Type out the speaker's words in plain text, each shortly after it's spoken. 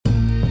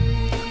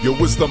Yo,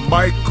 is the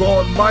mic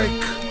on, Mike?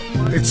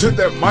 Into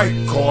that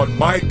mic on,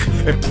 Mike,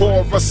 and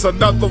pour us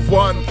another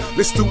one.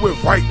 Let's do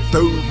it right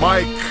though,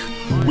 Mike.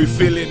 We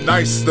feeling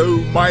nice though,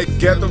 Mike.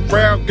 Gather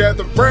round,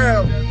 gather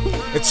round.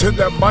 Into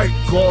that mic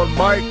on,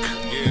 Mike.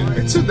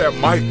 Into that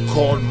mic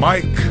on,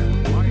 Mike.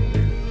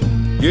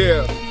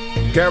 Yeah,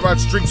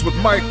 Garage Drinks with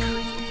Mike.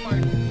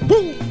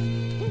 Woo!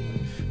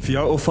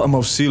 Fiao'O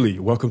Faamausili,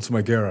 welcome to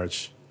my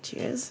garage.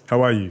 Cheers.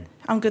 How are you?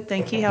 I'm good,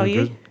 thank you. How are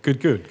you?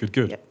 Good.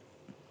 Yep.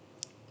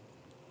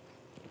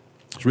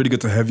 It's really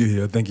good to have you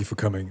here. Thank you for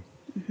coming.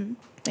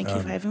 Thank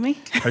you for having me.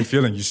 How you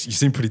feeling? You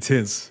seem pretty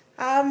tense.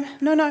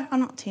 No,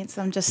 I'm not tense.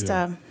 I'm just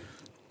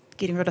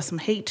getting rid of some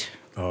heat.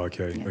 Oh,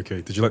 okay, Yeah.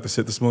 okay. Did you like the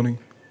set this morning?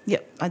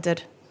 Yep, I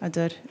did. I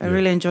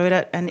really enjoyed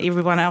it, and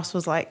everyone else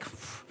was like,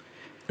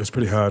 It was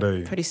pretty hard,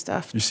 eh? pretty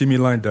stuffed. You see me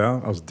lying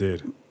down? I was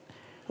dead.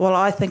 Well,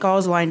 I think I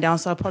was lying down,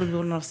 so I probably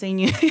wouldn't have seen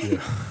you.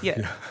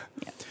 Yeah.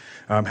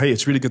 Yeah. Hey,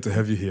 it's really good to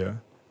have you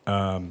here.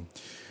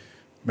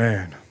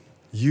 Man,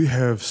 you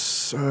have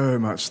so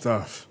much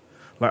stuff.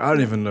 Like, I don't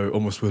even know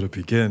almost where to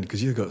begin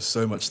because you've got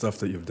so much stuff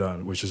that you've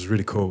done, which is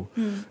really cool.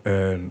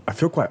 And I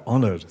feel quite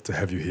honored to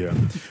have you here.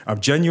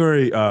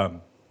 January, for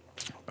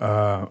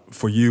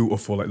you or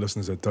for like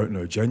listeners that don't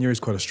know, January is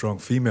quite a strong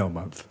female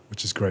month,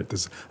 which is great.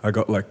 I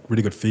got like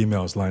really good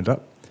females lined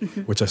up,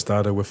 which I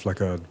started with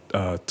like a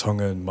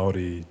Tongan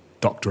Māori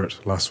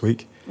doctorate last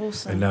week.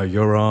 Awesome. And now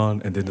you're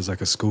on, and then there's like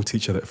a school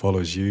teacher that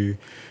follows you.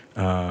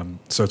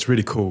 So it's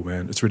really cool,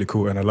 man. It's really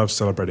cool. And I love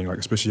celebrating, like,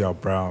 especially our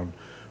brown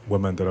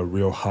women that are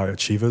real high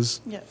achievers.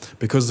 Yeah.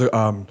 Because,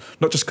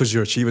 not just because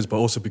you're achievers, but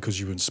also because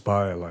you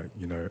inspire, like,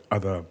 you know,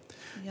 other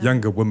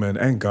younger women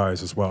and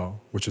guys as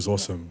well, which is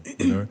awesome,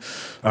 you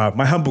know.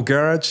 My humble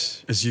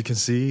garage, as you can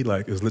see,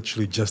 like, is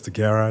literally just a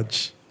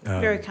garage.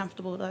 Very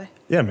comfortable though.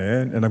 Yeah,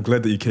 man. And I'm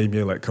glad that you came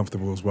here, like,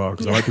 comfortable as well,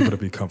 because I like people to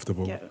be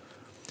comfortable.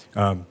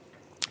 Yeah.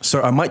 So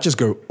I might just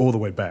go all the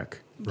way back,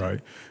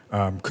 right?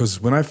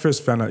 Because when I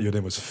first found out your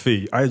name was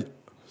Fi, I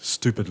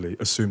stupidly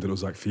assumed that it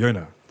was like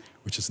Fiona,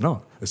 which is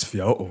not. It's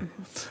Fiao'O.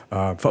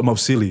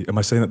 Faamausili, am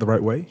I saying that the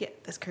right way? Yeah,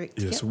 that's correct.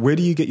 Yeah. Yep. So where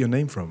do you get your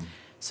name from?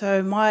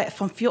 So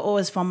from Fiao'O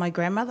is from my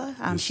grandmother.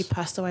 Yes. She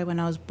passed away when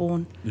I was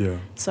born. Yeah.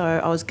 So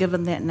I was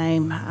given that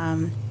name,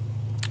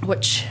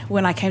 which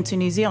when I came to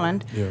New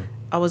Zealand,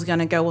 I was going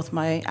to go with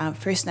my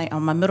first name,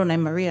 my middle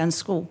name, Maria, in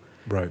school.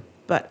 Right.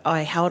 But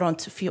I held on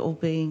to Fiao'O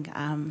being,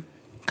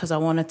 because I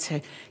wanted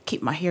to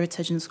keep my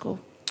heritage in school.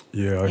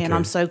 Yeah, okay. And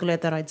I'm so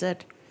glad that I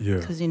did. Yeah.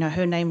 Because, you know,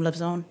 her name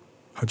lives on.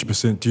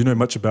 100%. Do you know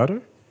much about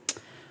her?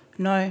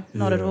 No,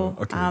 not at Yeah, all.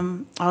 okay.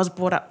 I was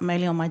brought up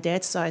mainly on my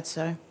dad's side,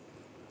 so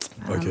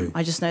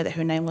I just know that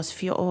her name was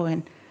Fiao'O,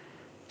 and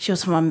she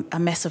was from a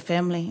massive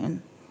family,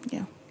 and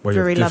Well,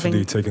 very you've definitely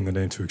loving. taken the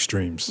name to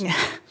extremes. Yeah,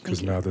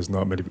 Because now there's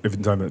not many,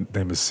 every time that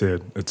name is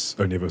said, it's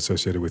only ever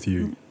associated with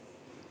you.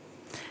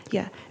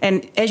 Yeah,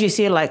 and as you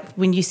said, like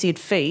when you said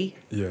Fi,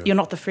 Yeah. you're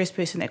not the first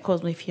person that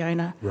calls me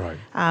Fiona. Right.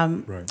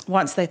 Right.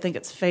 Once they think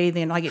it's Fi,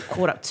 then I get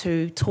caught up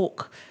to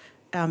talk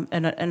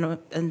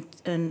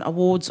in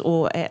awards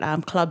or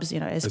at clubs, you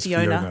know, as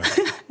Fiona.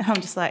 And I'm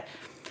just like,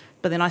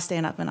 but then I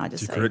stand up and I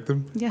just Do you say, correct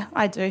them? Yeah,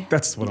 I do.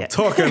 That's what I'm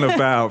talking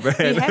about,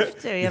 man. You have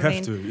to. You I have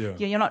mean, to,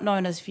 yeah. You're not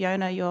known as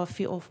Fiona, you're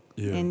Fiao'O.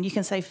 Yeah. And you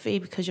can say Fi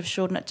because you've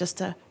shortened it just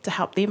to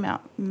help them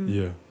out.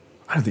 Yeah.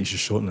 I don't think you should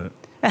shorten it.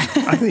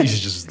 I think you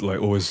should just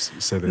like always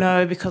say that.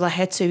 No, because I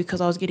had to, because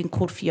I was getting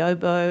called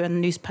Fiao'O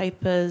in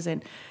newspapers,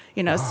 and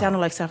you know, it sounded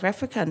like South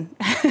African.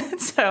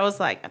 So I was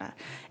like,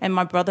 and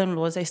my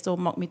brother-in-laws, they still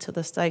mock me to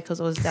this day because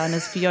I was down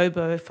as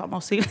Fiao'O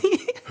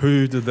Faamausili.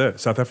 Who did that?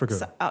 South Africa?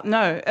 So,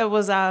 no, it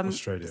was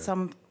Australia.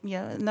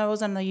 No, it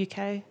was in the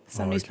UK.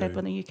 Some newspaper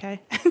in the UK.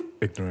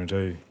 Ignorant,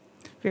 eh?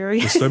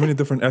 Very. There's so many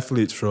different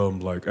athletes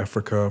from like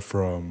Africa,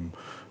 from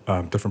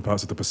different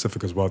parts of the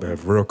Pacific as well. They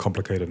have real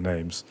complicated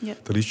names.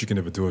 Yep. The least you can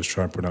ever do is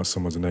try and pronounce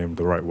someone's name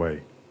the right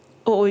way.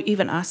 Or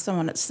even ask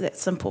someone. It's that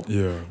simple.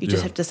 Yeah. You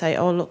just have to say,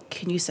 "Oh, look,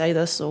 can you say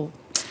this?" Or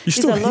you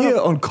still hear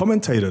on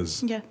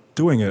commentators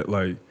doing it.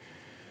 Like,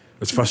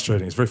 it's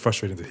frustrating. It's very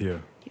frustrating to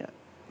hear. Yeah,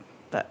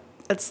 but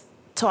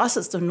to us,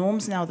 it's the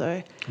norms now,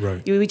 though.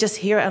 Right. We just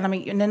hear it, and I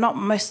mean, and they're not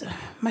most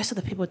of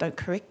the people don't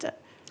correct it.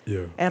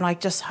 Yeah. And I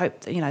just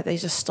hope that they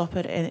just stop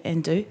it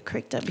and do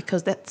correct it,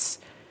 because that's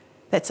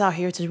our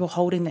heritage. We're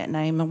holding that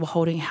name and we're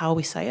holding how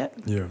we say it.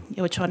 Yeah.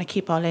 We're trying to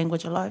keep our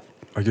language alive.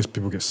 I guess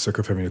people get sick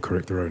of having to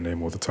correct their own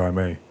name all the time,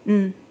 eh?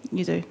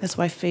 You do. That's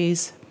why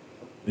Fi's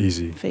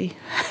Easy. Fi.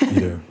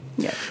 Yeah.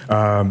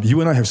 Yeah.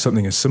 You and I have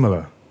something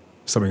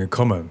in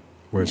common,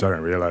 which I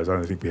don't realise. I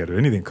don't think we had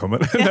anything in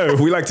common. No,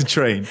 we like to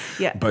train.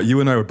 Yeah. But you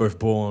and I were both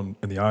born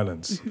in the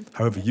islands.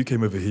 However, you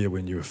came over here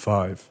when you were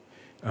 5,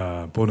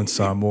 born in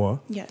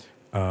Samoa. Yeah.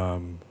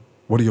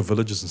 What are your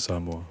villages in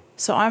Samoa?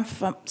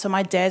 So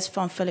my dad's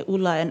from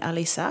Fileula and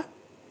Alisa,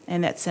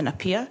 and that's in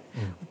Apia,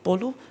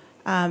 Bolu.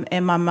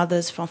 And my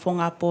mother's from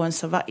Whongapo and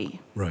Savaii.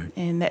 Right.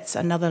 And that's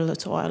another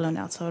little island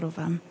outside of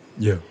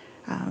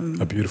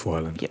a beautiful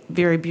island. Yeah,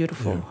 very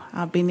beautiful.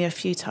 Yeah. I've been there a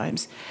few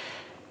times.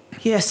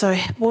 Yeah, so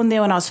born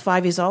there when I was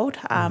 5 years old.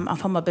 I'm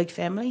from a big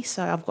family,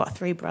 so I've got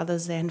 3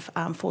 brothers and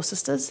 4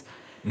 sisters.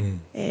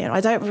 And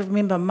I don't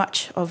remember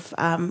much of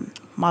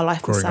my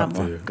life in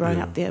Samoa, growing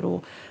up there at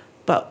all.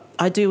 But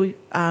I do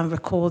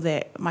recall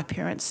that my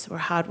parents were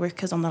hard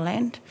workers on the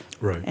land.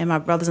 Right. And my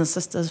brothers and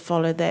sisters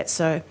followed that.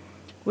 So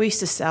we used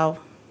to sell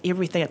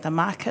everything at the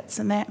markets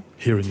and that.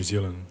 Here in New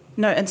Zealand?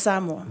 No, in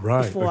Samoa.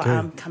 Right, before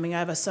okay. Coming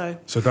over. So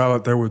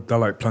they're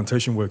like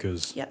plantation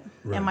workers? Yeah.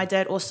 Right. And my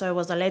dad also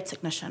was a lab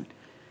technician.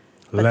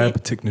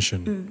 Lab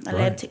technician?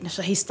 Lab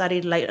technician. He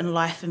studied late in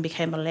life and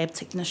became a lab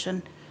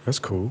technician. That's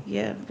cool.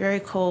 Yeah, very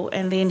cool.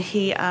 And then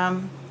he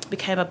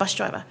became a bus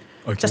driver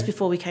just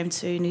before we came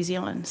to New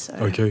Zealand. So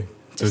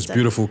those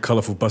beautiful,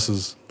 colourful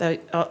buses. The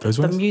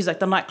music,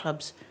 the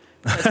nightclubs.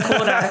 So it's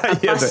called a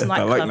bus nightclub.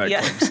 I like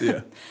nightclubs,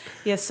 yeah.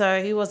 Yeah,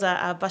 so he was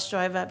a bus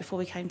driver before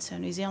we came to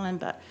New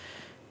Zealand. But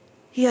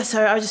yeah,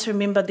 so I just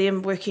remember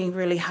them working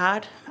really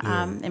hard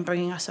and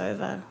bringing us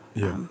over.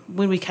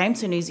 When we came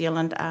to New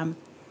Zealand,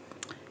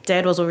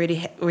 Dad was already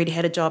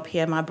had a job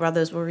here. My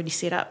brothers were already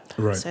set up.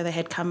 Right. So they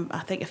had come, I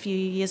think, a few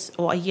years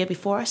or a year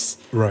before us.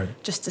 Right.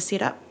 Just to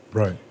set up.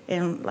 Right.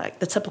 And like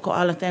the typical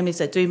island families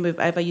that do move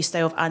over, you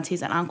stay with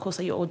aunties and uncles,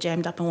 so you're all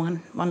jammed up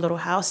in one little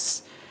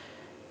house.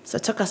 So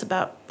it took us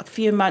about a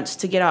few months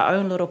to get our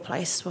own little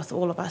place with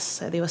all of us.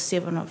 So there were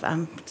so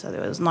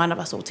there was 9 of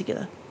us all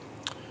together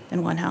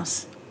in one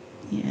house.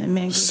 Yeah,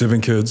 man. 7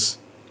 kids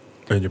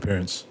and your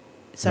parents.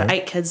 So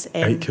right? 8 kids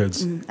and 8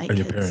 kids and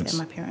your parents.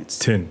 And my parents.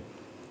 10.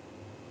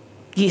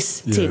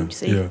 Yes, 10.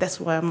 See, that's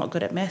why I'm not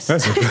good at maths.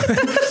 That's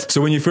okay. So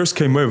when you first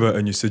came over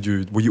and you said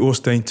were you all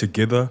staying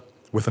together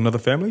with another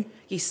family?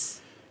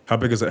 Yes. How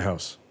big is that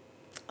house?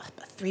 A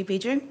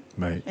 3-bedroom.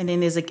 Mate. And then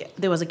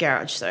there was a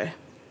garage, so.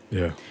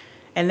 Yeah.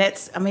 And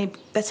that's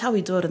how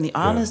we do it in the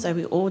islands, though.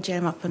 We all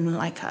jam up in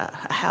like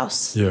a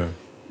house. Yeah.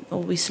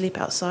 Or we sleep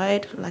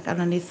outside, like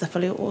underneath the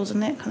Fiao'Os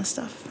and that kind of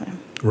stuff.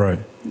 Right.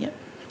 Yep.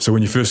 So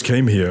when you first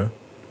came here,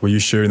 were you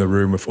sharing the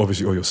room with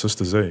obviously all your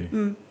sisters, eh?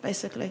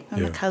 Basically,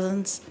 and my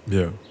cousins.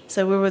 Yeah.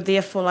 So we were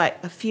there for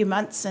like a few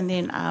months, and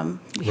then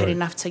we had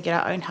enough to get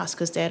our own house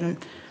because Dad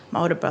and my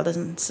older brothers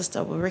and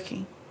sister were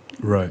working.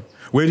 Right.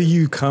 Where do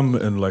you come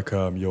in, like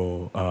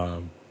your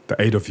the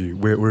 8 of you?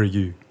 Where are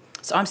you?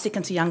 So I'm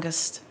second to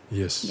youngest.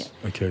 Yes.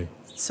 Yeah. Okay.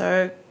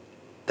 So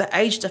the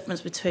age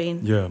difference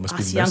between must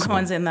us be young massive.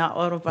 ones and our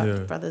older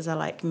brothers are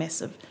like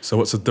massive. So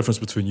what's the difference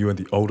between you and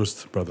the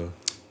oldest brother?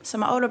 So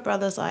my older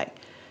brother's like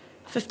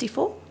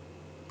 54.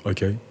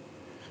 Okay.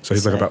 So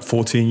he's like about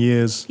 14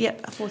 years?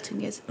 Yep, 14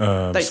 years.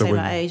 Don't say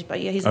my age,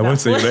 but yeah, he's I about won't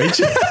say your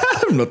age.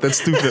 I'm not that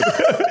stupid.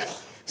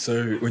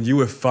 So when you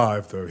were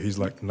 5, though, he's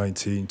like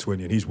 19,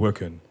 20, and he's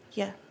working.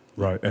 Yeah.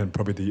 Right, and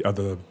probably the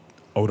other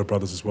older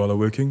brothers as well are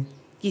working?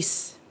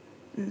 Yes.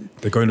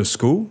 They're going to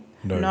school?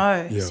 No.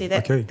 No. See,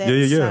 okay.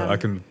 I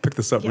can pick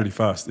this up really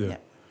fast. Yeah.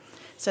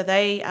 So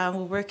they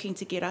were working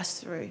to get us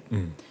through.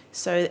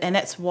 So, and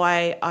that's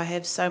why I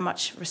have so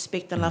much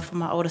respect and love for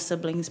my older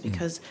siblings,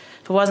 because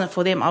if it wasn't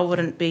for them, I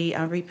wouldn't be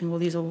reaping all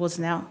these awards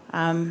now.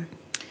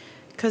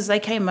 Because they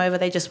came over,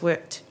 they just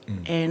worked.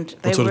 And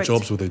they what sort worked, of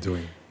jobs were they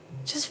doing?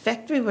 Just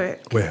factory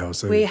work.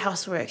 Warehouse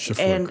work. Shift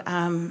and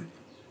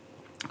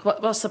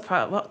work.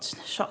 What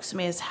shocks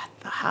me is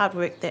the hard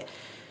work that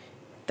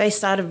they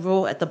started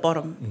raw at the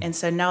bottom. And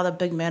so now they're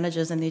big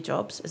managers in their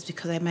jobs is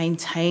because they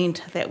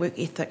maintained that work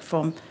ethic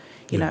from,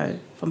 you know,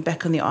 from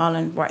back on the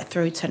island right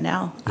through to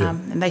now.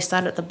 And they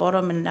started at the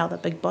bottom and now they're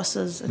big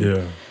bosses.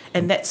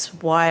 And that's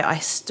why I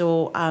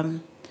still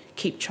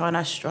keep trying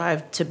to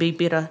strive to be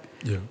better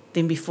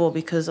than before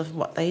because of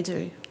what they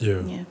do.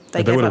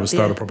 They would have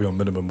started probably on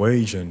minimum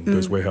wage and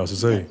those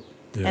warehouses, eh?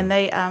 Yeah. And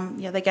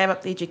they gave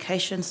up the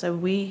education so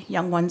we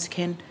young ones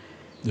can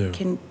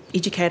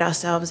educate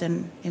ourselves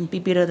and be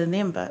better than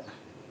them. But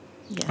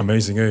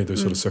amazing, eh?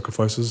 Those sort of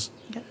sacrifices.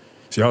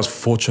 See, I was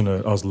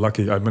fortunate. I was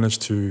lucky. I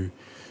managed to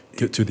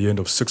get to the end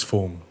of 6th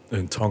form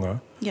in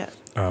Tonga.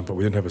 But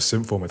we didn't have a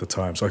 7th form at the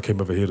time, so I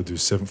came over here to do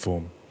 7th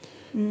form.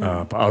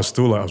 But I was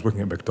still I was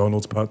working at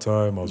McDonald's part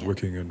time. I was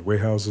working in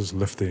warehouses,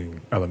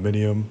 lifting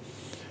aluminium,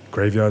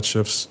 graveyard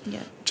shifts,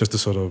 just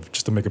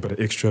to make a bit of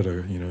extra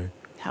to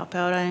help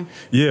out.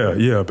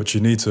 But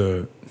you need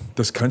to.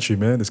 This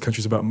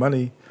country's about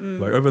money.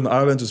 Like over in the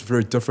islands, it's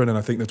very different, and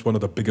I think that's one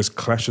of the biggest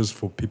clashes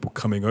for people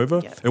coming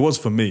over. It was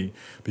for me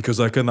because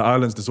like in the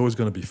islands, there's always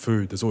going to be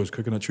food. There's always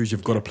coconut trees.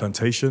 You've got a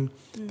plantation.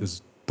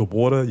 There's the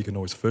water. You can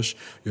always fish.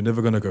 You're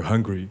never going to go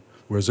hungry.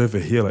 Whereas over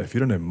here, like if you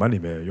don't have money,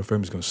 man, your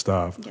family's going to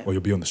starve, or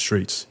you'll be on the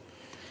streets.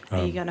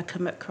 And you're going to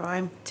commit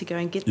crime to go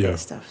and get that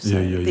stuff.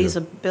 So there's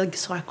a big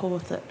cycle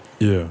with it.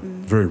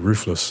 Very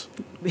ruthless.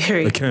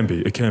 Very. It can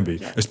be,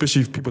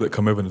 especially if people that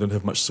come over and don't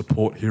have much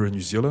support here in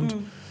New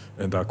Zealand,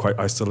 and they're quite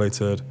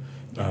isolated.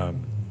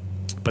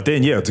 But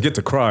then, to get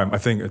to crime, I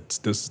think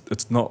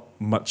it's not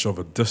much of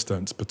a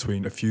distance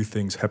between a few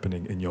things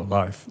happening in your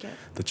life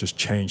that just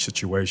change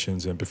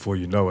situations, and before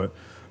you know it,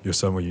 you're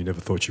somewhere you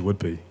never thought you would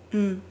be.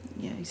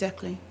 Yeah,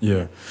 exactly.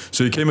 Yeah.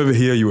 So you came over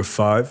here, you were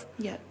 5.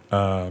 Yeah.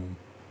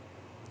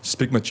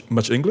 Speak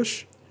much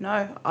English?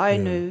 No, I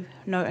knew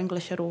no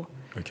English at all.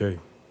 Okay.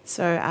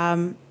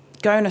 So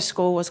going to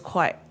school was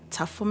quite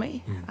tough for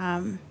me.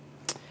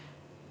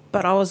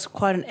 But I was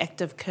quite an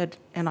active kid,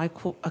 and I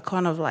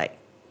kind of like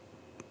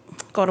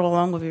got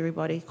along with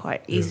everybody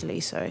quite easily.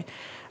 So,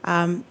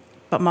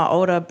 but my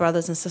older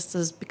brothers and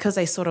sisters, because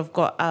they sort of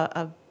got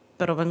a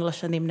bit of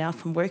English in them now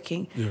from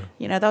working,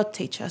 you know, they'll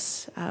teach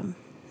us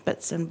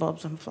bits and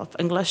bobs of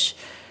English,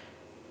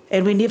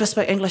 and we never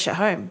spoke English at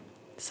home.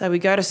 So we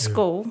go to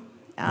school,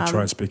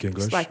 try and speak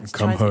English, like, and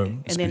come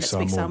home and then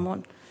speak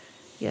Samoan.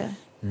 Yeah,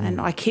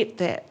 and I kept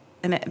that,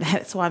 and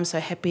that's why I'm so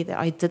happy that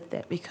I did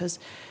that, because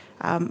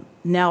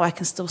now I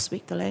can still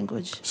speak the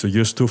language. So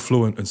you're still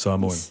fluent in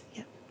Samoan? Yes,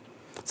 yeah.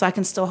 So I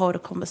can still hold a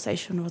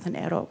conversation with an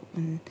adult.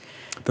 And,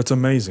 that's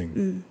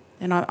amazing.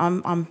 And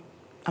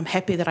I'm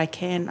happy that I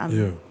can.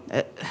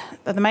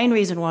 The main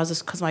reason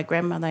was because my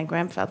grandmother and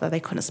grandfather, they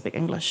couldn't speak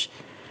English.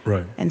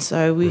 Right. And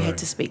so we had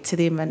to speak to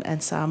them in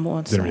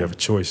Samoan. Then we have a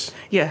choice.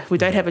 Yeah, we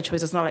don't have a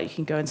choice. It's not like you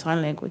can go in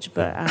sign language,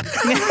 but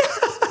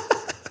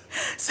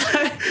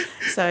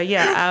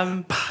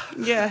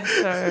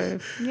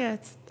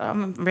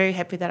I'm very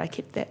happy that I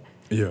kept that.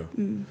 Yeah.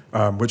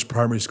 Which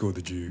primary school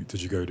did you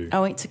go to? I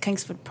went to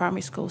Kingsford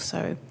Primary School,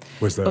 so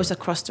where's that? It was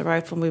across the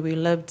road from where we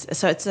lived.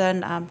 So it's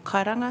in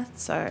Kairanga,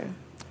 so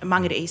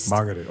Mangere East.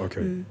 Mangere,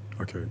 okay.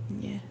 Okay.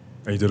 Yeah.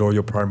 And you did all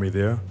your primary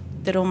there?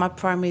 Did all my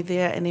primary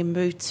there, and then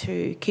moved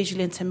to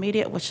Kijuli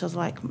Intermediate, which was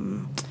like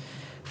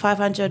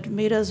 500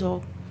 metres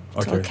or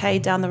to a K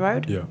down the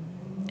road. Yeah.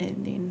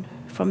 And then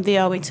from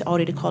there I went to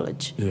Aupito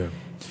College. Yeah.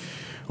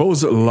 What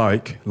was it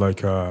like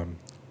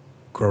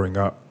growing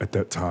up at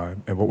that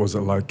time, and what was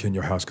it like in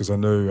your house? Because I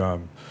know the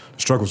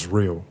struggle's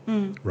real,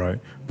 right?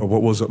 But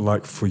what was it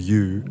like for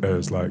you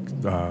as like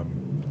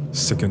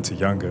second to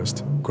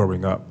youngest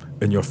growing up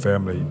in your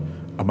family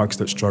amongst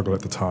that struggle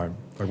at the time?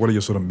 Like, what are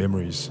your sort of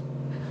memories?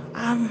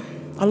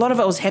 A lot of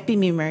it was happy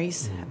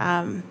memories,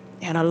 and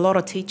a lot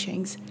of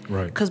teachings.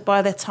 Right. Because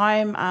by that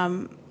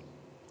time,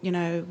 you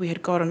know, we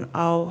had gotten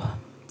our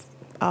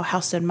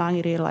house in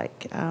Mangere,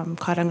 like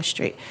Kairanga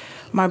Street.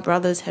 My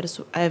brothers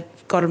have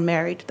gotten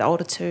married, the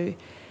older two,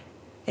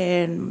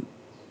 and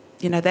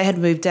you know, they had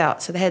moved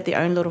out, so they had their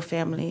own little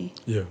family.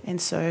 Yeah.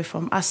 And so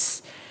from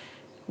us,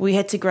 we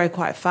had to grow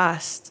quite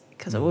fast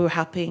because we were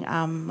helping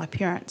my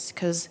parents,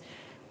 because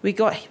we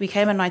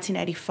came in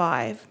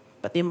 1985,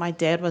 but then my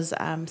dad was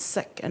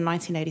sick in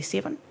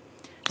 1987,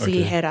 so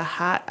he had a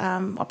heart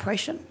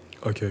operation.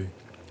 Okay.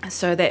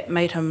 So that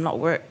made him not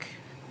work,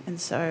 and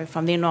so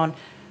from then on.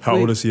 How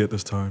old is he at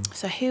this time?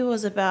 So he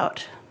was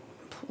about,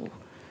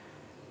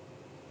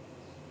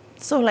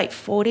 late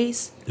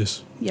 40s.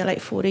 Yes. Yeah, late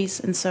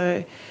 40s. And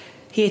so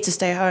he had to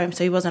stay home,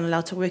 so he wasn't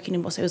allowed to work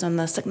anymore, so he was on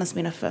the sickness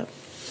benefit.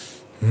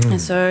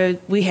 And so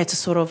we had to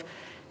sort of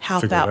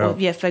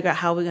figure out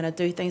how we're going to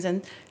do things.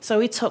 And so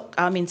we took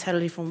our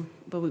mentality from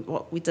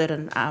what we did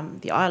in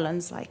the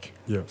islands, like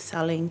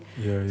selling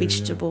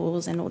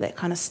vegetables and all that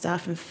kind of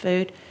stuff and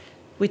food.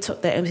 We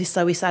took that, and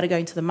so we started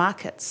going to the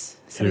markets.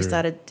 So we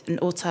started in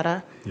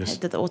Otara,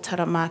 did the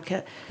Otara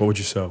market. What would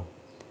you sell?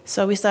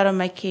 So we started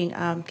making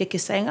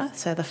kekesenga,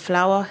 so the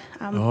flour.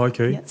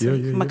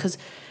 Because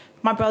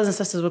my brothers and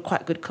sisters were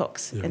quite good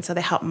cooks, and so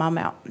they helped mum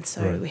out. And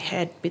so we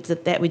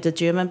did that. We did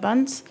German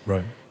buns.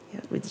 Right.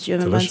 Yeah, we did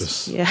German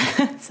buns.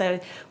 Yeah. So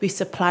we used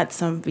to plant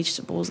some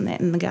vegetables and that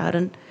in the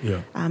garden.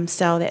 Yeah.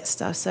 Sell that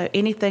stuff. So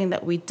anything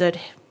that we did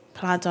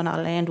plant on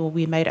our land or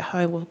we made at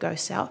home, we'll go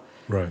sell.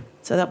 Right.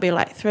 So that'll be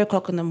like 3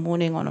 o'clock in the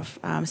morning on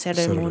a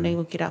Saturday morning.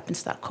 We'll get up and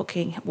start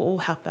cooking. We'll all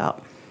help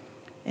out,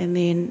 and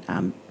then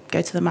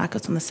go to the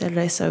markets on the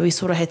Saturday. So we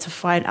sort of had to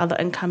find other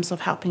incomes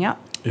of helping out.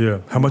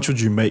 Yeah. How much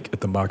would you make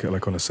at the market,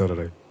 like on a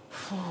Saturday?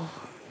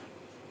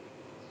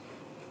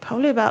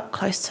 Probably about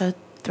close to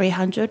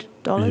 $300.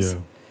 Yeah.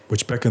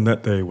 Which back in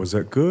that day, was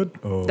that good?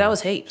 Or? That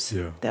was heaps.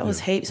 Yeah. That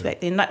was heaps back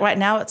then. Like right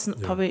now, it's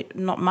probably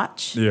not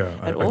much. Yeah,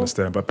 I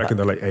understand. But back in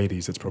the late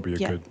 80s, it's probably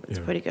it's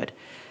pretty good.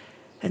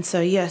 And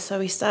so, so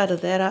we started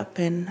that up,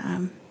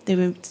 and then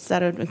we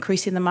started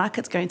increasing the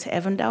markets, going to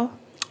Avondale.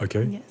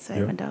 Okay. Yeah, so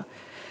Avondale.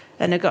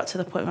 And it got to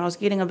the point when I was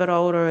getting a bit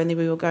older, and then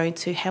we were going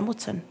to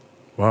Hamilton.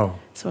 Wow.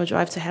 So I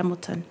drive to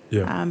Hamilton.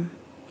 Yeah.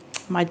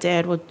 My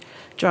dad would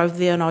drive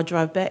there, and I'd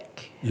drive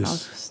back.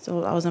 Yes.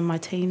 I was in my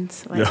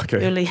teens,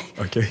 early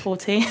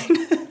 14.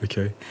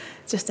 Okay.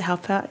 Just to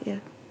help out,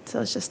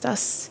 So it's just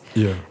us.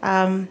 Yeah.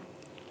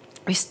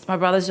 My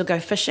brothers will go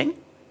fishing.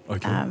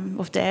 Okay.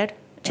 With Dad.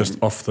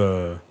 Just off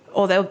the...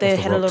 Or they had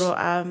rocks. A little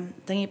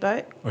dinghy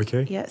boat.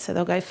 Okay. Yeah, so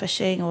they'll go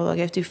fishing, or they'll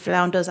go do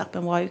flounders up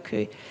in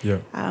Waiuku. Yeah.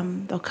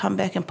 They'll come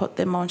back and put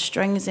them on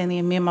strings, and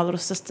then me and my little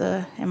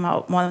sister and my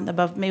one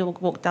above me will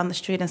walk down the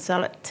street and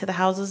sell it to the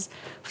houses,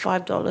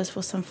 $5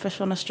 for some fish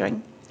on a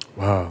string.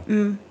 Wow.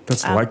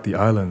 That's like the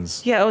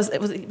islands. Yeah, it was.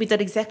 We did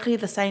exactly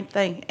the same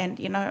thing, and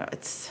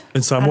it's.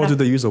 In Samoa, did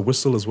they use a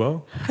whistle as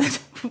well?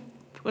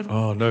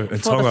 Oh no! In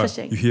Tonga,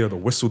 you hear the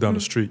whistle down the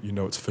street. You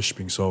know it's fish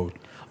being sold.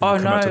 Oh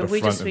no,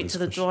 we just went to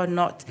the door and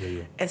knocked.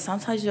 And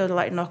sometimes you'll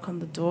like knock on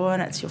the door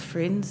and it's your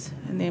friends,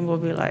 and then we'll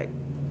be like,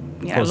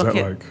 what was that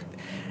like?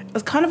 It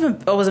was kind of,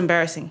 it was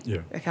embarrassing.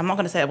 Yeah. Okay, I'm not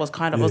going to say it was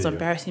kind of, it was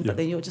embarrassing, but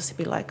then you'll just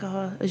be like,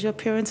 oh, is your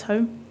parents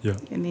home? Yeah.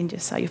 And then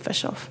just sell your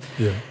fish off.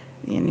 Yeah.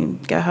 and you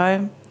go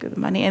home, give the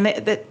money. And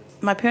that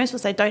my parents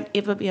would say, don't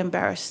ever be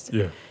embarrassed,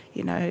 Yeah.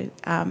 you know,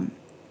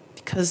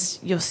 because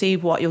you'll see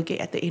what you'll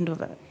get at the end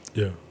of it.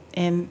 Yeah.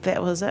 And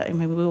that was it. I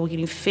mean, we were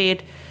getting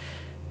fed.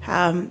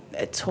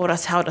 It taught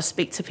us how to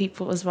speak to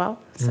people as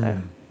well.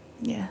 So,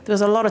 yeah, there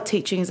was a lot of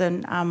teachings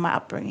in my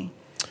upbringing.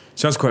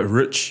 Sounds quite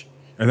rich.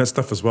 And that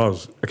stuff as well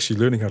is actually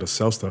learning how to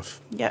sell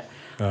stuff. Yeah.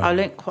 I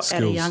learned at a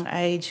skills. young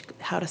age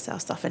how to sell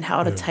stuff and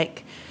how to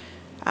take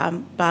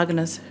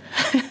bargainers.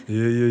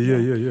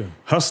 Yeah.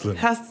 Hustling.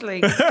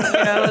 Hustling.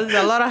 There's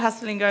a lot of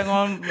hustling going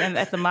on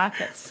at the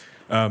markets.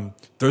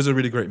 Those are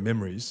really great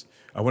memories.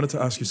 I wanted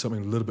to ask you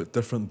something a little bit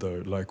different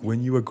though. Like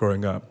when you were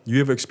growing up, you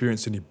ever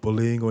experienced any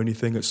bullying or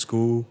anything at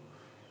school?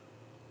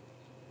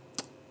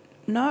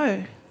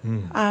 No.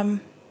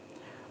 I'm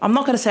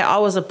not going to say I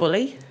was a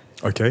bully.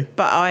 Okay.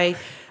 But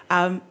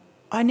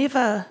I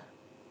never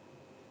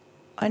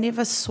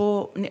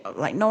saw,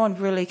 like, no one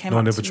really came up to me. No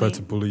one ever tried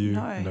to bully you?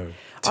 No.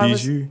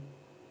 Tease you?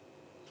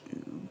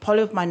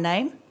 Probably with my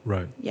name.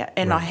 Right. Yeah,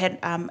 and right. I had,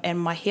 and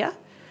my hair.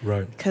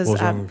 Right. What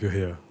was wrong with your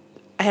hair?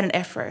 I had an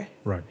afro.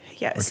 Right.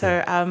 Yeah, okay.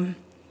 so,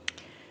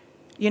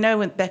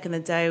 when back in the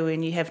day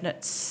when you have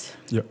knits.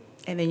 Yep.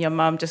 And then your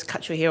mum just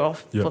cuts your hair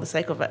off for the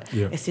sake of it.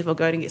 Yep. Instead of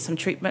going to get some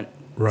treatment.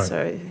 Right.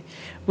 So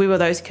we were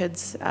those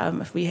kids,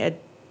 if we had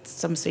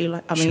some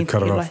she'll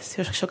cut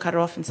it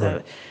off. And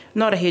so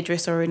not a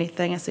hairdresser or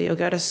anything. And so you'll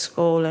go to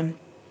school and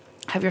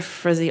have your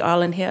frizzy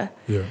island hair.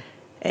 Yeah.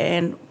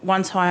 And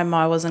one time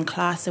I was in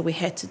class and we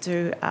had to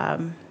do,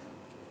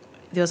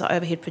 there was an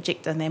overhead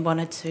projector and they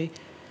wanted to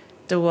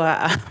do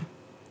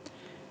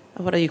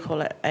what do you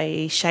call it,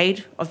 a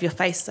shade of your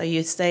face. So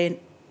you stay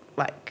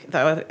like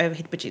the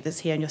overhead projector's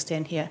here and you'll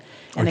stand here.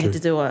 And they had to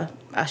do a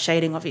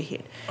shading of your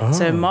head. Oh.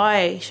 So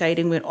my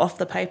shading went off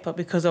the paper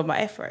because of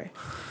my afro.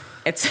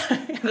 And so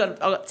I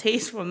got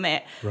teased from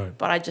that. Right.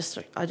 But I just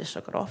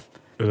shook it off.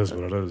 It is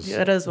what it is.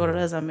 It is what it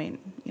is. I mean,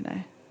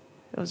 it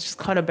was just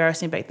kind of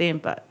embarrassing back then.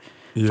 But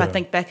if I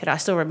think back at it, I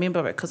still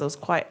remember it because it was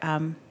quite,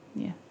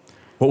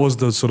 What was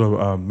the sort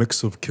of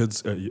mix of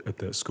kids at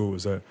that school?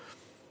 Is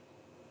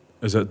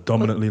that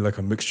dominantly like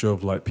a mixture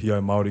of like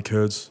PI Māori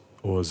kids,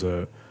 or is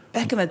it?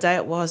 Back in the day,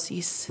 it was,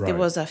 yes. Right. There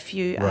was a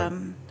few Right.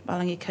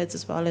 Malangi kids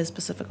as well as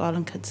Pacific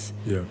Island kids.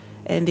 Yeah.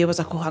 And there was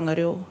a kohanga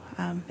reo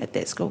at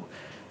that school,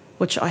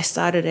 which I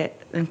started at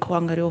in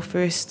kohanga reo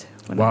first.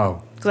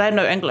 Wow. Because I had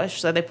no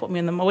English, so they put me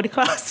in the Māori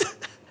class.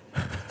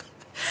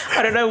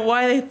 I don't know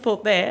why they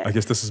thought that. I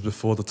guess this is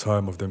before the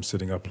time of them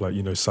setting up like,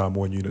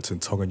 Samoan units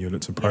and Tongan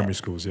units in primary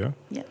schools, yeah?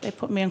 Yeah, they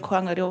put me in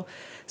kohanga reo.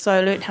 So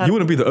I learned how You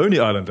wouldn't be the only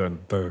island in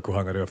the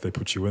kohanga reo if they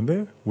put you in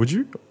there, would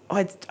you?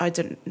 I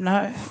didn't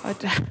know.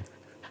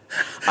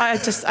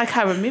 I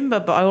can't remember,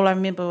 but all I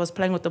remember was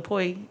playing with the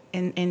poi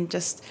and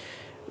just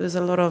there was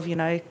a lot of,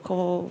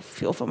 ko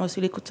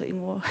Faamausili ko te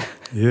ingoa.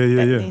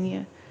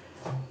 Yeah.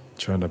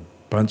 Trying to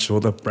bunch all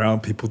the brown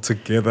people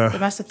together. They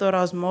must have thought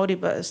I was Māori,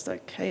 but it's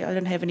like, hey, I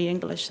didn't have any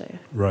English, so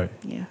Right.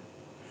 yeah.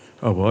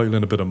 Oh, well, you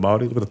learned a bit of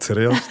Māori, a bit of te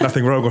reo.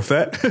 Nothing wrong with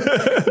that.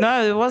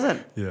 No, there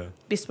wasn't. Yeah.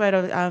 Best way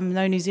to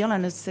know New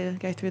Zealand is to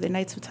go through their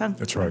native tongue.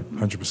 That's right,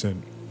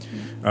 100%.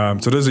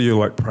 So those are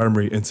your like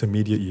primary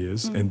intermediate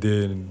years, and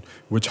then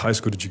which high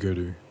school did you go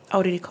to?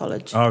 Aorere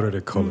College.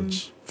 Aorere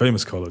College,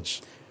 famous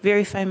college.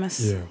 Very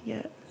famous.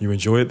 Yeah. You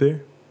enjoy it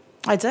there?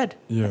 I did.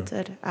 Yeah. I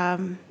did.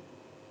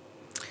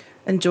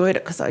 Enjoyed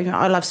it because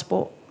I love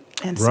sport,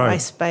 and so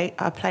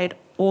I played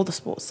all the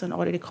sports in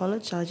Aorere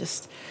College. I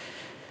just,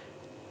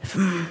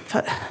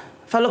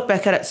 if I look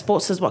back at it,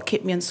 sports is what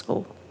kept me in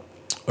school.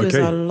 There's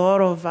a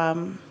lot of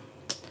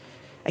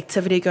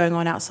activity going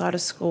on outside of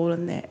school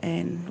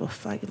and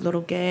with like little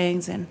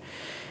gangs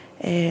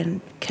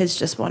and kids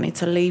just wanting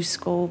to leave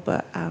school.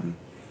 But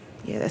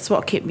that's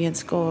what kept me in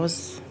school. I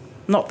was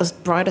not the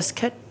brightest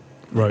kid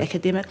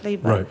academically,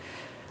 but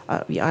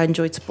I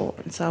enjoyed sport,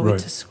 and so I went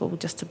to school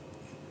just to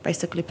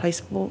basically play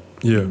sport.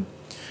 Yeah.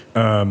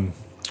 I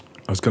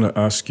was going to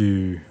ask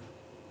you,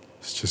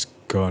 it's just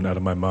gone out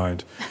of my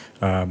mind.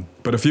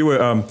 But if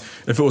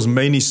it was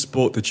mainly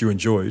sport that you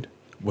enjoyed,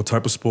 what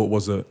type of sport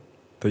was it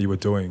that you were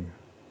doing?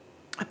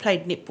 I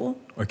played netball.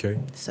 Okay.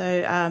 So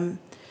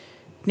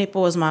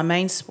netball was my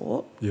main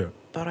sport. Yeah.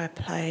 But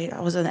I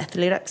was in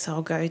athletics, so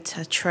I'll go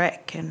to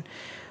track and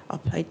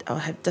I'll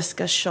have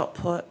discus, shot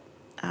put.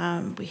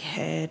 We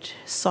had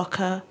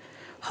soccer,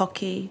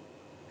 hockey,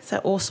 so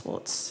all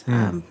sports.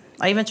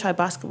 I even tried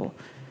basketball.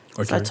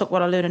 Okay. So I took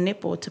what I learned in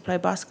netball to play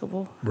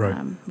basketball,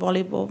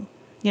 volleyball.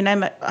 You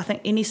name it, I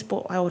think any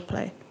sport I would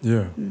play.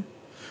 Yeah.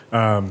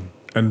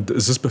 And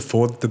is this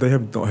before, did they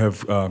not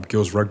have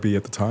girls rugby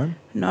at the time?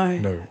 No.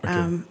 No,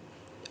 okay.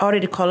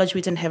 Already college,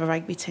 we didn't have a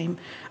rugby team.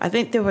 I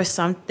think there were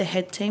they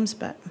had teams,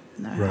 but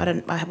no,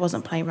 I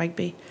wasn't playing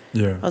rugby.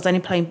 Yeah. I was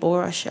only playing ball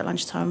rush at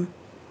lunchtime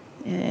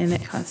and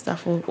that kind of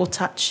stuff, or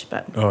touch,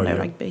 but no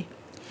rugby.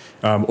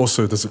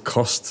 Also, does it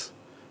cost,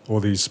 all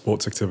these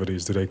sports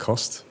activities, do they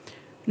cost?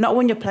 Not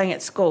when you're playing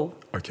at school.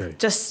 Okay.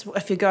 Just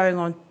if you're going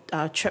on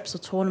trips or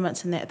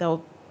tournaments and that,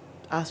 they'll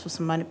ask for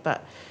some money,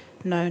 but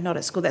no, not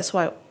at school. That's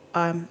why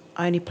I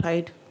only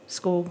played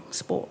school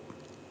sport.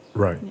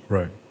 Right,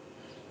 right.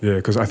 Yeah,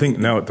 because I think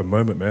now at the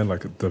moment, man,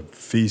 like the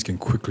fees can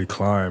quickly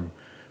climb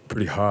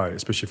pretty high,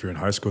 especially if you're in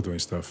high school doing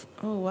stuff.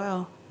 Oh,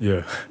 wow.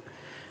 Yeah,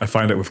 I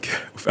find it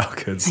with our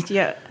kids.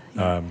 Yeah.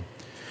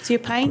 So you're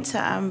paying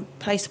to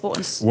play sport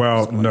and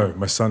Well, sport? no,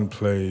 my son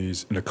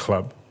plays in a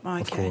club,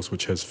 Okay. of course,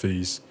 which has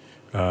fees.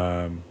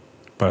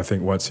 But I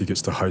think once he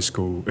gets to high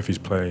school, if he's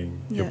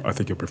playing, I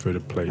think he'll prefer to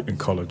play in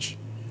college.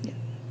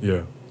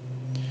 Yeah.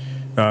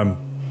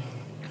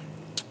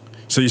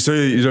 So you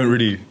say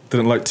you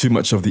didn't like too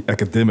much of the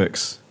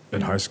academics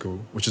in high school,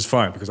 which is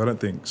fine because I don't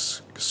think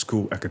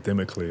school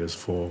academically is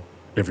for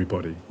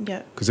everybody.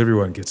 Yeah. Because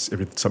everyone gets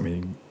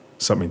something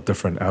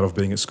different out of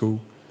being at school.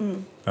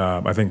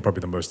 I think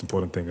probably the most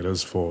important thing it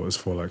is for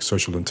like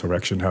social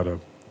interaction, how to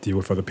deal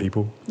with other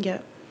people.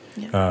 Yeah.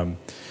 Yeah.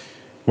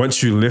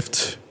 Once you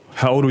left,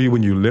 how old were you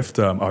when you left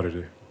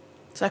Arere?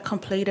 So I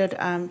completed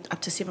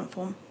up to 7th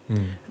form.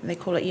 They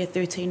call it year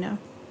 13 now.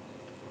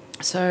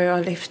 So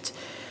I left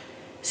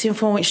 7th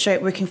form, went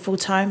straight working full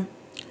time.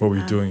 What were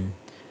you doing?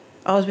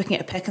 I was working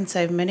at a Pack and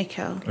Save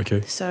Manukau.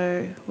 Okay.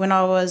 So when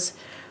I was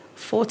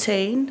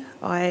 14,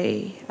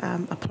 I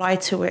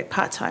applied to work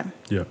part time.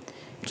 Yeah.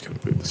 Just kind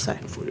of put this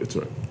before you. It's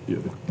all right. Yeah.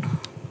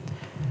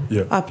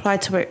 Yeah. I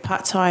applied to work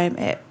part time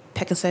at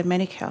Pack and Save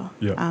Manukau.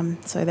 Yeah.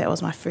 So that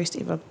was my first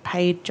ever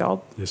paid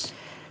job. Yes.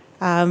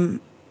 And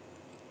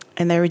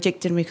they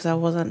rejected me because I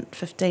wasn't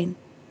 15.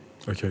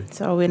 Okay.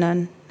 So I went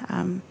in,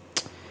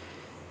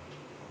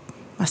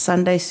 my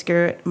Sunday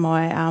skirt,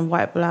 my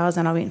white blouse,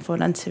 and I went for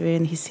an interview.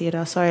 And he said,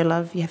 "Oh, sorry,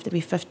 love, you have to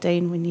be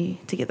 15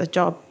 to get the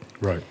job."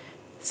 Right.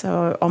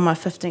 So on my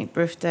 15th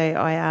birthday,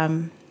 I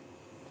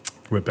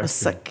Went back was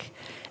sick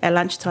at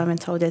lunchtime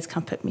and told Dad to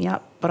come pick me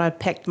up. But I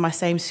packed my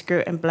same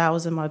skirt and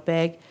blouse in my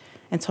bag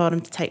and told him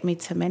to take me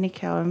to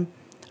Manukau. And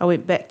I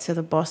went back to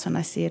the boss and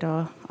I said,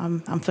 "Oh,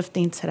 I'm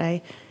 15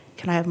 today.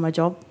 Can I have my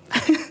job?"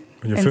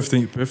 On your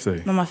 15th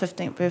birthday? On my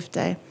 15th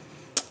birthday.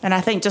 And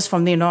I think just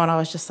from then on, I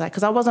was just like,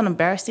 because I wasn't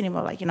embarrassed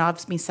anymore. Like,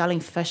 I've been selling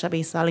fish, I've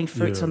been selling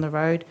fruits on the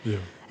road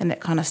and that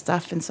kind of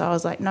stuff. And so I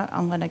was like, no,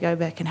 I'm going to go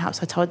back and help.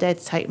 So I told Dad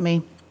to take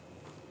me.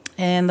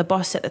 And the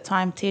boss at the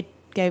time, Ted,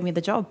 gave me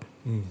the job.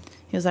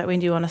 He was like, "When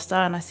do you want to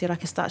start?" And I said, "I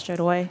can start straight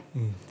away."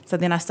 So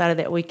then I started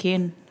that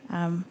weekend.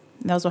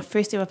 That was my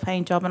first ever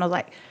paying job. And I was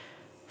like,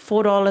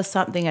 $4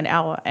 something an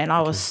hour. And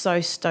I was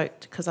so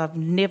stoked because I've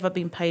never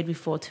been paid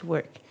before to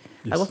work.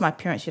 Like with my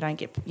parents, you don't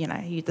get,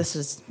 this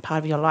is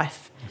part of your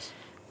life. Yes.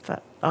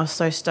 But I was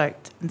so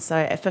stoked. And so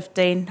at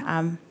 15,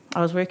 I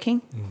was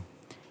working.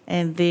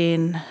 And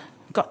then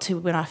got to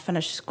when I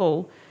finished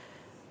school,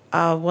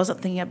 I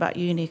wasn't thinking about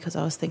uni because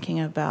I was thinking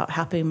about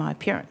helping my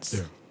parents.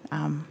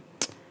 Yeah.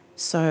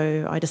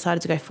 So I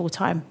decided to go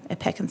full-time at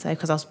Pack and Save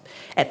because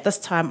at this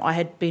time, I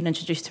had been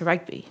introduced to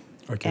rugby.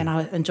 Okay. And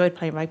I enjoyed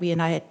playing rugby.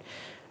 And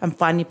I'm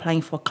finally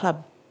playing for a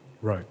club.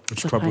 Right.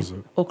 Which club was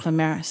it? Auckland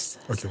Maris.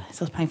 Okay.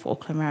 So I was playing for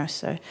Auckland Maris.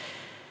 So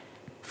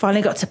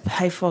finally got to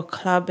play for a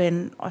club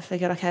and I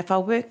figured, okay, if I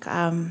work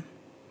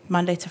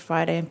Monday to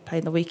Friday and play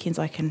the weekends,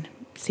 I can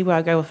see where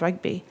I go with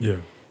rugby. Yeah.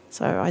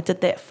 So I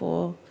did that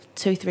for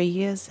 2-3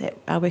 years,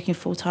 working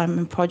full-time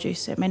in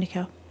produce at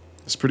Manukau.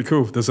 It's pretty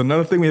cool. There's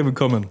another thing we have in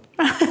common.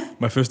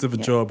 My first ever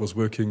job was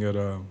working at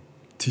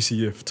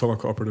TCF, Tonga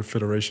Cooperative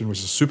Federation, which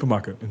is a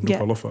supermarket in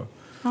Nuku'alofa.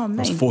 Oh, man.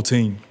 I was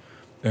 14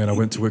 and I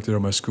went to work there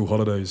on my school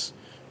holidays.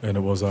 And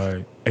it was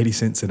 80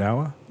 cents an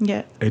hour.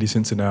 Yeah. 80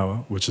 cents an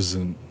hour, which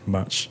isn't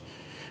much.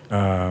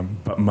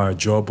 But my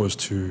job was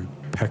to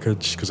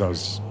package, because I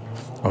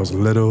was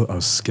little, I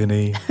was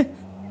skinny,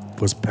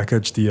 was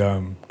package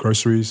the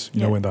groceries,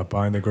 you know, when they're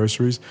buying their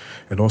groceries.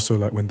 And also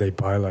like when they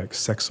buy like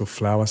sacks of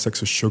flour,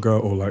 sacks of sugar,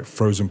 or like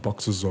frozen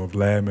boxes of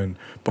lamb and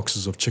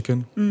boxes of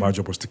chicken. My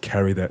job was to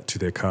carry that to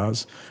their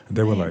cars. And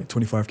they were like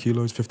 25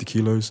 kilos, 50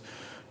 kilos.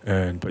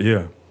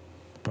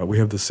 But we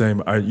have the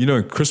same,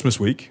 Christmas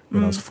week,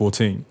 when I was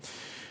 14,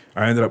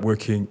 I ended up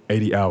working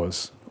 80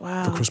 hours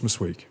for Christmas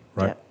week,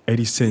 right? Yep.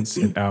 80 cents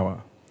an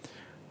hour.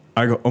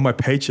 On my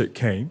paycheck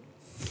came,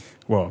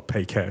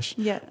 pay cash,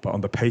 but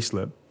on the pay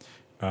slip,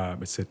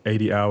 it said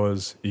 80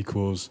 hours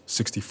equals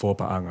 64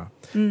 pa'anga.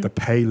 The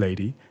pay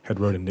lady had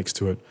written next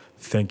to it,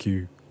 "Thank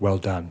you, well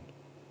done."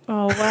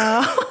 Oh,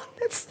 wow.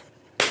 That's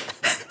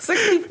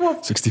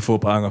 64. 64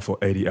 pa'anga for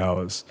 80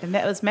 hours. And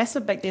that was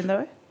massive back then,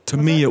 though? To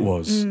me, it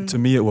was. To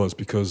me, it was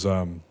because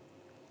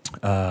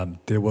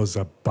there was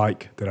a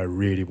bike that I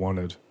really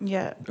wanted.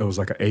 Yeah. It was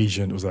like an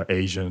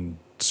Asian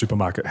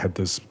supermarket had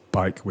this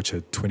bike which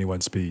had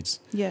 21 speeds.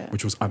 Yeah.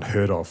 Which was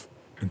unheard of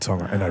in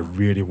Tonga. And I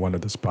really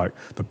wanted this bike.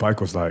 The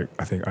bike was like,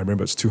 I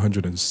remember it's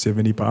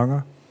 270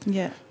 pa'anga.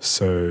 Yeah.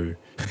 So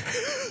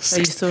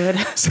you still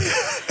had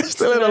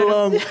still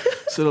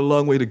a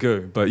long way to go.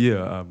 But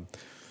yeah,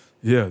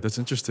 that's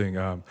interesting.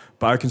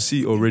 But I can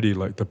see already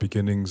like the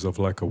beginnings of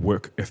like a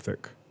work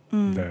ethic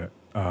that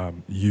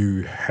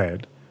you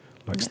had,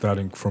 like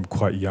starting from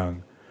quite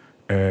young.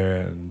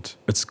 And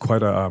it's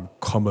quite a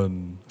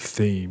common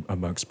theme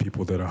amongst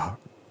people that are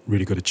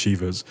really good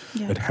achievers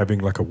and having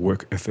like a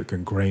work ethic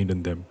ingrained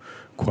in them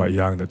quite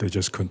young that they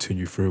just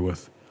continue through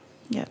with.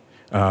 Yeah.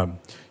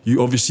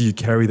 You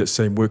carry that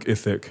same work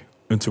ethic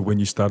into when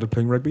you started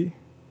playing rugby?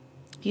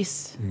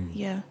 Yes,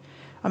 yeah.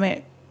 I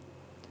mean,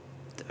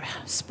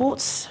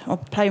 sports or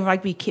playing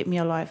rugby kept me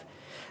alive.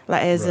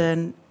 Like as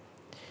in,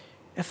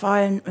 if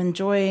I'm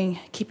enjoying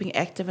keeping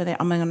active in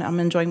that, I'm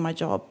enjoying my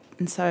job.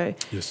 And so,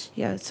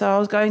 yeah, so I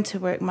was going to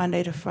work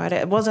Monday to Friday.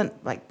 It wasn't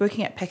like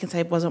working at Pack and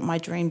Save wasn't my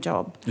dream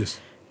job. Yes.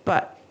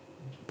 But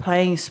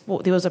playing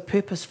sport, there was a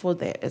purpose for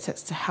that.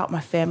 It's to help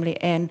my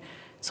family and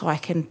so I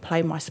can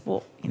play my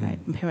sport. You know,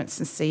 my parents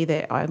can see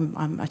that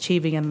I'm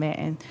achieving in that,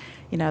 and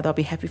you know they'll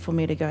be happy for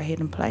me to go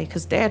ahead and play.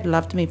 Because Dad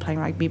loved me playing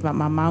rugby, but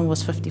my mum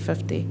was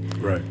 50-50.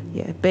 Right.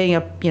 Yeah, being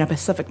a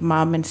Pacific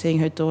mum and seeing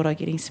her daughter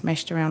getting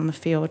smashed around the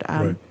field.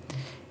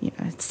 You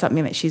know, it's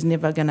something that she's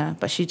never gonna.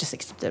 But she just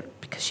accepted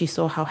it because she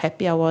saw how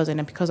happy I was,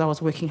 and because I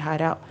was working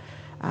hard out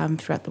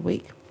throughout the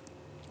week.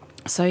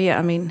 So yeah,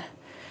 I mean,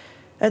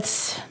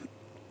 it's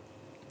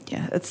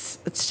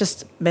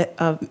just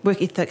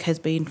work ethic has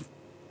been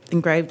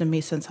engraved in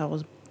me since I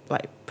was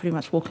like pretty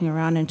much walking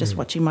around and just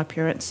watching my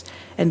parents,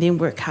 and then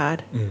work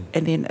hard,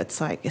 and then it's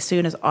like as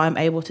soon as I'm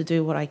able to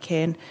do what I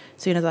can,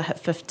 as soon as I hit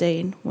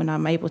 15, when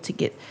I'm able to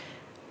get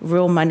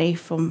real money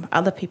from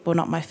other people,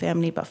 not my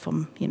family, but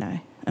from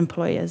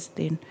employers,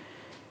 then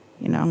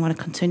I'm going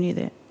to continue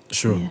that.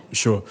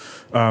 Sure.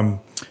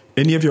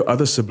 Any of your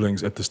other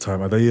siblings at this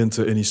time, are they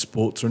into any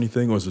sports or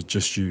anything, or is it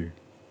just you?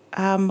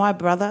 My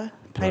brother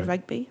played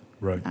rugby.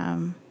 Right.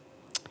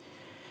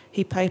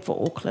 He played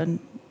for Auckland,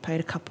 played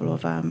a couple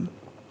of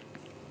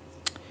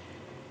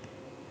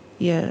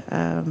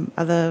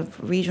other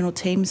regional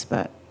teams,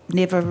 but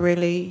never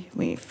really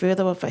went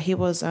further with it. He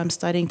was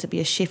studying to be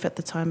a chef at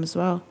the time as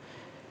well,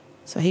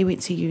 so he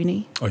went to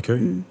uni.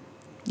 Okay.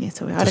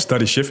 So to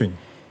study chefing.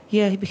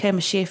 Yeah, he became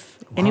a chef,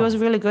 and he was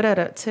really good at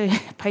it too.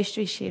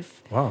 Pastry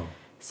chef. Wow.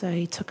 So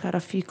he took out a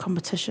few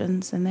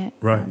competitions and that.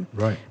 Right.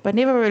 But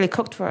never really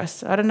cooked for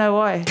us. I don't know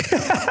why.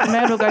 The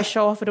man will go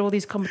show off at all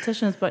these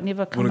competitions, but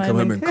never come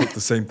home and cook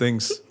the same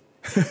things.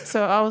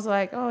 So I was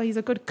like, oh, he's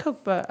a good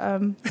cook, but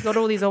he's got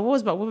all these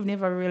awards, but we've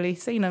never really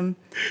seen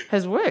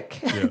his work,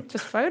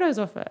 just photos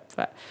of it.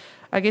 But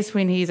I guess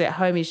when he's at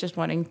home, he's just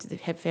wanting to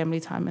have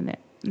family time and that.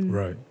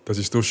 Right. Does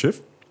he still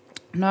chef?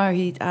 No,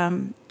 he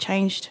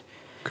changed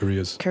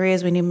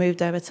careers when he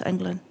moved over to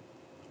England.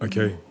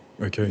 Okay.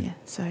 Yeah.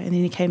 So and then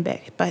he came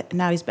back, but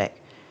now he's back.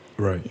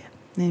 Right. Yeah.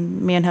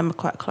 And me and him are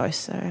quite close,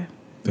 so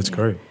that's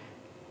great.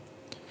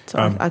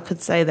 So I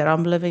could say that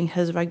I'm living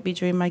his rugby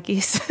dream, I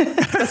guess.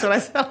 That's what I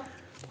felt.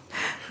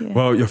 Yeah.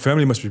 Well, your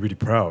family must be really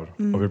proud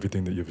of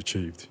everything that you've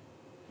achieved.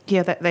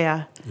 Yeah, that they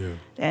are. Yeah.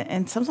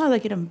 And sometimes I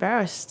get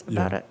embarrassed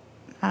about it,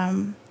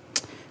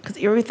 because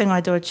everything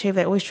I do achieve,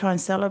 they always try and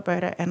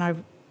celebrate it, and I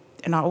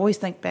always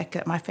think back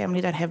that my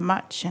family don't have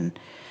much,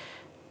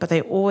 but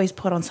they always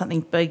put on something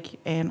big,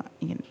 and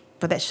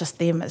but that's just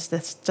them. That's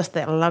just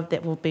that love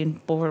that we've been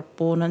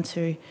born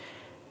into.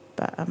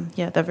 But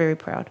they're very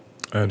proud.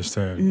 I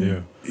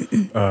understand.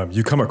 Yeah.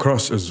 You come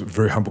across as a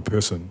very humble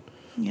person.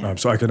 Yeah.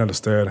 So I can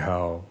understand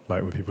how,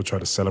 like, when people try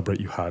to celebrate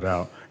you hard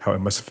out, how it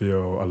must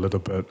feel a little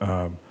bit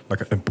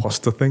like an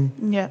imposter thing.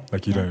 Yeah.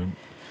 Like you don't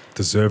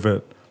deserve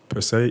it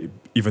per se,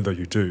 even though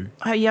you do.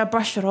 I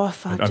brush it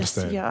off. I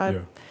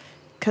understand.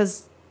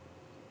 Because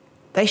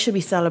they should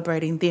be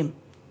celebrating them.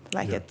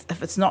 Like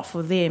if it's not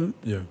for them,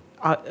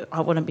 I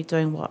wouldn't be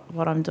doing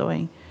what I'm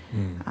doing.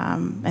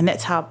 And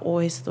that's how I've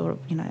always thought.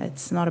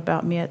 It's not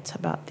about me; it's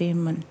about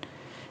them,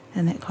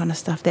 and that kind of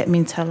stuff. That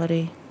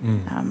mentality.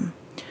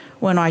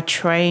 When I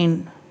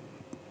train,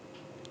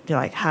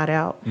 like hard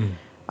out,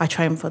 I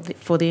train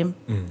for them.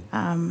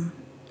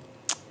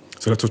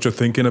 So that's what you're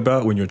thinking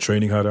about when you're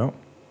training hard out?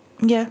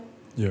 Yeah.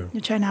 Yeah. You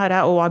train hard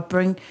out, or I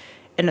bring,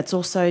 and it's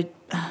also,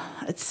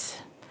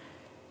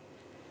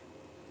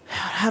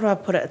 how do I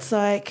put it? It's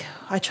like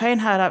I train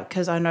hard out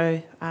because I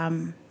know,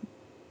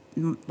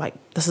 like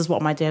this is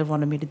what my dad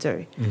wanted me to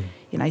do.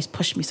 He's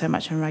pushed me so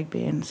much in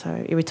rugby, and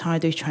so every time I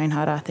do train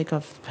hard, I think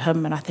of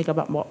him and I think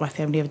about what my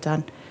family have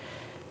done.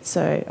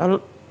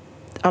 So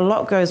a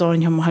lot goes on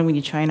in your mind when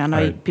you train. I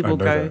know people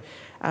go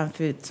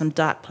through some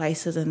dark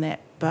places and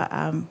that, but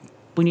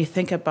when you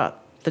think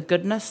about the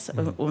goodness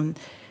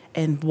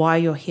and why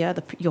you're here,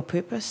 your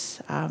purpose,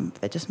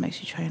 that just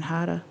makes you train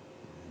harder.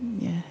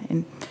 Yeah,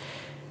 and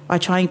I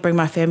try and bring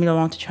my family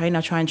along to train.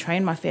 I try and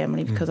train my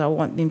family because I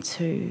want them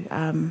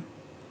to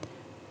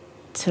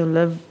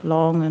live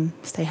long and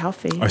stay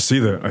healthy. I see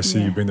that. I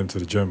see you bring them to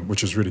the gym,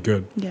 which is really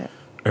good. Yeah.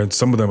 And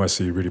some of them I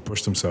see really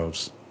push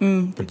themselves,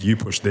 but you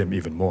push them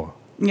even more.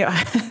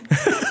 Yeah.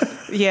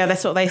 Yeah,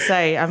 that's what they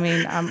say. I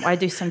mean, I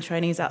do some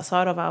trainings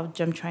outside of our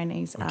gym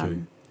trainings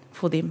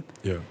for them.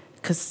 Yeah.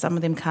 Because some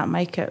of them can't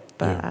make it,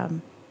 but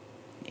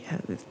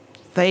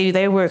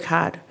they work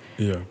hard.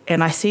 Yeah.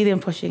 And I see them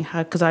pushing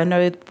hard because I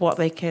know what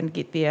they can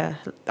get there.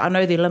 I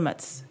know their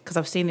limits because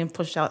I've seen them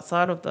push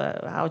outside of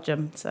our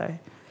gym. So,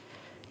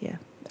 yeah.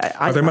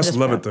 They must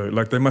love it though.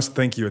 Like they must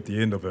thank you at the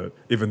end of it,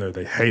 even though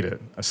they hate it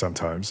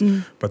sometimes.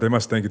 But they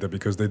must thank you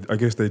because I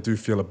guess they do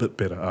feel a bit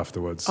better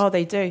afterwards. Oh,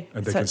 they do.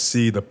 And they can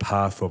see the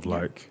path of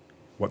like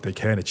what they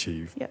can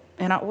achieve. Yeah,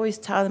 and I always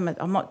tell them,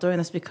 I'm not doing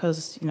this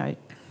because,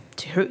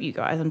 to hurt you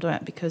guys. I'm doing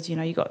it because,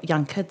 you got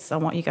young kids. I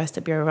want you guys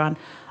to be around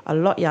a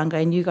lot younger,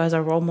 and you guys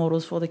are role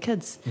models for the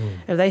kids.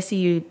 If they see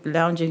you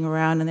lounging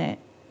around and that,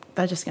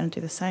 they're just going to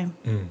do the same.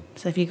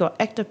 So if you've got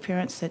active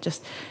parents that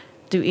just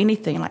do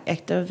anything like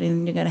active,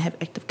 then you're going to have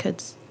active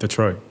kids. That's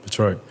right.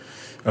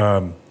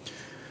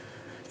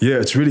 Yeah,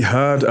 it's really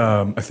hard,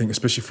 I think,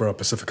 especially for our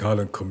Pacific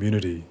Island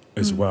community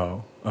as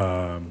well,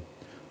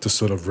 to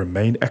sort of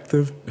remain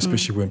active,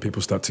 especially when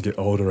people start to get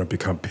older and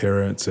become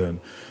parents and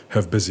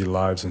have busy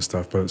lives and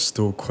stuff. But it's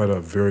still quite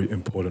a very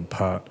important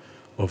part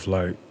of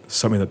like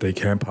something that they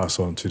can pass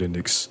on to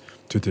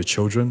their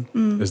children,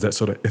 is that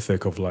sort of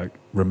ethic of like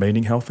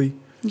remaining healthy.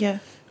 Yeah.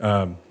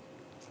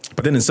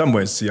 But then in some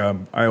ways, see,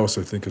 I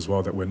also think as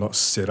well that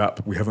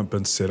we haven't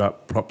been set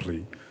up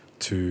properly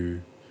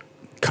to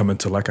come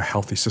into like a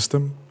healthy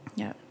system.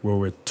 Yeah. Where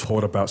we're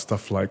taught about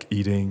stuff like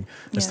eating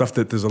and stuff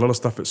that there's a lot of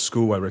stuff at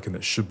school, I reckon,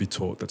 that should be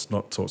taught that's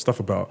not taught. Stuff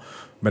about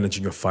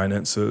managing your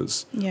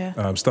finances.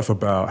 Yeah. Stuff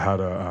about how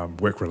to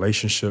work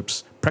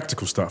relationships,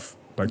 practical stuff,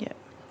 like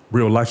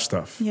real life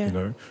stuff,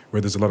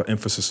 where there's a lot of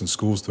emphasis in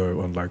schools though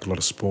on like a lot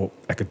of sport,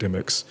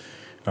 academics.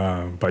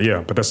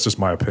 But that's just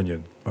my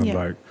opinion.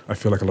 Like, I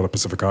feel like a lot of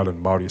Pacific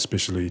Island Māori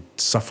especially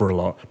suffer a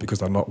lot because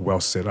they're not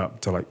well set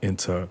up to like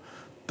enter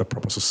the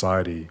proper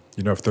society,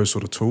 with those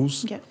sort of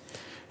tools. Yeah.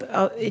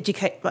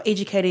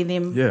 Educating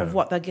them of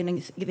what they're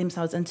getting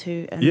themselves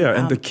into. And,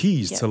 and the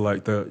keys to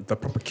like the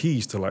proper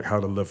keys to like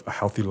how to live a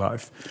healthy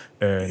life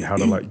and how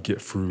to like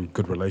get through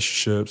good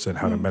relationships and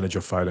how to manage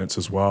your finance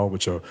as well,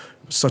 which are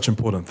such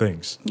important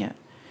things. Yeah.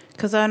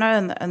 Because I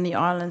know in the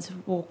islands,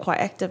 we're quite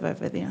active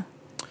over there.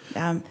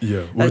 Well,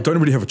 you don't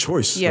really have a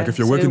choice. Like if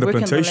you're working the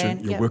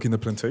plantation, you're working the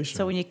plantation.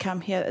 So when you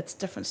come here, it's a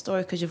different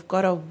story because you've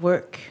got to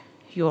work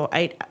your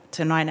 8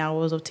 to 9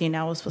 hours or 10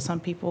 hours for some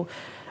people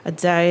a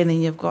day, and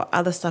then you've got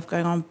other stuff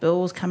going on,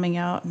 bills coming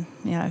out, and,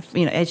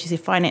 as you say,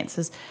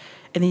 finances,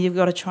 and then you've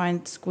got to try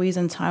and squeeze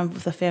in time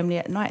with the family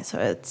at night. So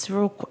it's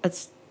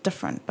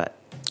different, but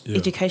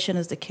education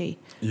is the key.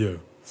 Yeah.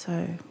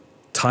 So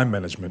time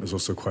management is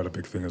also quite a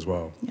big thing as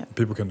well. Yeah.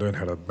 People can learn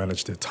how to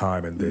manage their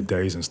time and their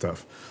days and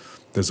stuff.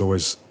 There's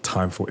always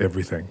time for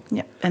everything.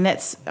 Yeah, and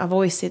I've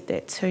always said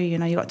that too.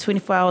 You've got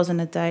 24 hours in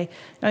a day.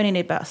 You only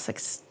need about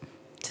 6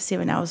 to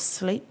 7 hours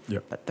sleep.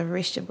 Yep. But the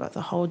rest you've got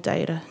the whole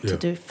day to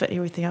fit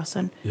everything else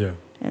in. Yeah.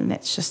 And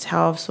that's just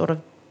how I've sort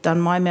of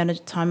done my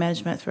time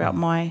management throughout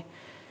my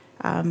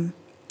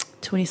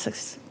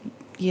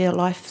 26-year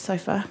life so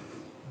far.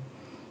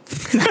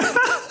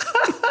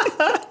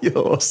 You're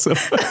awesome.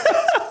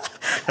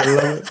 I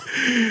love it.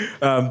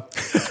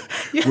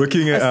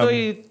 Working at, I saw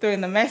you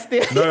doing the math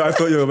there. No, I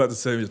thought you were about to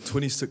say your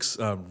 26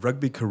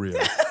 rugby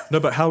career. No,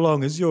 but how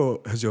long was your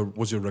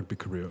rugby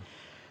career?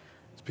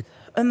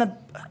 In the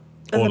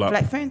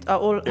Black Fern?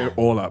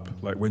 All up,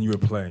 like when you were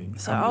playing.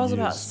 So I was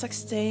about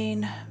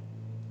 16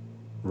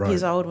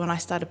 years old when I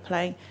started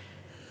playing.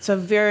 So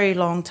very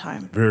long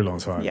time. Very long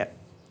time. Yeah.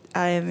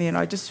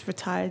 I just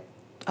retired.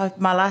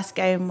 My last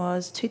game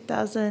was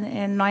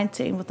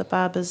 2019 with the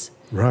Barbers.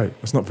 Right.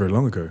 That's not very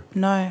long ago.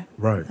 No.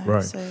 Right. No,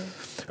 right. So.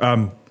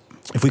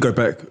 If we go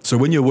back, so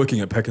when you're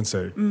working at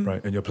Pekensei,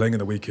 right, and you're playing in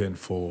the weekend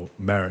for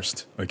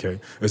Marist, okay,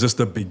 is this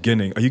the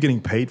beginning? Are you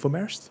getting paid for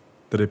Marist?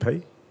 Do they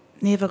pay?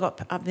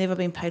 I've never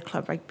been paid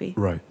club rugby.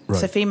 Right.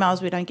 So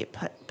females, we don't get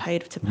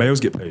paid to play. Males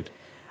get paid?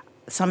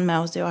 Some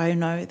males do, I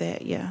know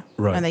that, yeah.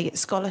 Right. And they get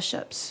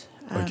scholarships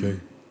to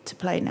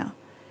play now.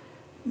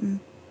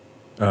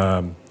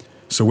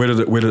 So where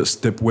did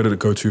it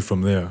go to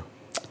from there?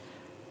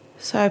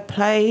 So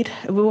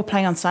we were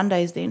playing on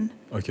Sundays then.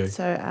 Okay.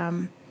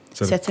 So is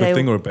that a good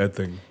thing or a bad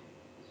thing?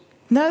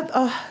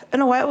 No,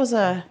 in a way it was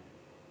a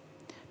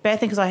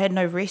bad thing because I had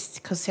no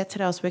rest because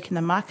Saturday I was working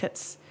the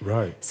markets.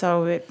 Right.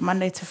 So we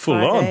Monday to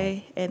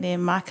Friday and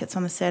then markets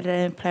on the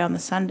Saturday and play on the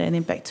Sunday and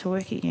then back to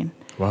work again.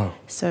 Wow.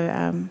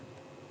 So,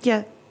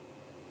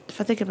 if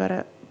I think about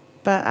it.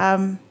 But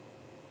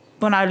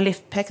when I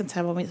left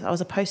Pekensei, I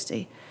was a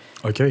postie.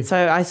 Okay.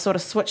 So I sort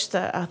of switched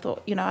it. I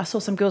thought, I saw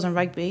some girls in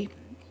rugby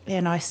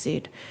and I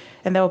said,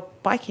 and they were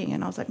biking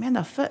and I was like, man,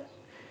 they're fit.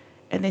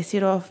 And they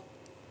said,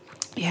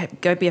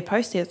 go be a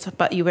postie,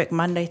 but you work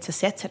Monday to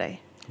Saturday.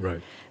 Right.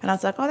 And I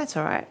was like, that's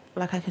all right.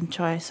 Like, I can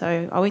try.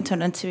 So I went to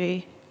an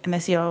interview and they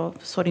said,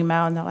 sorting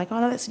mail. And they're like,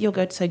 no, you're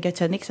good. So go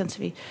to the next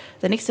interview.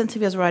 The next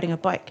interview is riding a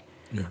bike.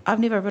 Yeah. I've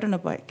never ridden a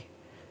bike.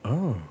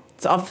 Oh.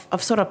 So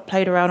I've sort of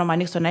played around on my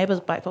next door neighbour's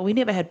bike, but we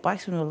never had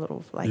bikes when we were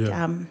little. Like,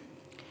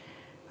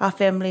 our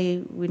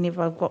family, we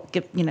never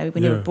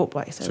never bought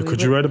bikes. So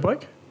could you ride a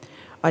bike?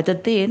 I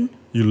did then.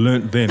 You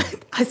learnt then?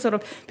 I sort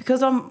of,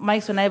 because I'm my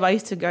next door neighbour, I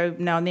used to go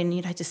now and then,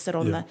 just sit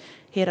on is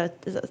it a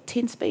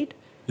 10-speed?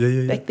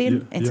 Back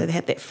then. So they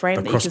had that frame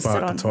that you can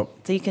sit on. So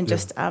you can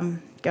just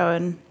go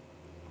and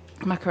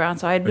muck around.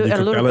 So I did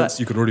a little bit.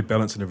 You could already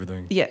balance and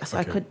everything. Yeah, so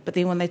I could. But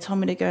then when they told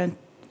me to go and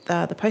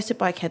the poster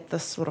bike had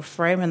this sort of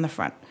frame in the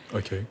front.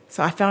 Okay.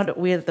 So I found it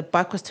weird that the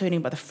bike was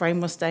turning, but the frame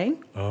was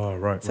staying. Oh,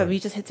 right. So we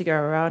just had to go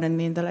around, and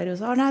then the lady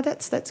was, "Oh no,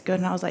 that's good."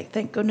 And I was like,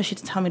 "Thank goodness she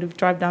didn't tell me to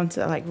drive down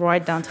to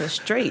ride down to the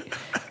street."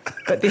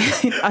 But then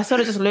I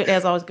sort of just learned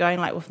as I was going,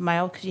 like with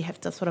mail, because you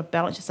have to sort of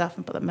balance yourself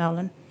and put the mail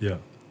in. Yeah.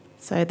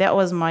 So that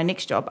was my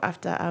next job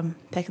after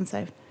Take and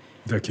Save.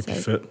 That kept you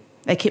fit.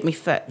 They kept me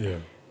fit. Yeah.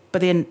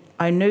 But then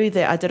I knew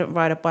that I didn't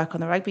ride a bike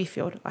on the rugby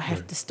field. I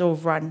have to still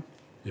run.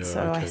 Yeah,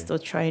 so I still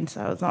train.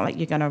 So it's not like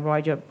you're going to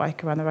ride your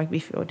bike around the rugby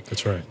field.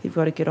 That's right. You've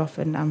got to get off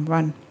and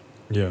run.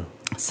 Yeah.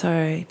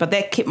 So, but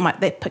that picked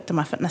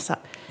my fitness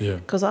up. Yeah.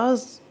 Because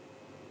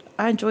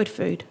I enjoyed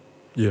food.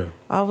 Yeah.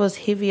 I was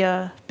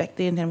heavier back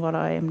then than what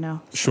I am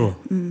now. So, Sure.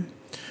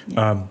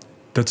 yeah.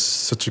 That's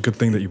such a good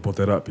thing that you brought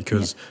that up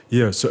because,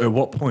 so at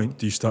what point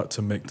do you start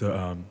to make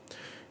the,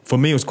 for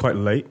me it was quite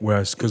late,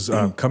 whereas, because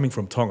coming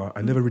from Tonga,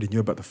 I never really knew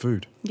about the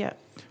food. Yeah.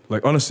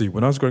 Like honestly,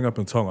 when I was growing up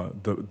in Tonga,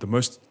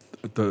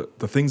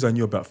 the things I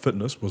knew about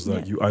fitness was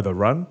that you either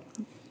run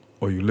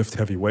or you lift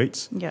heavy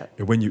weights. Yeah.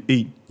 And when you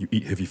eat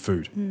heavy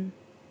food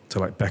to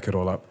like back it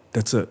all up.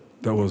 That's it.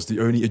 That was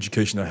the only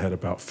education I had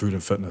about food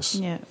and fitness.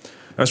 Yeah.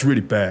 That's really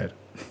bad.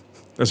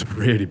 That's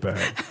really bad.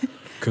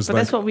 But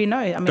that's what we know.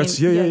 I mean,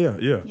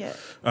 yeah.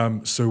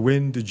 So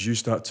when did you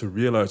start to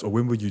realize, or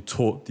when were you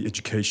taught the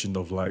education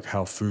of like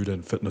how food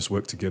and fitness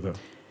work together?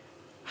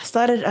 I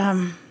started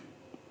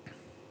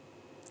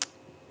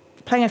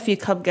playing a few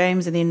club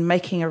games and then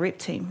making a rep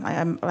team.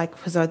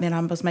 Because then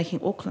I was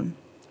making Auckland.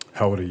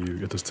 How old are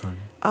you at this time?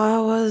 I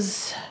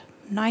was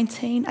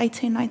 18,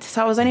 19.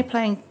 So I was only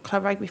playing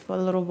club rugby for a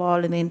little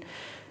while, and then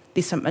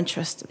there's some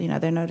interest. You know,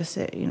 they noticed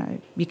that, you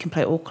know, you can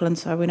play Auckland.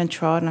 So I went and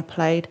tried and I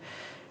played.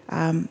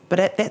 But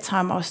at that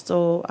time, I was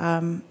still,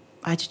 I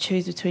had to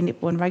choose between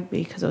netball and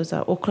rugby because it was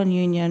Auckland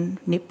Union,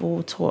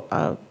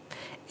 netball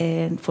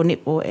and for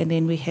netball, and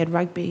then we had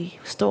rugby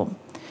Storm.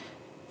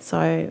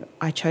 So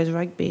I chose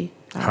rugby.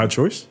 Hard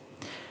choice?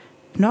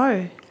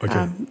 No.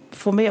 Okay.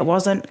 For me, it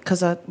wasn't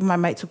because my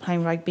mates were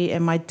playing rugby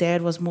and my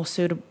dad was more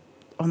suited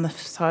on the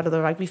side of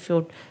the rugby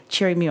field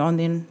cheering me on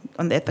than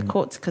at the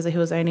courts because he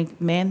was the only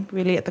man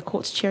really at the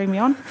courts cheering me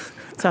on.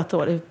 So I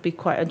thought it would be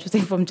quite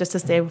interesting for him just to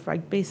stay with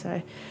rugby.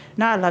 So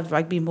no, I loved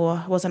rugby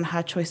more. It wasn't a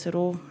hard choice at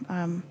all.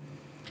 And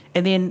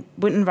then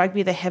went in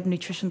rugby, they have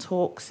nutrition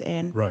talks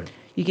and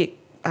you get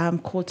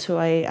called to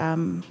a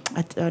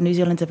New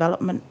Zealand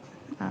development.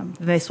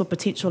 They saw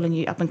potential in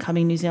you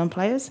up-and-coming New Zealand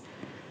players.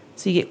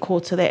 So you get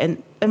called to that.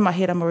 And in my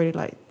head, I'm already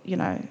like, you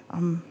know,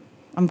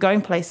 I'm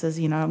going places,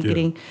 you know, I'm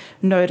getting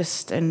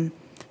noticed. And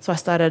so I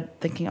started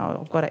thinking, oh,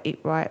 I've got to eat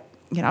right.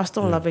 You know, I was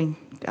still loving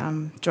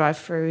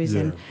drive-thrus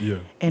and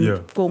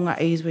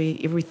whāngai where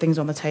everything's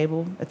on the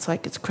table. It's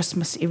like it's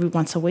Christmas every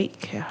once a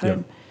week at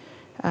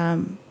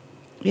home.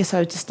 So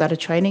I just started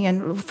training.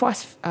 And for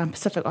us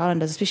Pacific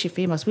Islanders, especially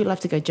females, we love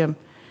to go gym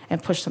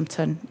and push some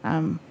tin.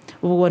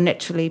 We were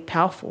naturally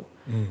powerful,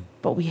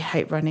 but we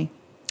hate running.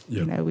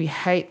 You know, we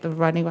hate the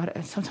running.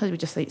 Sometimes we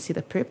just see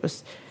the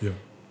purpose.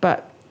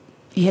 But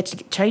you had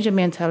to change your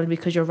mentality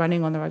because you're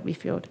running on the rugby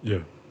field.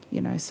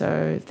 You know,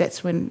 so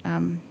that's when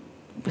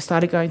we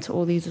started going to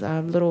all these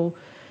little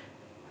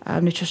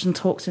nutrition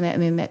talks and that,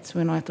 and then that's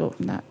when I thought,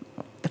 nah,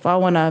 if I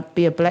want to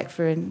be a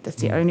BlackFern, that's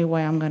the only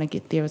way I'm going to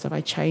get there is if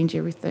I change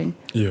everything.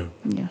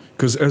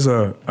 Because as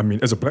a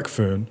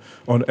BlackFern,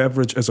 on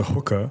average, as a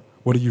hooker,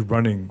 what are you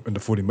running in the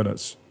 40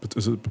 minutes?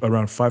 Is it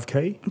around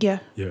 5K? Yeah.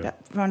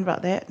 Around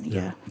about that.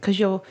 Because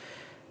you're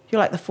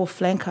like the fourth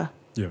flanker.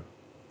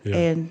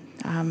 And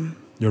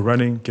you're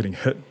running, getting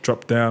hit,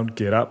 drop down,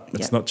 get up.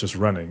 It's not just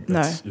running.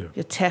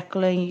 You're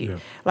tackling.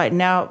 Like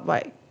now,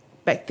 like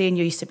back then,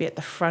 you used to be at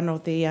the front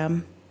of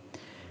the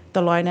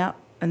line out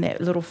and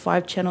that little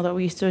 5 channel that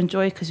we used to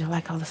enjoy because you're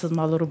like, oh, this is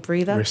my little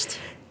breather. Rest.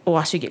 Or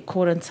I should get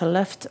caught into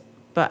lift.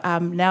 But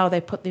now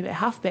they put them at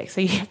halfback,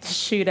 so you have to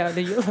shoot out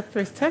and you're the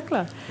first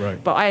tackler.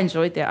 But I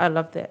enjoyed that. I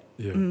loved that.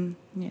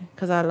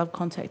 Because I love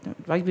contact.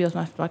 Rugby was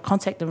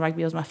contact and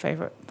rugby was my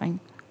favourite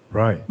thing.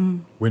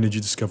 When did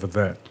you discover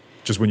that?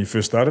 Just when you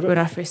first started it? When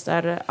I first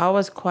started it. I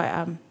was quite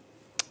a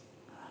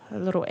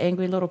little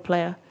angry little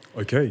player.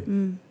 Okay.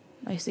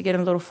 I used to get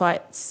in little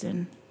fights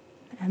and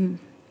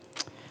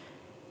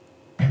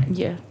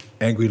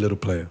Angry little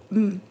player.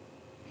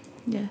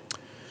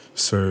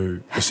 So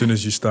as soon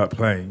as you start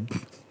playing,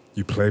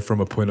 you play from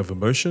a point of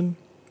emotion,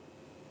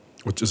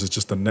 or is it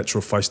just a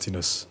natural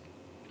feistiness?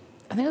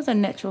 I think it was a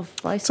natural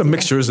feistiness. It's a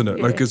mixture, isn't it?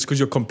 Like it's because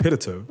you're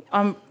competitive.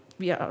 No,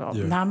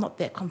 I'm not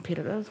that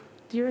competitive.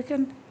 Do you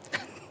reckon?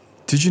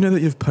 Did you know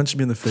that you've punched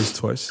me in the face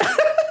twice?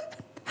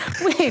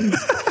 When?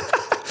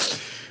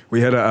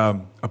 We had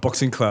a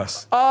boxing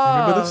class. Oh.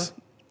 You remember this?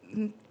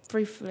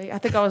 Briefly. I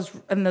think I was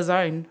in the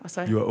zone.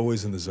 You are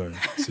always in the zone.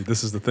 See,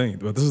 this is the thing.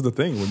 But this is the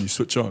thing. When you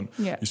switch on,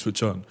 you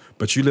switch on.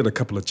 But you let a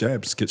couple of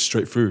jabs get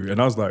straight through. And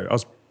I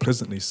was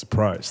pleasantly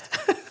surprised.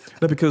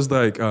 No, because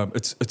like I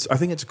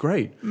think it's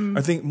great.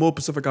 I think more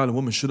Pacific Island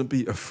women shouldn't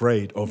be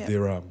afraid of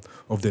their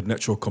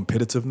natural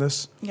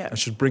competitiveness. And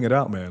should bring it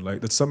out, man.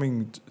 Like that's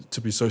something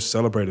to be so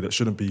celebrated that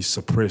shouldn't be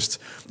suppressed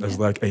as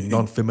like a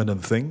non-feminine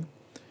thing.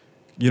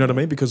 You know what I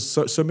mean? Because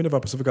so many of our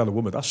Pacific Island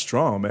women, they're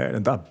strong, man,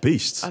 and they're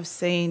beasts. I've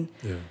seen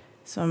Yeah.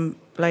 some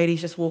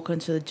ladies just walk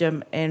into the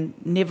gym and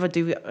never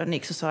do an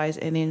exercise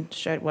and then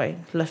straight away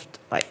lift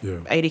like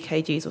 80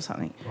 kgs or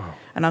something. Wow.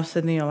 And I'm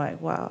sitting there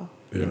like, wow,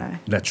 you know.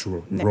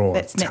 Natural, raw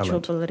That's talent. natural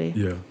ability.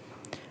 Yeah.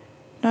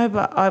 No,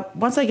 but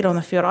once I get on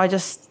the field, I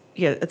just,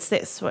 it's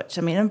that switch.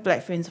 I mean, in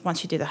Black Ferns,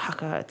 once you do the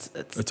haka,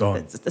 it's on.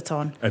 It's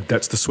on. And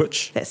that's the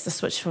switch? That's the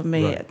switch for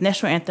me. Right.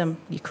 National anthem,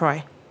 you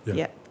cry.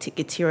 Yeah.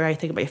 Get teary-eyed,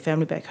 think about your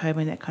family back home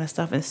and that kind of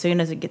stuff. And as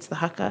soon as it gets the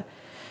haka,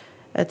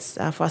 it's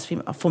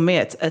for me,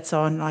 it's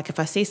on. Like if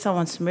I see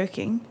someone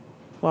smirking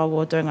while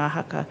we're doing our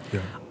haka,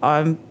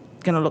 I'm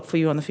going to look for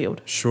you on the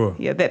field. Sure.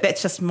 Yeah,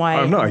 that's just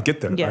my... No, I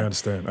get that. Yeah. I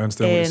understand what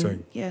you're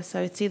saying. Yeah,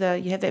 so it's either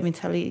you have that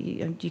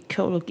mentality, you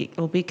kill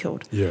or be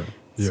killed. Yeah.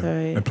 Yeah. So,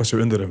 and plus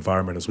you're in that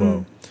environment as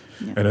well.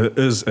 Yeah. And it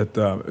is,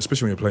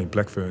 especially when you're playing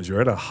Black Ferns, you're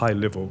at a high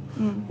level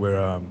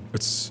where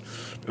it's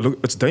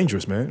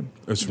dangerous, man.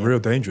 It's real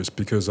dangerous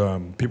because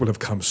people have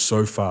come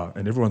so far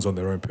and everyone's on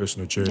their own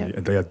personal journey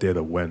and they are there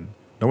to win.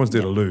 No one's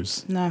there to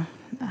lose. No.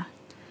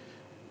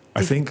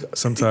 I think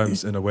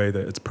sometimes in a way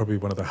that it's probably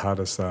one of the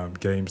hardest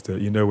games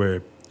that,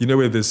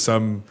 where there's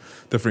some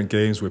different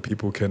games where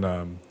people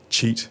can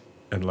cheat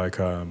and like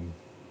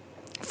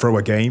throw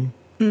a game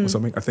or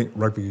something. I think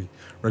rugby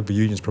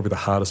union is probably the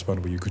hardest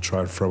one where you could try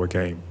and throw a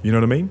game. You know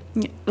what I mean?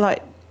 Yeah,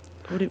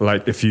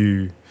 like if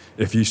you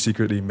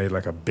secretly made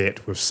like a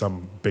bet with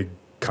some big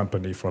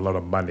company for a lot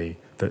of money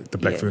that the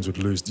Black Ferns would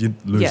lose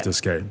this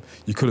game,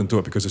 you couldn't do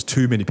it because there's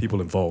too many people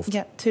involved.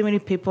 Yeah, too many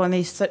people and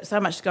there's so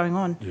much going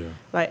on.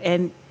 Yeah.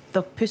 And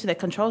the person that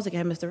controls the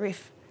game is the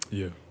ref.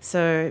 Yeah.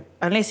 So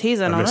unless he's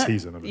in on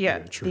it, yeah,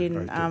 true.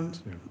 Then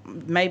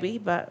maybe.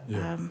 But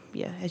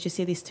as you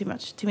see, there's too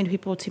many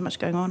people, too much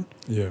going on.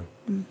 Yeah.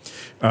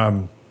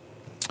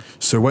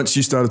 So once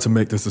you started to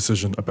make this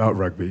decision about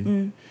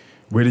rugby,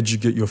 where did you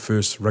get your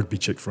first rugby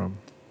check from?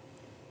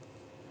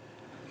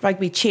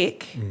 Rugby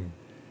check.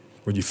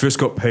 When you first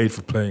got paid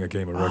for playing a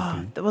game of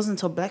rugby. That wasn't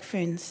until Black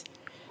Ferns.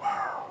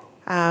 Wow.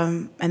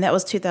 And that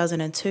was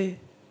 2002.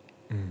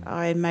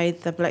 I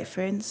made the Black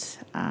Ferns.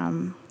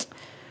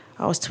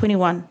 I was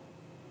 21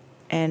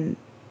 and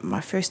my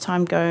first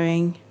time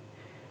going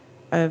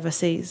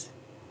overseas.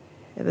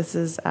 This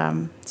is,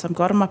 so I've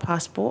got on my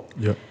passport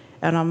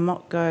and I'm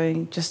not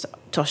going just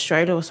to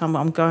Australia or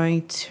somewhere, I'm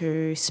going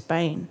to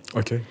Spain.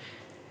 Okay.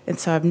 And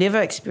so I've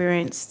never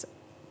experienced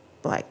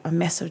like a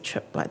massive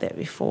trip like that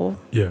before.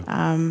 Yeah.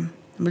 I'm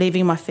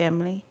leaving my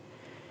family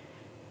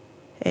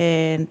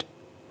and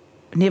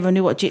never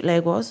knew what jet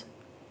lag was.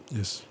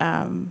 Yes.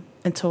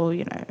 Until,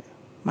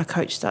 my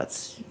coach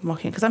starts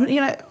mocking, because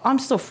I'm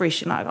still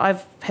fresh, I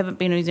haven't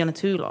been in New Zealand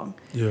too long.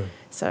 Yeah.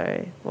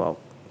 So, well,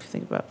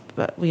 think about,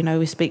 but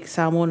we speak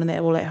Samoan and that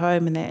all at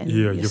home and that, and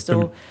you're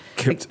still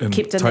kept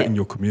tight in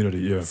your community.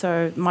 Yeah.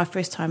 So my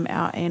first time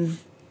out, and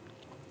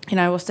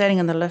we're standing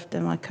in the lift,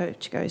 and my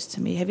coach goes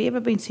to me, "Have you ever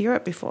been to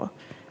Europe before?"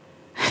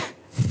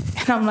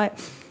 And I'm like,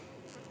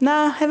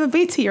 "Nah, I haven't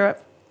been to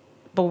Europe,"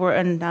 but we're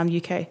in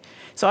UK,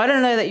 so I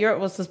didn't know that Europe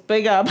was this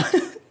big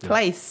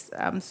place.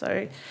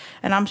 So,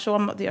 and I'm sure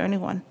I'm not the only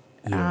one.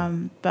 Yeah.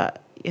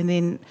 And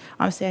then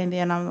I'm standing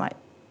there and I'm like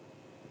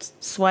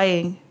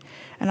swaying,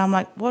 and I'm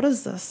like, what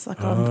is this?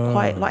 Like I'm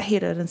quite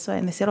lightheaded,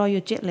 and they said, "Oh,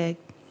 you're jet lag."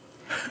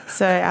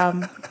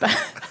 So,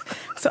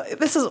 so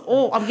this is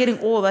all I'm getting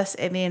all this,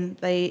 and then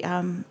they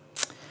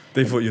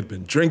thought you'd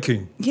been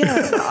drinking.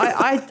 Yeah,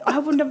 I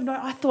wouldn't have known.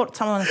 I thought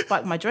someone had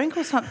spiked my drink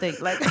or something.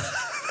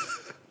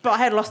 But I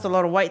had lost a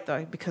lot of weight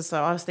though, because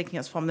I was thinking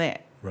it's from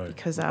that. Right.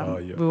 Because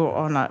we were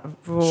on a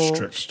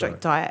raw,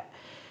 strict diet.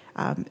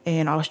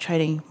 And I was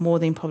training more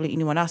than probably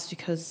anyone else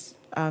because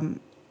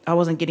I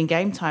wasn't getting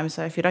game time.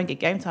 So if you don't get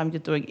game time, you're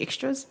doing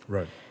extras.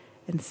 Right.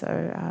 And so,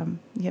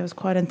 it was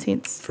quite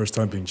intense. First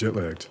time being jet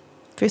lagged.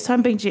 First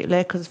time being jet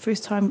lagged because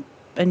first time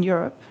in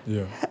Europe.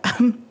 Yeah.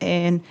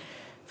 And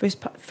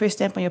first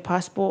stamp on your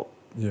passport.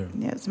 Yeah.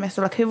 Yeah, it's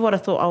massive. Like, who would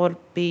have thought I would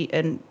be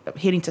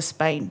heading to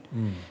Spain?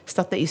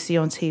 Stuff that you see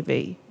on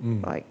TV.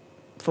 Like,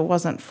 if it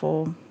wasn't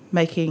for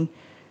making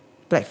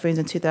Black Ferns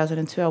in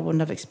 2002, I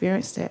wouldn't have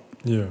experienced that.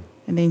 Yeah.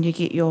 And then you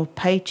get your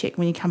paycheck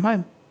when you come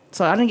home.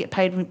 So I didn't get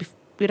paid.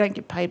 We don't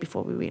get paid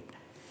before we went.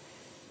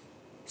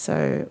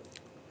 So,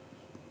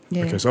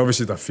 yeah. Okay, so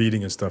obviously they're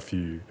feeding and stuff.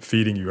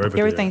 Feeding you over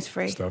everything's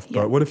free. Stuff. Yep.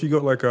 But what if you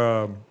got like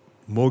a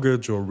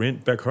mortgage or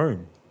rent back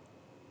home?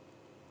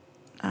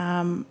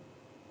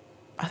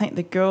 I think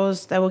the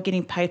girls, they were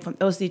getting paid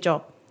it was their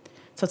job.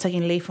 So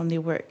taking leave from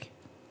their work.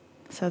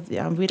 So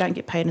we don't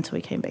get paid until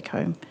we came back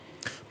home.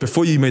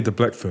 Before you made the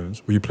Black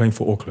Ferns, were you playing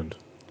for Auckland?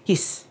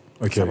 Yes.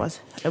 Okay. So I was.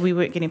 We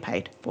weren't getting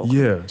paid for Auckland.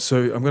 Yeah. So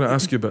I'm going to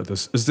ask you about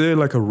this. Is there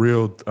like a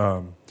real,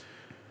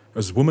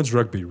 is women's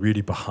rugby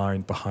really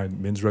behind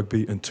men's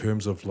rugby in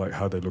terms of like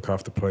how they look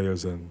after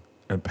players and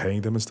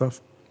paying them and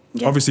stuff?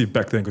 Yeah. Obviously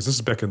back then, because this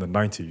is back in the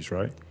 90s,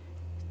 right?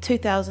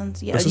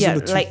 2000s. Yeah. This is in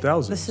the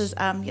 2000s. This is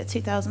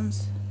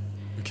 2000s.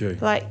 Okay.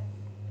 Like,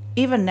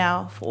 even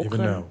now for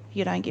Auckland,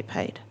 you don't get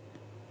paid.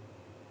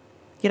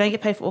 You don't get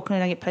paid for Auckland,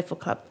 you don't get paid for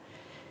club.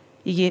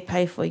 You get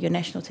paid for your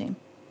national team.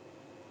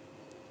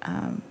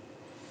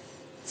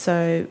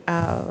 So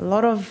a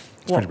lot of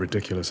It's pretty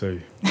ridiculous, eh?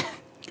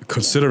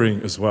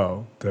 Considering as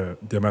well the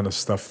amount of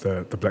stuff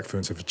that the Black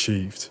Ferns have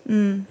achieved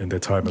in their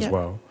time as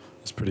well.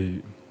 It's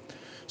pretty.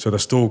 So they're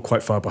still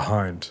quite far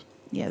behind.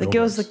 Yeah, the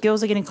girls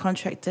are getting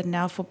contracted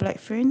now for Black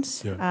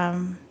Ferns,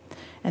 and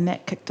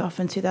that kicked off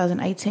in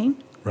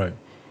 2018. Right.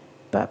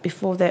 But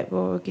before that, we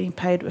were getting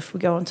paid if we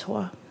go on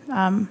tour.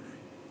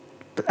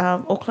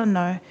 Auckland,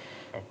 no.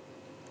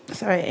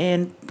 Sorry,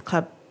 and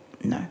club,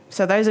 no.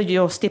 So those are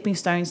your stepping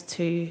stones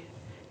to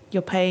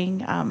your paying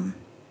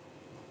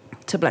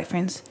to Black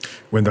Ferns.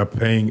 When they're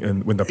playing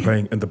in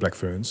the Black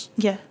Ferns,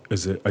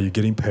 are you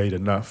getting paid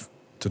enough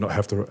to not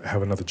have to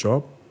have another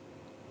job?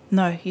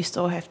 No, you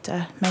still have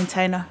to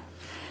maintain a.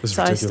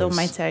 So ridiculous. I still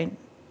maintain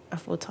a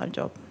full-time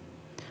job,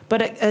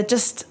 but it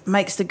just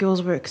makes the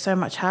girls work so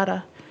much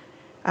harder,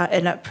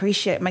 and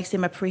makes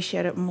them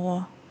appreciate it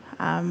more.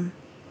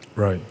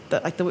 Right.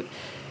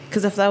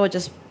 Because if they were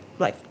just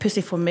like,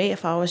 personally for me,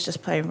 if I was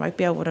just playing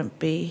rugby, I wouldn't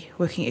be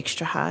working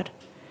extra hard.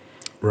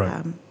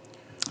 Right.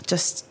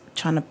 Just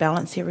trying to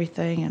balance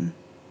everything and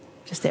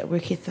just that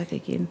work ethic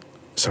again.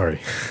 Sorry.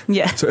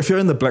 Yeah. So if you're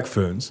in the Black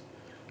Ferns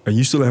and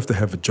you still have to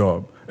have a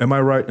job, am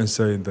I right in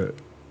saying that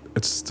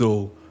it's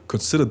still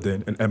considered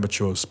then an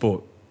amateur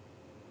sport?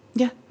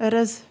 Yeah, it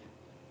is.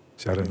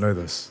 See, I didn't know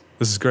this.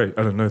 This is great.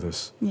 I didn't know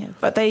this. Yeah,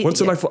 but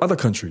What's it like for other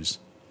countries?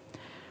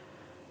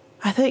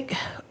 I think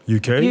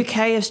UK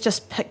has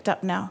just picked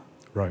up now.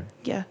 Right.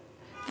 Yeah.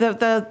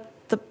 The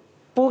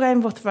ball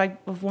game with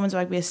women's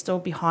rugby is still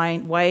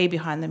way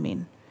behind the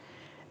men.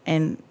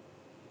 And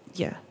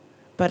yeah,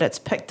 but it's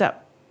picked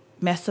up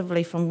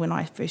massively from when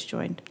I first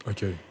joined.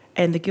 Okay.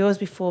 And the girls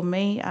before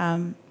me,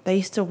 they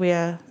used to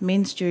wear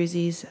men's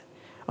jerseys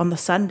on the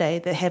Sunday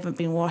that haven't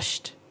been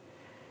washed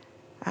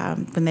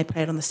when they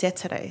played on the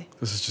Saturday.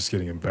 This is just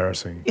getting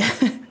embarrassing.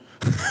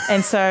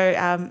 And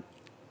so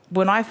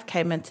when I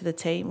came into the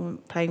team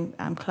playing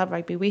club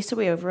rugby, we used to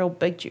wear real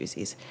big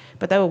jerseys,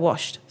 but they were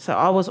washed. So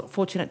I was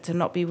fortunate to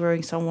not be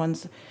wearing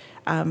someone's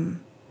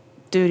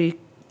dirty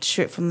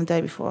shirt from the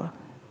day before.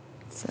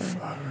 So,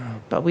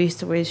 but we used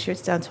to wear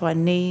shirts down to our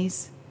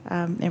knees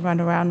and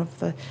run around with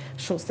the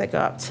shorts that go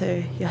up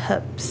to your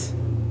hips.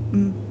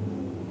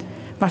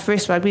 My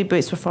first rugby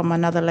boots were from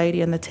another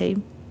lady in the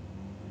team.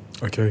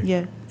 Okay.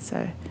 Yeah,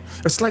 so.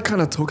 It's like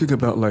kind of talking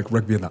about like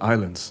rugby in the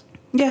islands.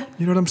 Yeah.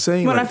 You know what I'm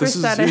saying? When like, I first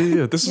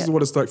started. This is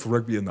what it's like for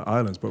rugby in the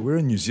islands, but we're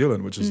in New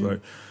Zealand, which is like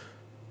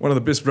one of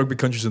the best rugby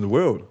countries in the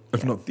world,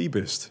 if not the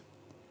best.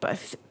 But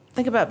if you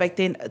think about back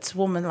then, it's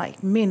women,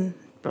 like men,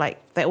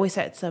 like they always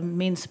say it's a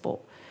men's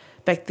sport.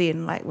 Back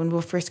then, like when we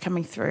were first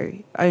coming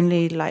through,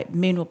 only like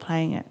men were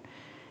playing it,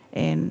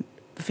 and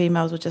the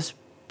females were just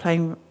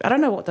playing. I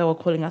don't know what they were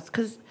calling us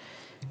because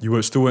you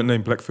still weren't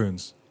named Black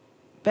Ferns.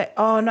 But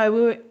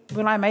no,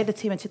 when I made the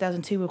team in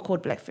 2002, we were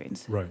called Black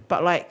Ferns. Right.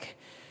 But like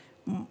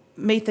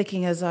me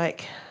thinking is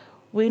like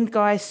when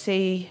guys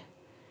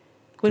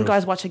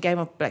watch a game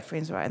of Black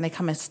Ferns, right, and they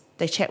come and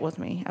they chat with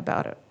me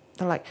about it,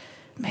 they're like,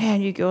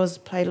 "Man, you girls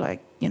play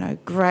like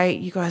great.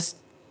 You guys,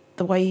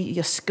 the way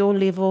your skill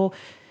level."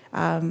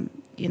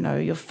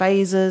 Your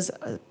phases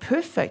are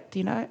perfect,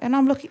 and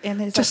I'm looking,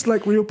 and it's just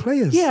like real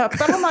players. Yeah,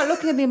 but I'm like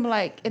looking at them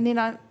like, and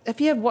then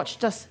if you have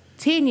watched us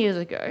 10 years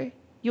ago,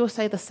 you'll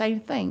say the same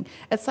thing.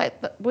 It's like,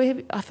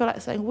 I feel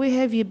like saying, where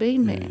have you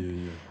been,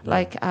 man? Yeah.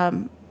 Like,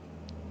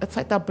 it's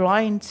like they're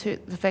blind to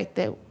the fact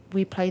that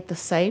we played the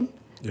same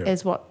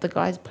as what the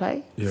guys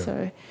play. Yeah.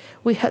 So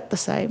we hit the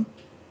same,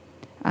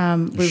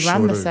 we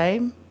run the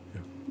same,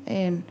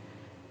 and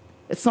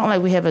it's not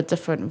like we have a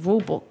different rule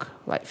book.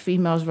 Like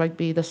females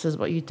rugby, this is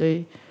what you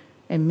do,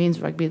 and men's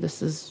rugby,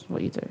 this is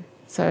what you do.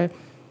 So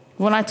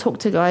when I talk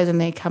to guys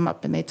and they come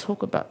up and they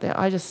talk about that,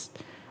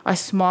 I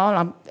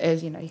smile.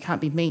 You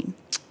can't be mean.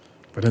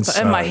 But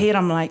in my head,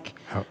 I'm like,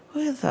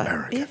 where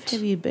the F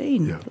have you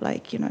been? Yeah.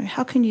 Like,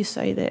 how can you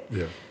say that?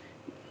 Yeah.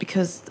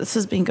 Because this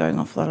has been going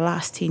on for the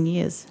last 10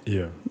 years.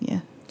 Yeah.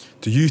 Yeah.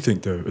 Do you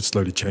think, though, it's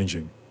slowly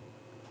changing?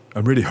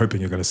 I'm really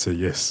hoping you're going to say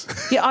yes.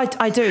 Yeah,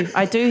 I do.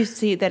 I do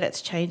see that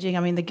it's changing. I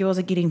mean, the girls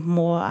are getting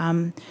more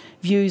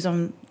views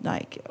on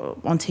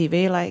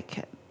TV,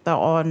 like they're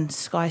on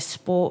Sky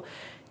Sport,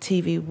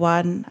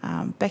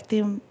 TV1. Back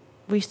then,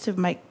 we used to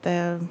make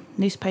the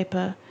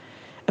newspaper.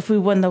 If we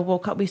win the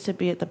World Cup, we used to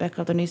be at the back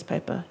of the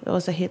newspaper. It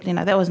was a headline.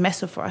 That was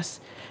massive for us.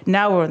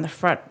 Now we're in the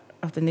front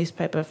of the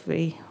newspaper if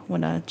we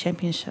win a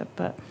championship.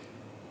 But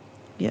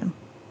yeah,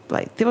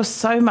 like there was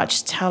so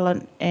much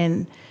talent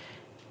and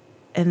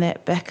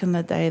that back in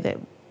the day that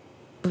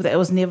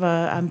was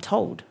never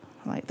told.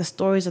 Like the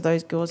stories of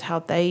those girls, how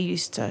they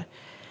used to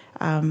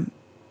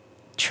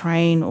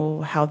train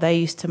or how they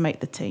used to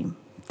make the team.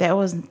 That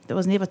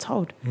was never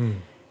told.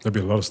 There'd be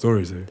a lot of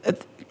stories there.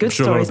 Good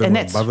sure stories, and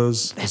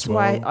that's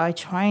why I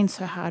trained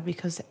so hard,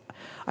 because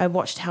I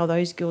watched how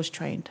those girls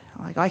trained.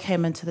 Like I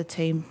came into the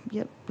team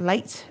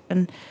late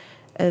in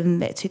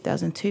that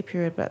 2002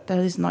 period, but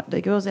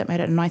the girls that made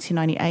it in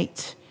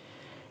 1998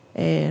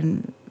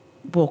 and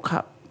World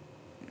Cup,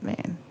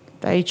 man,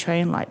 they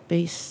train like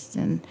beasts,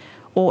 and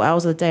all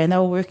hours of the day, and they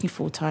were working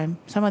full time.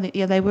 Some of them,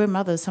 yeah, they were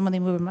mothers. Some of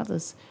them were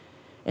mothers,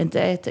 and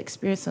they had to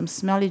experience some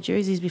smelly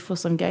jerseys before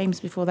some games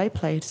before they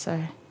played.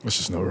 So That's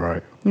just not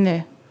right.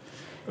 yeah.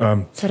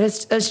 So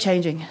it's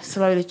changing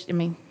slowly. I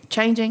mean,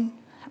 changing,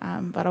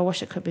 but I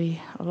wish it could be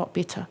a lot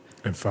better.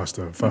 And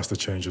faster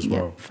change as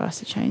well. Yeah,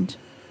 faster change.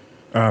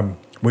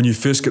 When you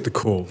first get the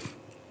call,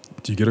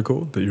 do you get a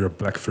call that you're a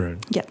Black Fern?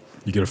 Yeah.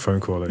 You get a phone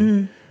call.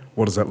 Eh?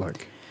 What is that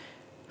like?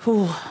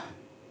 Ooh,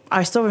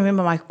 I still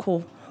remember my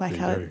call. Like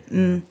how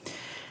it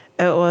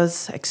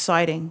was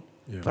exciting,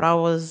 but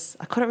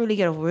I couldn't really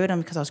get a word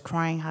in because I was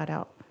crying hard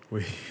out.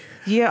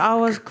 Yeah, I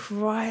was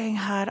crying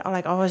hard.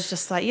 Like I was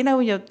just like, you know,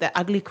 when you're that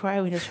ugly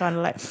cry when you're trying to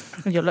like,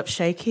 when your lips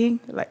shaking.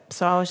 Like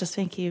so, I was just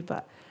thinking,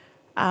 but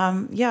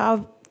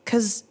yeah,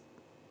 because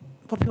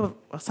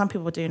some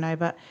people do know,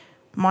 but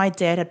my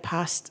dad had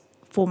passed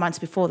 4 months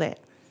before that,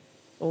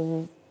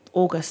 or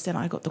August, and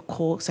I got the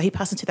call. So he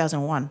passed in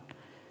 2001.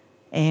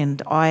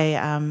 And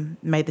I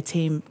made the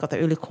team, got the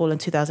early call in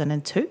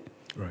 2002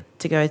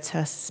 to go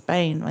to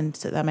Spain when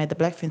they made the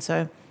BlackFern.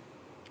 So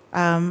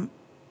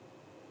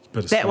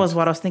that was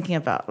what I was thinking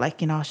about. Like,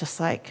 you know, I was just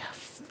like,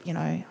 you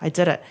know, I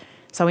did it.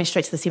 So I went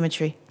straight to the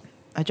cemetery.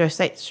 I drove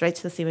straight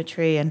to the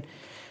cemetery and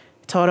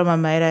told him I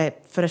made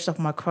it, finished off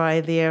my cry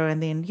there.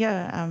 And then,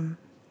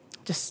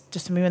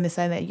 just remember they're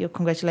saying that,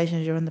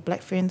 congratulations, you're in the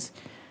BlackFerns,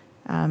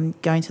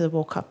 going to the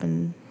World Cup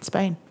in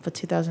Spain for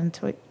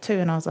 2002.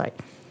 And I was like,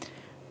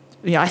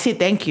 I said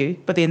thank you,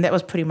 but then that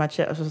was pretty much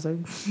it. I was like,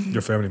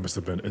 your family must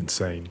have been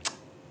insane.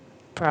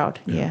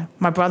 Proud, yeah.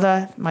 My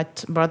brother, I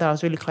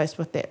was really close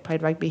with that,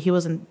 played rugby. He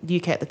was in the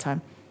UK at the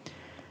time.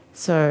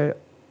 So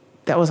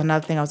that was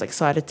another thing I was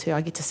excited to.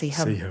 I get to see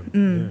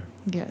him.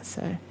 Yeah,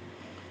 so,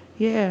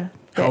 yeah.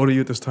 How old are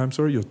you at this time,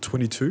 sorry? You're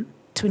 22?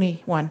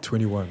 21.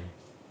 21.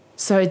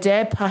 So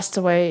Dad passed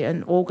away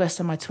in August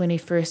and my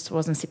 21st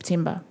was in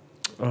September.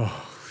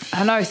 Oh.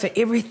 I know, so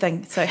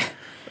everything. So...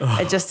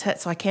 It just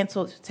hit, so I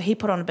cancelled. So he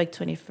put on a big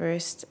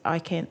 21st.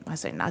 I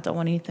said, no, I don't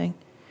want anything.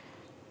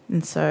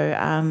 And so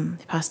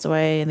he passed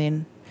away, and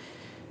then,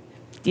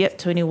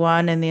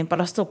 21, and then, but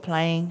I was still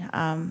playing.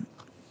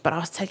 But I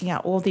was taking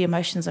out all the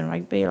emotions in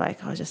rugby.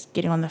 Like, I was just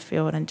getting on the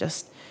field and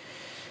just,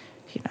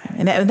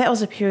 and that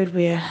was a period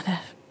where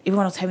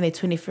everyone was having their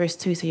 21st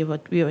too, so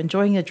we were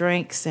enjoying the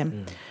drinks,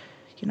 and,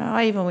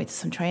 I even went to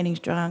some trainings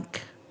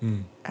drunk.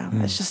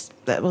 It's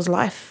just, that was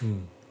life.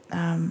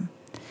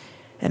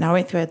 And I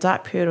went through a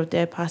dark period of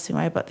Dad passing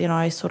away, but then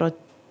I sort of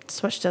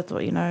switched. I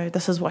thought,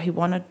 this is what he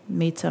wanted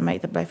me to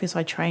make the BlackFern. So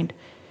I trained.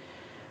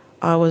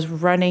 I was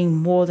running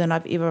more than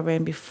I've ever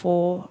ran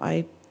before.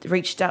 I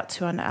reached out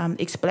to an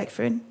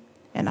ex-BlackFern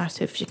and asked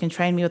her if she can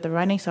train me with the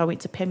running. So I went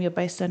to Pameoa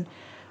Basin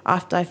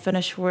after I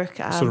finished work.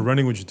 What sort of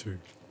running would you do?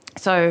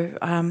 So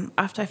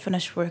after I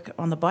finished work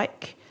on the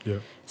bike,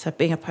 so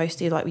being a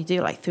postie, like we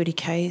do like 30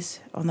 Ks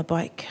on the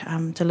bike,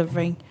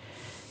 delivering.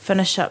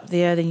 Finish up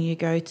there, then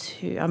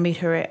I meet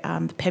her at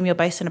the Pameoa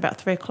Basin about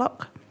 3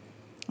 o'clock.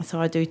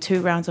 So I do 2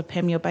 rounds of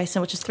Pameoa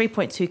Basin, which is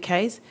 3.2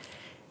 Ks.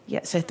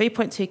 Yeah, so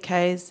 3.2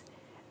 Ks,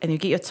 and you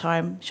get your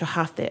time, she'll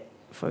half that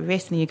for a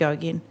rest, and then you go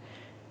again.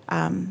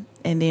 And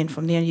then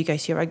from there, you go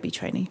to your rugby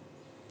training.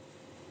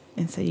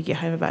 And so you get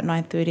home about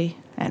 9:30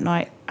 at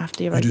night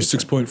after your rugby.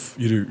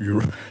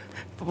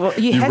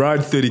 You ride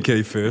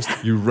 30K first,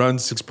 you run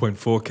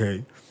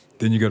 6.4K,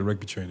 then you go to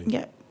rugby training.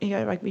 Yeah, you go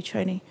to rugby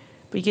training.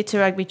 But you get to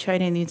rugby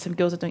training, and then some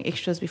girls are doing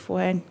extras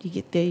beforehand. You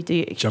get there, you do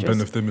your extras. Jump in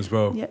with them as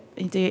well. Yep,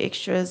 you do your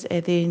extras,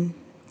 and then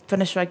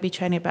finish rugby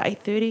training about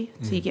 8:30.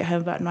 So you get home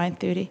about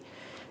 9:30.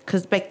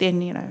 Because back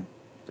then, you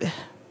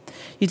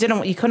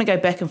couldn't go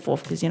back and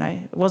forth because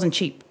it wasn't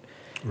cheap.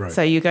 Right.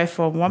 So you go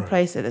from one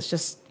place, and it's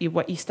just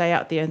you stay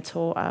out there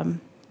until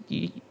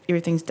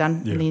everything's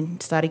done, and then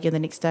start again the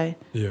next day.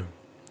 Yeah.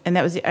 And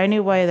that was the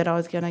only way that I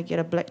was going to get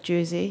a black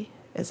jersey,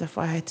 is if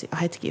I had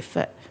to get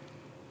fit.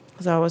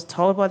 Because I was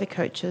told by the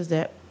coaches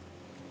that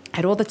I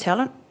had all the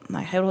talent,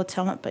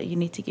 but you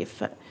need to get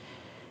fit.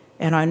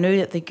 And I knew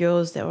that the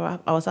girls that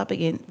I was up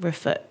against were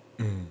fit.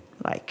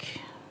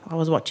 Like, I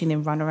was watching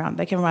them run around.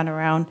 They can run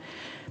around.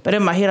 But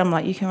in my head, I'm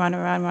like, you can run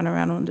around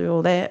and do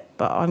all that,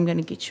 but I'm going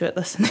to get you at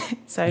this and that.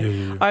 So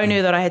I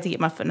knew that I had to get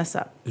my fitness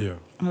up. Yeah.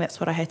 And that's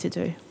what I had to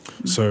do.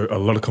 So a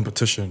lot of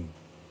competition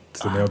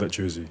to nail that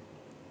jersey.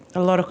 A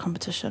lot of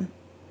competition,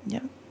 yeah.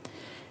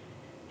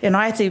 And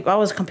I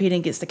was competing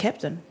against the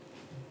captain.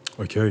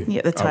 Okay. Yeah,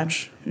 at the time.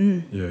 Ouch.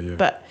 Yeah.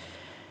 But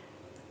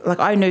like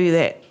I knew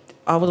that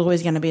I was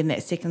always going to be in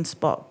that second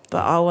spot,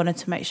 but I wanted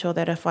to make sure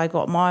that if I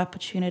got my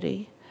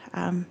opportunity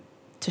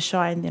to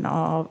shine, then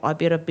I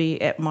better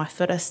be at my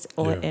fittest,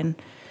 and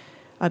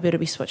I better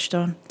be switched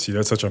on. See,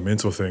 that's such a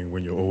mental thing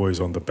when you're always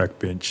on the back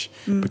bench,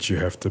 but you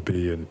have to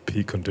be in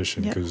peak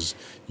condition because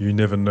you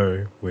never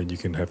know when you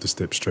can have to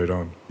step straight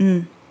on,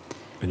 and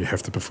you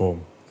have to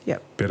perform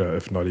better,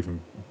 if not even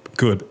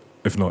good.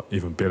 If not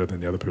even better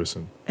than the other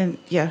person. And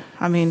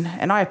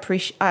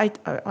I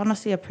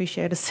honestly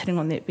appreciated sitting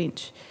on that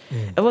bench.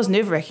 It was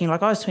nerve-wracking.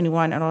 Like I was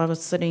 21 and I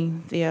was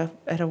sitting there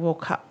at a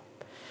World Cup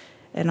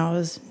and I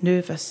was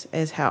nervous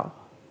as hell.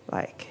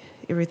 Like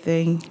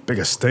everything.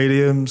 Bigger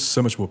stadiums,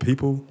 so much more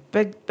people.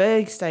 Big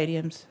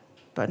stadiums,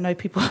 but no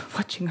people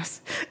watching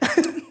us.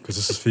 Because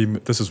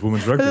this is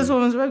women's rugby. This is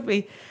women's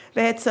rugby.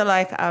 They had to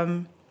like,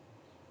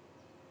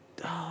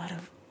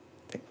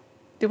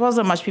 there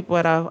wasn't much people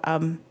at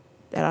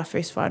our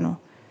first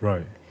final.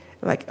 Right.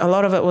 Like a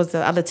lot of it was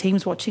the other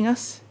teams watching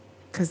us,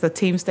 because the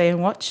teams stay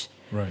and watch.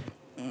 Right.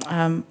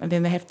 And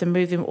then they have to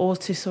move them all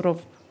to sort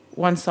of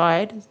one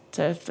side,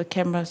 so if the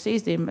camera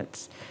sees them,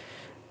 it's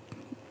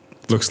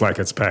looks like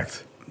it's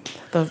packed.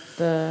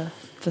 The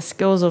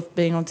skills of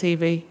being on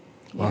TV.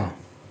 Wow. Yeah.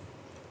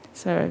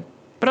 So,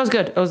 but it was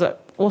good. It was an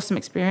awesome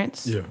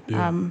experience. Yeah.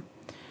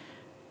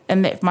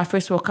 And my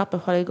first World Cup, I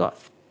probably got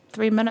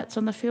 3 minutes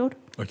on the field.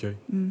 Okay.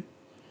 And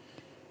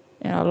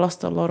I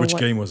lost a lot of weight. Which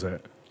game was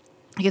that?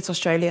 Against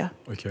Australia.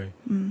 Okay.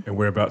 And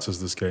whereabouts is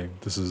this game?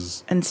 This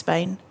is in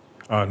Spain.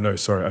 No,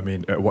 sorry. I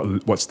mean, at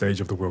what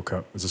stage of the World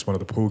Cup? Is this one of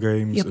the pool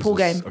games? Yeah, pool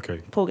game. Okay.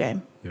 Pool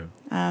game. Yeah.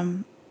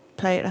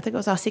 Played, I think it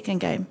was our second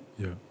game.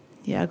 Yeah.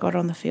 Yeah, I got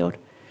on the field.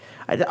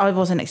 I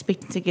wasn't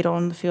expecting to get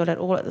on the field at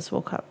all at this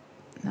World Cup.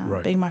 No,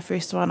 Right. Being my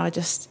first one, I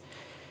just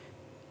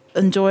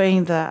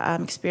enjoying the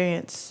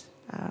experience.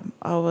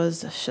 I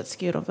was shit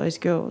scared of those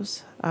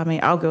girls. I mean,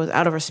 our girls,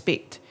 out of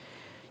respect,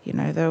 you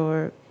know, they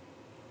were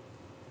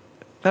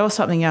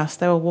something else.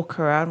 They would walk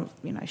around,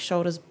 you know,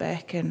 shoulders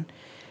back, and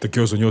The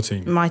girls on your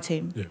team? my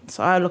team. Yeah.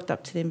 So I looked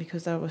up to them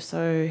because they were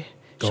so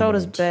Dominant.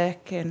 shoulders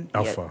back and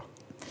Alpha.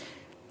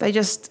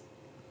 yeah,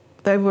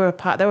 they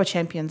were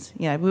champions.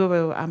 You know, we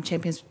were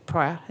champions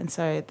prior, and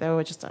so they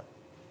were just,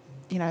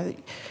 you know,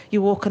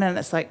 you walk in and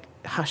it's like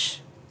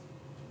hush.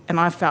 And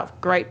I felt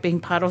great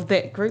being part of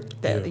that group.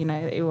 That you know,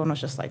 everyone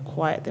was just like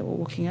quiet. They were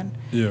walking in.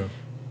 Yeah.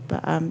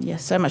 But yeah,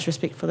 so much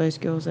respect for those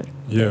girls that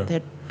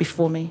had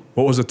before me.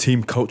 What was the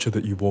team culture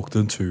that you walked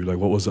into? Like,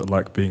 what was it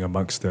like being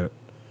amongst that?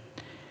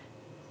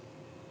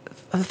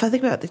 If I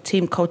think about the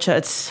team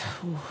culture,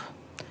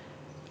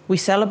 we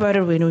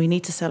celebrated when we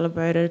need to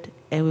celebrate it,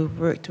 and we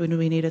worked when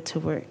we needed to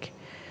work.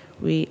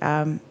 We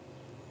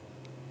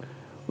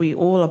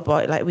all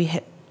about, like,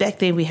 back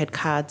then we had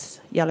cards,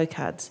 yellow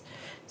cards,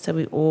 so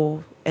we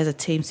all as a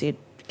team said,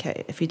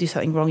 okay, if you do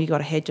something wrong, you got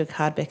to hand your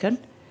card back in.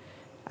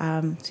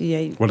 So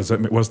yeah. What does that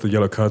mean? What does the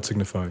yellow card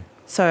signify?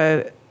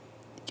 So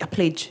a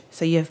pledge.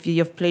 So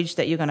you've pledged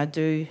that you're going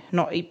to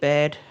not eat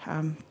bad,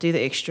 do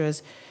the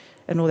extras,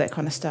 and all that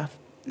kind of stuff.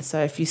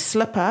 So if you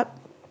slip up,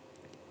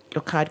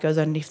 your card goes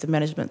underneath the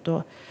management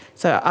door.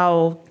 So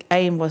our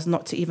aim was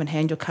not to even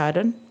hand your card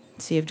in.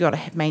 So you've got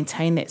to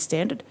maintain that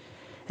standard.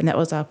 And that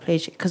was our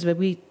pledge, because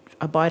we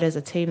abide as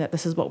a team that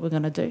this is what we're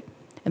going to do,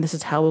 and this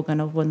is how we're going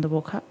to win the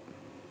World Cup.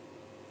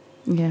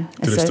 Yeah.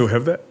 Do they still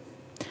have that?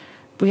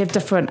 We have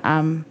different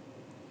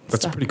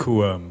That's stuff. a pretty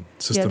cool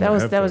system.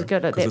 Yeah, that was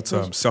good at that.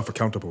 Because it's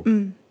self-accountable.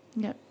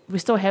 Yeah, we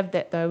still have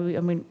that though.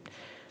 I mean,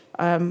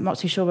 I'm not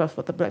too sure about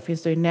what the Black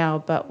Ferns do now,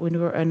 but when we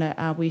were in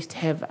it, we used to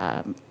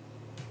have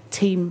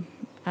team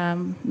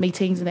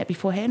meetings and that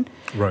beforehand.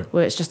 Right.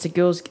 Where it's just a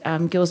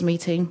girls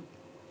meeting.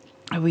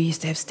 And we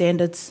used to have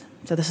standards.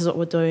 So this is what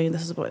we're doing.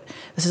 This is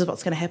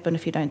what's going to happen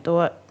if you don't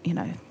do it. You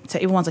know, so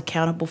everyone's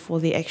accountable for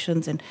their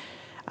actions, and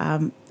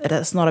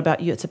it's not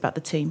about you; it's about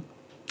the team.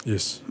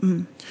 Yes.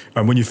 And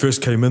when you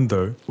first came in,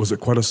 though, was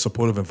it quite a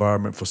supportive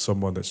environment for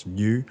someone that's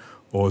new,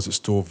 or is it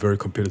still very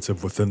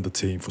competitive within the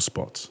team for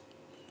spots?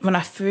 When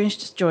I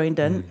first joined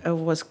in, it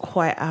was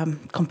quite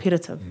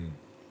competitive.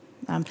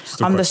 I'm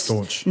this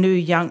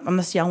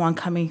young one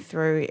coming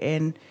through,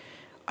 and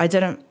I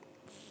didn't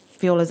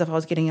feel as if I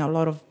was getting a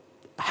lot of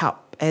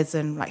help, as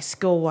in like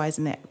skill wise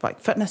and that, like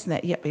fitness and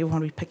that. Yep, everyone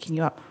will be picking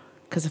you up,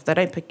 because if they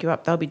don't pick you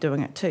up, they'll be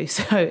doing it too.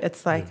 So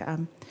it's like,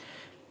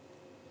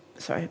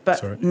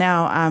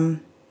 now,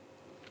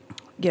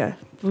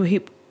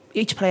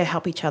 each player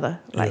help each other.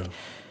 Like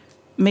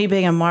me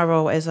being in my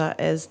role as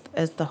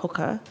the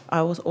hooker,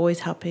 I was always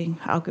helping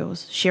our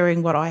girls,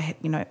 sharing what I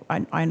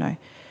know.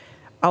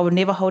 I would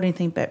never hold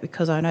anything back,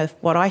 because I know if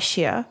what I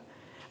share,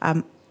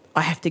 I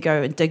have to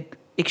go and dig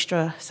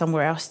extra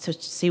somewhere else to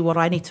see what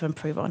I need to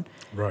improve on.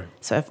 Right.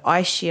 So if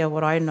I share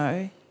what I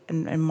know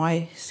and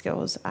my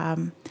skills,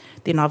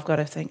 then I've got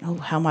to think,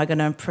 how am I going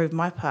to improve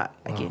my part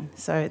again?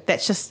 So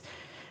that's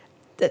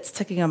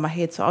ticking on my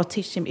head. So I'll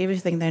teach them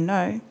everything they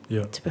know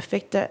to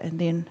perfect it, and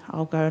then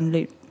I'll go and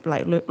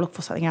look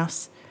for something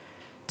else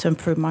to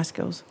improve my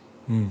skills.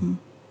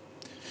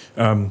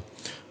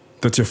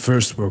 That's your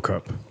first World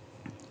Cup,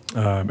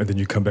 and then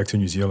you come back to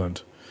New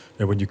Zealand.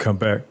 And when you come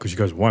back, because you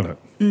guys won it,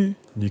 and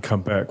you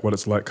come back, what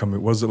is it like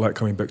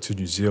coming back to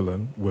New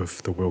Zealand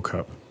with the World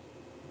Cup?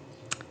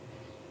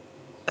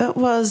 It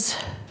was.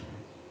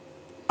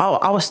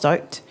 I was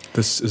stoked.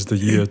 This is the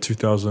year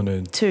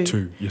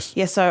 2002. Yes.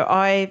 Yeah.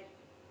 So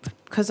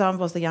because I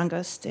was the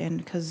youngest, and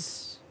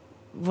because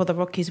for the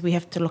rookies we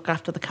have to look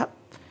after the cup.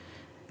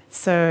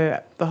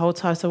 So the whole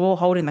time, we're all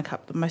holding the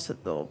cup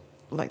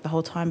the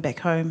whole time back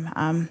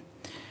home.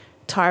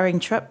 Tiring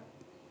trip,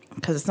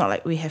 because it's not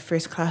like we have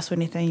first class or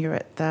anything. You're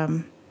at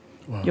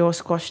you're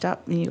squashed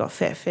up, and you got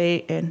fat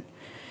feet and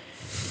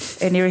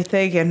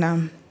everything,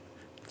 and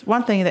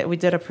One thing that we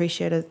did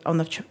appreciate is on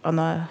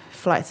the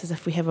flights is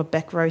if we have a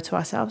back row to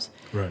ourselves.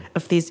 Right.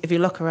 If you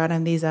look around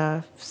and there's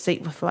a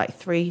seat with like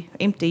 3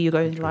 empty, you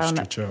go lie on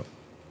it. Out.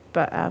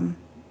 But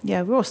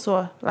yeah, we all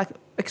saw like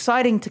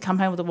exciting to come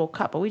home with the World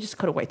Cup, but we just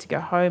couldn't wait to go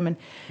home and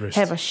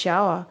have a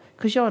shower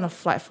because you're on a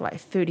flight for like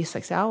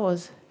 36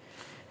 hours,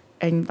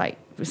 and like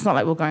it's not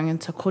like we're going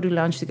into Koru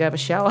Lounge to go have a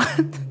shower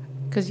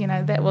because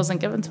that wasn't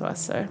given to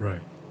us. So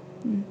right.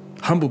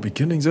 Humble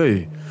beginnings,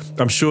 eh?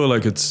 I'm sure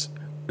like it's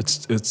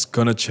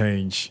gonna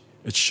change.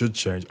 It should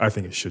change. I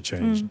think it should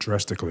change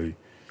drastically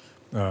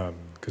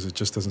because it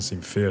just doesn't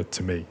seem fair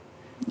to me.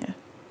 Yeah.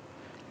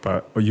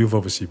 But you've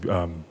obviously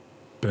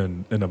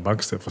been in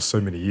amongst it for so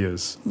many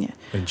years. Yeah.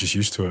 And just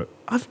used to it.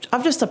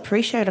 I've just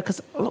appreciated it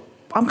because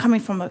I'm coming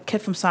from a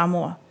kid from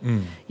Samoa.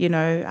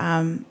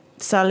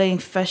 Selling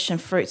fish and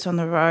fruits on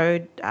the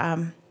road,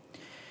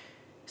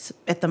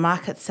 at the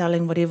market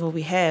selling whatever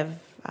we have.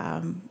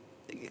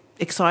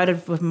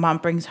 Excited when Mum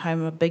brings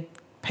home a big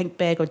pink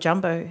bag of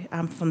jumbo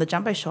from the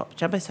jumbo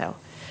sale.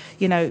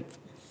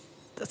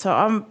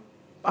 So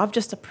I've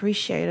just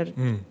appreciated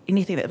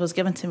anything that was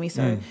given to me.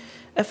 So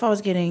if I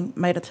was getting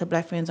made it to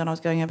BlackFern and I was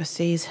going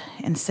overseas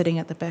and sitting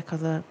at the back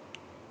of the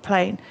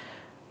plane,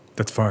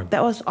 that's fine.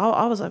 I was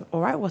all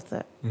right with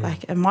it.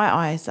 Like in my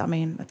eyes, I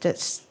mean,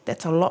 that's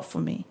a lot for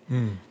me.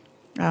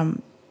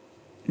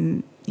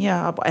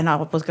 Yeah, and I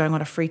was going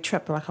on a free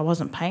trip, like I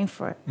wasn't paying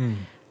for it.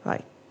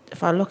 Like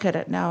if I look at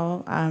it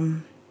now,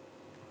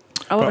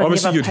 but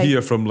obviously you'd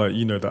hear from like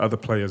the other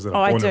players that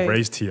are born and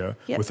raised here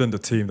within the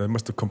team. They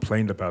must have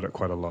complained about it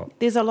quite a lot.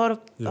 There's a lot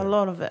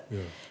of it,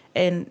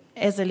 and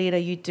as a leader,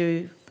 you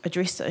do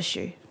address the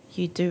issue.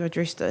 You do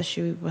address the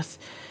issue with,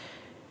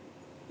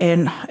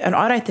 and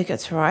I don't think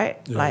it's right.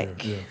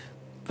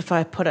 If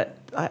I put it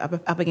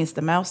up against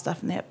the male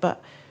stuff and that,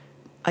 but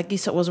I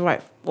guess it was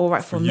all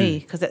right for me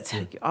because that's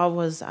I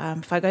was.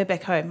 If I go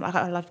back home, like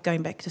I love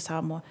going back to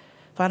Samoa.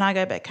 If I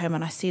go back home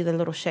and I see the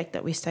little shack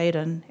that we stayed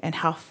in and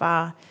how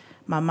far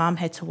my mum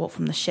had to walk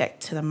from the shack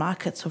to the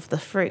markets with the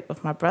fruit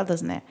with my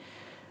brothers and that,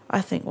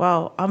 I think,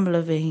 wow, I'm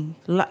living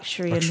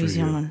luxury in New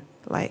Zealand.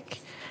 Like,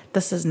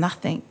 this is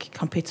nothing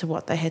compared to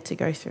what they had to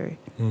go through.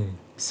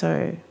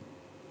 So,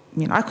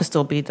 I could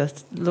still be the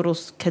little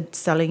kid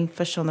selling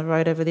fish on the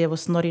road over there with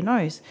snotty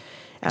nose,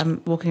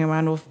 walking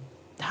around with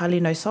hardly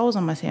no soles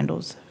on my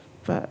sandals,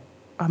 but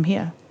I'm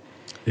here.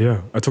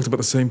 Yeah, I talked about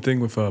the same thing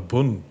with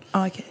Bun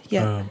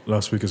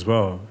last week as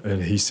well,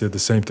 and he said the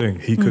same thing.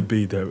 He could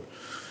be that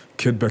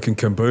kid back in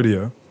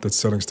Cambodia that's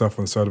selling stuff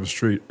on the side of the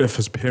street if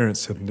his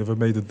parents had never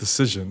made the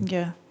decision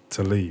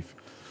to leave.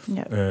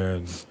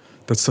 And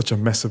that's such a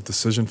massive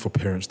decision for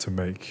parents to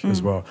make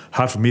as well.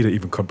 Hard for me to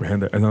even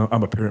comprehend that, and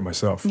I'm a parent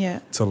myself.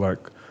 To like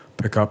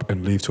pick up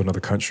and leave to another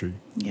country.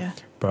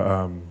 But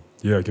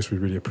I guess we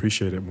really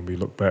appreciate it when we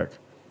look back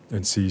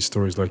and see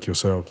stories like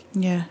yourselves.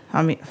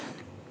 I mean,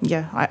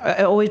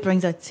 it always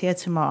brings a tear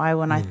to my eye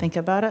when I think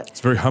about it. It's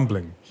very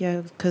humbling.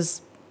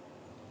 Because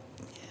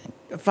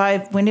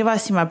whenever I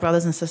see my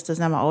brothers and sisters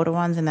now, my older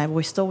ones, and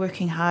we're still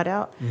working hard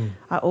out,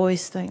 I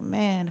always think,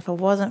 man, if it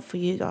wasn't for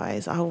you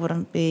guys, I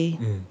wouldn't be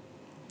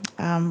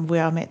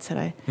where I'm at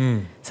today.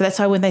 So that's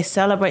why when they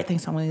celebrate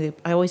things,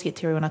 I always get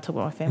teary when I talk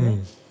about my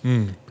family.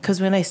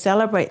 Because when they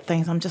celebrate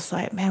things, I'm just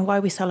like, man, why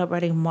are we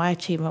celebrating my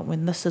achievement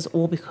when this is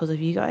all because of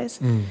you guys?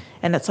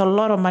 And it's a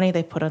lot of money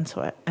they put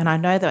into it. And I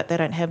know that they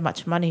don't have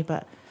much money,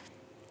 but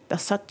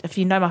if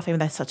you know my family,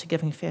 they're such a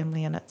giving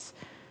family. And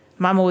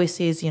Mum always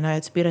says,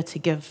 it's better to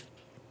give.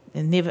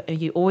 And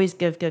you always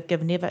give,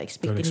 never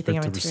expect anything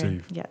in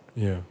return.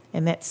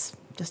 And that's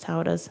just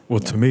how it is. Well,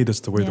 to me,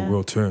 that's the way the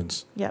world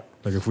turns.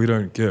 Like if we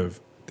don't give,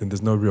 then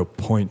there's no real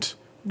point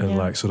in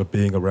like sort of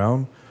being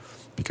around,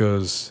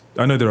 because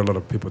I know there are a lot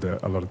of people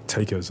a lot of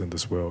takers in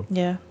this world.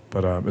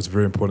 But it's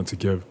very important to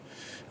give.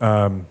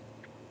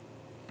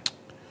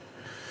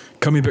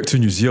 Coming back to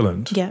New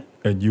Zealand,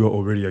 and you are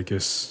already, I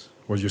guess,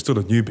 you're still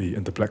a newbie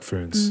in the Black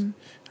Ferns.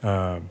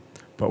 But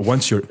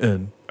once you're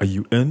in, are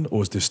you in,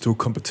 or is there still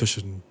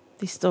competition?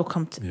 There's still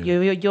competition.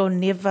 You're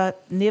never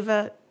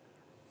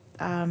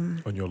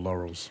on your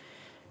laurels.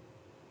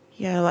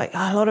 Like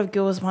a lot of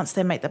girls, once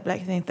they make the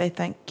Black thing, they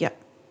think,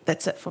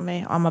 that's it for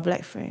me. I'm a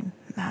Black Fern.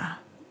 Nah,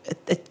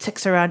 it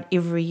ticks around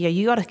every year.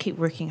 You got to keep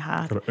working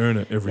hard. Got to earn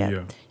it every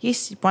year.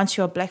 Yes, once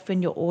you're a Black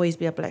Fern, you'll always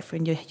be a Black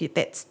Fern.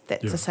 That's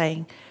a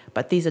saying.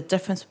 But there's a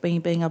difference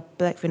between being a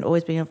Black Fern,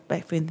 always being a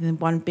Black Fern, than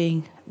one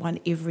being one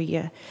every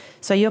year.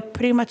 So you're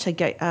pretty much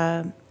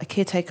a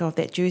caretaker of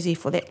that jersey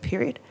for that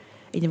period,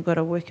 and you've got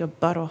to work your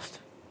butt off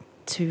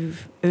to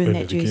earn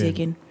that jersey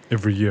again.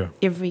 Every year.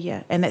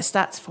 And that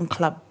starts from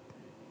club.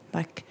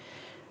 Like,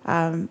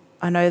 I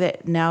know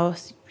that now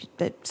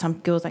that some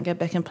girls don't go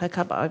back and play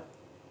club, but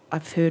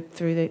I've heard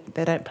through that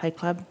they don't play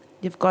club.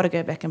 You've got to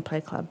go back and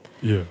play club.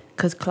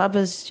 Because club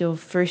is your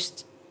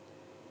first...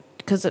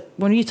 Because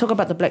when you talk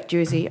about the black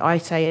jersey, I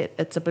say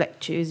it's a black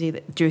jersey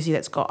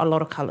that's got a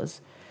lot of colours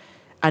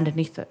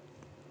underneath it.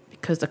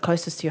 Because the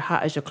closest to your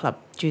heart is your club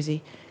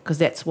jersey, because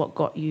that's what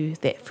got you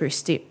that first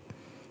step.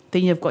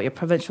 then you've got your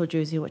provincial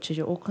jersey, which is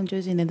your Auckland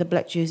jersey, and then the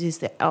black jersey is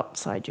the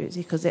outside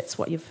jersey, because that's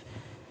what you've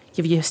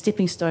your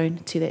stepping stone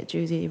to that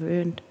jersey you've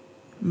earned.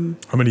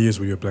 How many years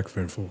were you a Black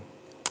Fern for?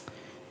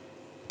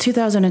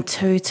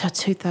 2002 to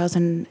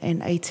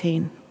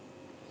 2018.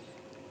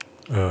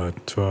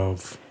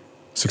 12,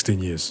 16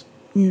 years.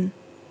 Mm.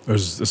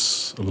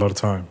 It's a lot of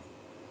time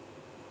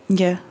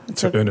Yeah.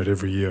 to earn it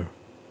every year.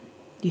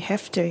 You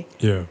have to.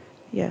 Yeah.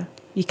 Yeah.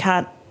 You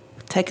can't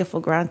take it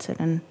for granted.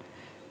 And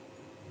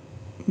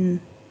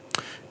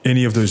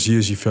Any of those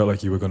years you felt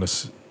like you were going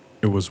to,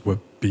 it was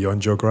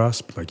beyond your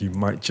grasp, like you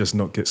might just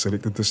not get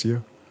selected this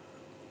year?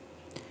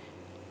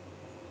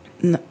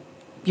 no,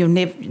 you'll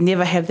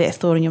never have that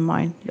thought in your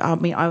mind. I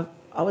mean,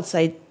 I would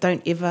say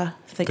don't ever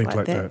think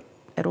like that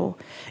at all.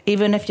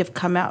 Even if you've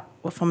come out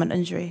from an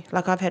injury.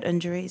 Like I've had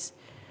injuries,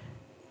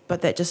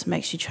 but that just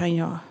makes you train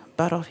your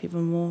butt off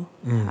even more.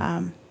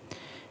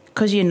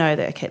 Because you know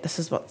that, okay, this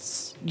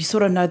is you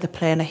sort of know the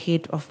plan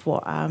ahead of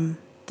what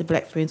the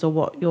Black Ferns or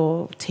what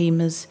your team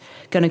is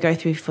going to go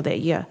through for that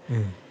year.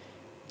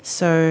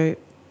 So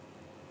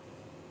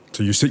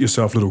you set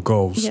yourself little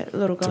goals,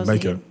 little goals to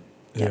make ahead.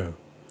 it. Yeah.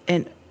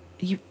 And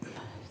you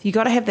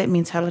got to have that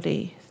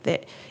mentality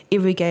that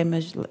every game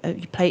is,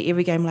 you play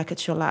every game like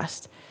it's your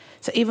last.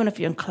 So even if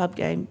you're in club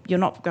game, you're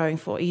not going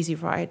for easy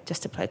ride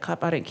just to play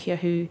club. I don't care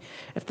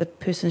if the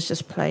person's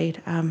just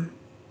played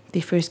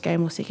their first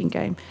game or second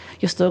game,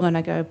 you're still going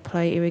to go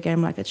play every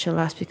game like it's your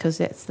last, because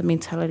that's the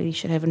mentality you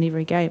should have in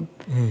every game.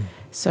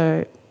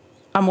 So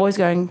I'm always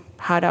going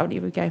hard out in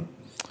every game.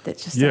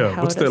 That's just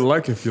how what's it that is.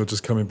 like if you're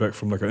just coming back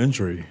from like an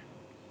injury?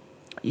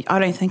 I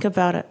don't think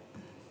about it.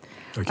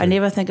 Okay. I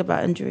never think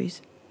about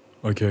injuries.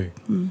 Okay.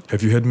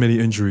 Have you had many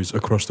injuries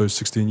across those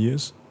 16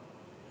 years?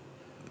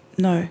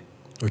 No.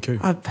 Okay.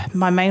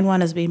 My main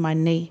one has been my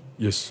knee.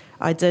 Yes.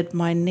 I did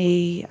my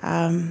knee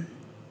in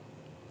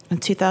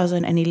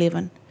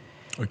 2011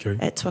 Okay.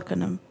 at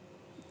Twickenham.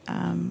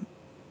 Was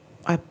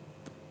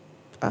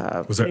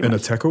that in a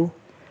tackle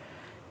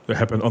that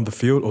happened on the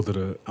field, or did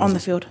it? On the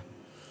field.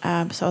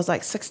 So I was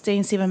like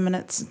 17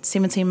 minutes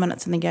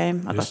in the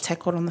game. I got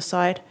tackled on the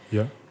side.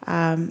 Yeah.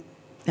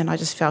 And I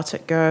just felt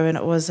it go, and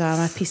it was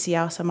my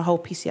PCL, so my whole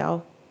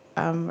PCL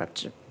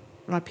ruptured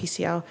my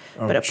PCL,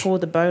 but it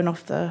pulled the bone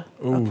off I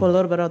pulled a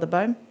little bit of the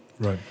bone.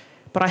 Right.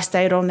 But I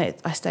stayed on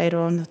that. I stayed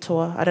on the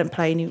tour. I didn't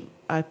play any.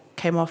 I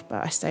came off,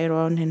 but I stayed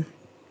on and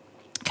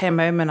came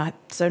home, and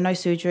so no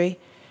surgery.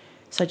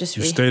 So just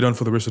you stayed on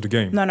for the rest of the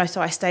game. No.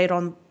 So I stayed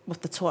on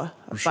with the tour,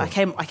 but I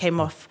came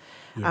off.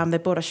 Yeah. They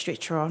brought a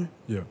stretcher on,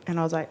 and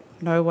I was like,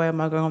 no way am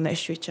I going on that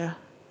stretcher.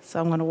 So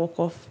I'm going to walk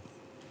off.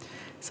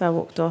 So I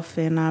walked off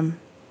and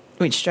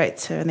went straight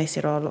to, and they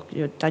said, oh look,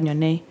 you've done your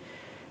knee.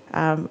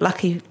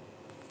 Lucky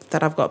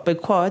that I've got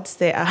big quads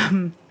that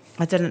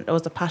I didn't. It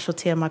was a partial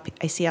tear in my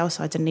ACL,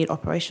 so I didn't need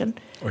operation.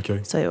 Okay.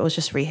 So it was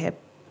just rehab.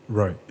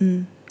 Right.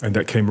 And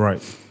that came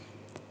right.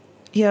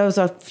 Yeah, it was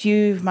a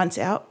few months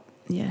out.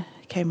 Yeah,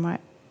 it came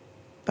right.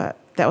 But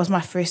that was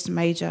my first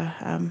major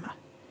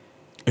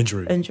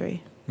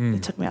injury.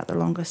 It took me out the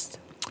longest.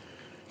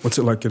 What's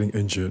it like getting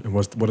injured, and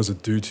what does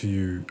it do to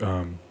you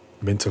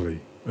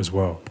mentally as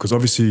well? Because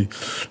obviously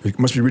it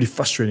must be really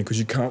frustrating because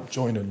you can't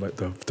join in like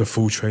the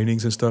full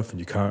trainings and stuff, and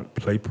you can't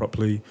play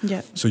properly.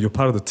 Yeah. So you're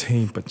part of the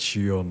team, but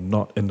you're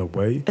not in the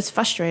way. It's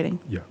frustrating.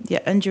 Yeah. Yeah,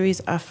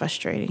 injuries are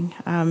frustrating.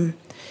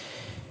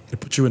 It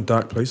puts you in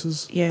dark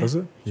places, does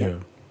it? Yeah.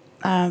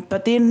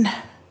 But then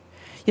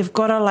you've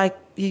got to like,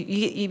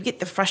 you get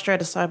the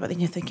frustrated side, but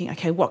then you're thinking,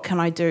 okay, what can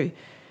I do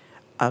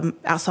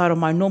outside of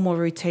my normal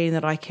routine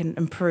that I can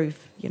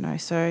improve,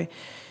 So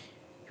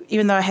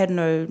even though I had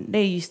no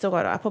knee, you still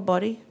got an upper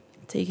body,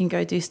 so you can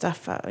go do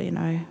stuff,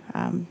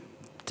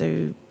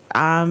 do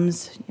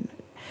arms,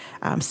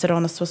 sit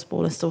on the Swiss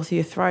ball and still throw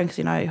your throwing,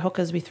 because,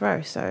 hookers we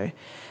throw. So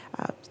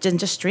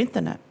just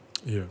strengthen it.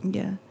 Yeah.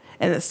 Yeah.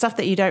 And it's stuff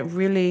that you don't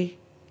really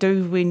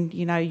do when,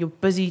 you're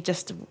busy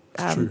just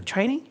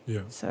training.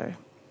 Yeah. So,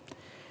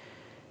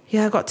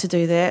 yeah, I got to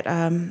do that.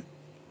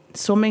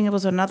 Swimming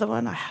was another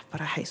one,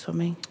 but I hate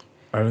swimming.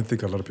 I don't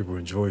think a lot of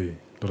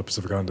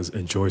Pacific Islanders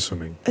enjoy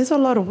swimming. It's a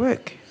lot of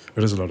work.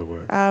 It is a lot of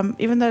work.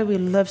 Even though we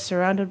live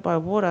surrounded by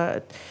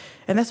water,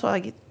 and that's what I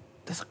get.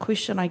 That's a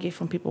question I get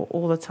from people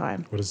all the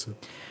time. What is it?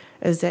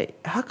 Is that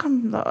how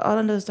come the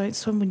islanders don't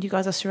swim when you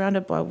guys are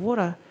surrounded by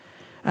water?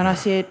 And I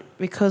said,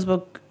 because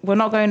we're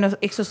not going to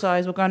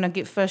exercise, we're going to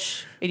get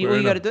fish. And all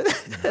you got to do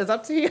is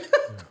up to you. Yeah.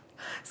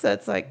 So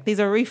it's like, there's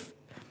a reef.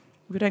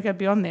 We don't go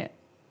beyond that.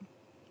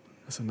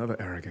 That's another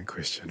arrogant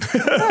question. No,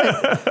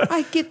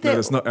 I get that. No,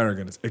 it's not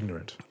arrogant, it's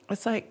ignorant.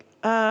 It's like,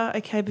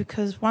 okay,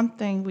 because one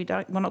thing,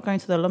 we're not going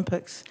to the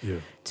Olympics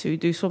to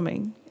do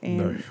swimming.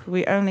 And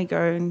we're only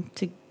going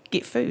to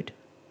get food.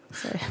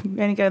 So we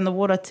only go in the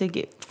water to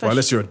get fish. Well,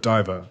 unless you're a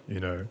diver,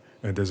 and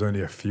there's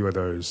only a few of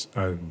those.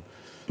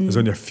 There's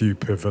only a few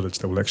per village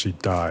that will actually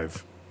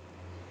dive.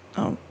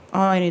 Oh,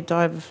 I only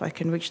dive if I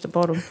can reach the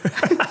bottom.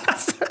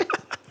 So,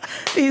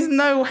 there's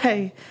no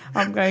way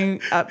I'm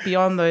going up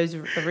beyond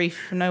the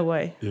reef. No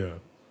way. Yeah.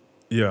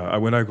 Yeah,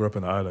 when I grew up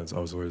in the islands, I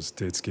was always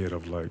dead scared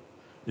of, like,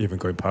 even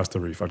going past the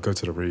reef. I'd go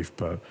to the reef,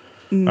 but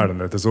I don't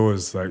know. There's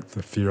always like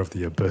the fear of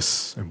the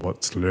abyss and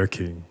what's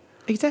lurking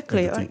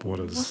Exactly. in the Like, deep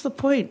waters. what's the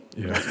point?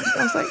 Yeah.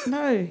 I was like,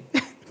 no.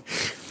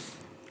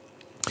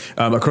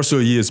 Across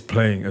your years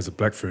playing as a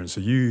Black Fern, so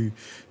you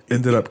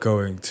ended up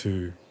going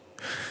to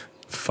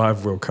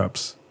 5 World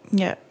Cups.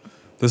 Yeah.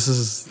 This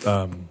is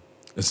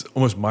it's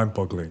almost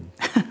mind-boggling.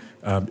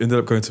 Ended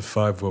up going to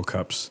 5 World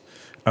Cups.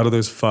 Out of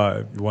those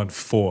 5, you won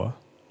 4.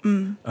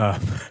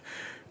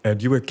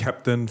 And you were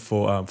captain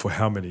for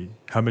how many?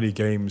 How many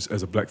games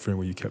as a Black Fern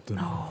were you captain?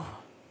 Oh.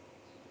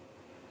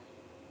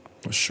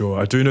 Not sure.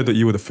 I do know that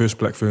you were the first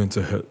Black Fern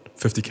to hit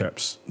 50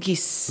 caps,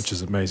 Yes. which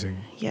is amazing.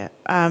 Yeah.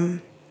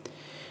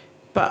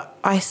 But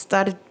I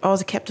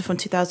was a captain from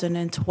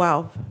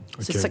 2012, so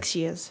Okay. 6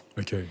 years.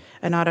 Okay.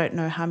 And I don't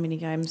know how many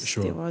games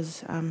Sure. there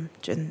was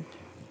during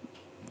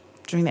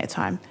that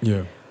time.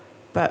 Yeah.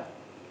 But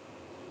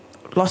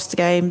lost the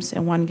games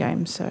and won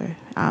games. So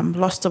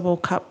lost the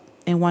World Cup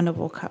and won the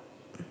World Cup.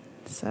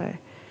 So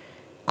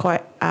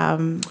quite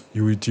Do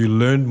you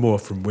learn more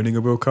from winning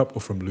a World Cup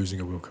or from losing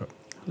a World Cup?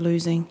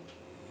 losing.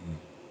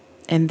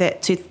 And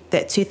that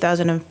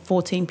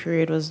 2014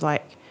 period was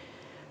like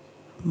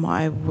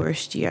my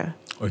worst year.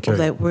 Okay. Or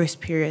that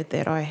worst period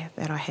that I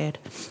had.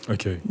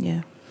 Okay.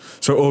 Yeah.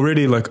 So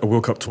already like a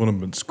World Cup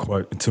tournament's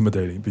quite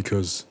intimidating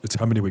because it's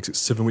how many weeks? It's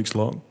 7 weeks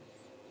long?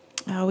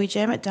 We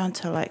jam it down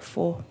to like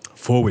 4.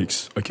 4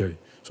 weeks. Okay.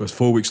 So it's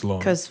 4 weeks long.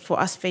 Because for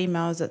us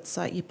females, it's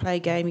like you play a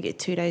game, you get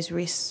 2 days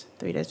rest,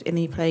 3 days, and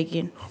then you play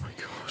again. Oh my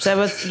God. So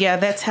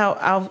that's how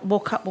our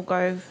World Cup will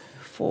go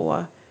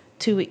for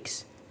 2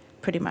 weeks,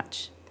 pretty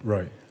much.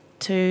 Right.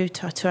 2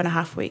 to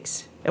 2.5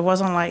 weeks. It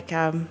wasn't like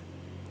the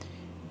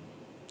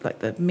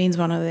men's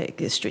one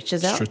that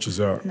stretches out.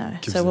 Stretches out. No.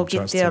 Gives So them we'll a get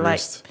chance there to like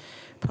rest.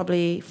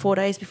 probably 4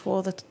 days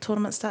before the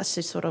tournament starts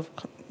to sort of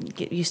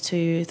get used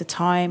to the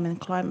time and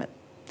climate.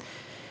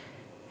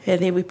 And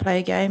then we play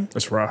a game.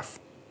 It's rough.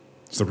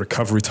 So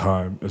recovery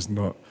time is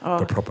not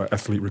the proper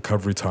athlete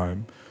recovery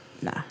time.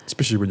 Nah.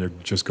 Especially when you're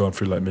just going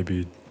through like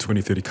maybe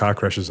 20, 30 car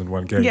crashes in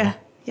one game. Yeah,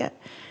 yeah.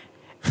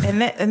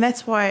 And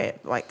that's why,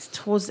 like,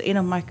 towards the end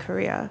of my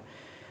career,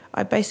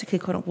 I basically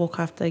couldn't walk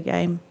after a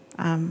game.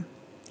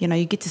 You know,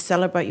 you get to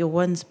celebrate your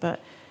wins, but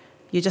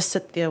you just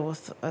sit there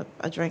with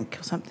a drink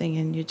or something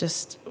and you're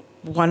just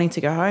wanting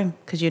to go home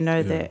because you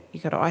know that you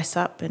got to ice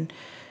up. And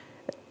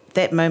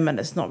that moment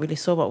it's not really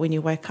sore, but when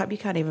you wake up, you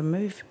can't even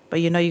move.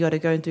 But you know you got to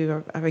go and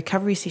do a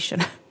recovery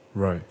session.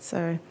 Right.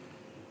 So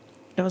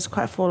it was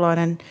quite full on.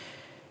 And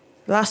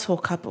last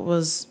World Cup, it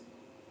was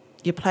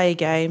you play a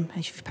game,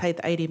 and if you played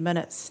the 80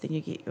 minutes, then you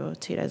get your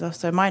 2 days off.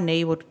 So my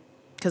knee would,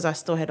 because I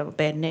still had a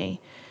bad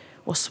knee,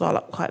 will swell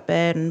up quite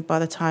bad. And by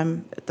the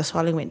time the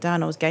swelling went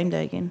down, it was game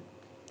day again.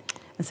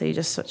 And so you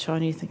just switch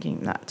on, you're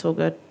thinking, nah, it's all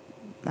good.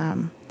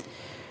 I'm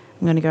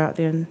going to go out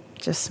there and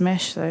just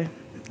smash. So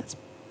that's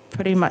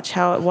pretty much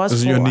how it was.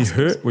 Does your knee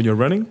hurt when you're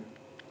running?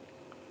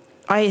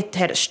 I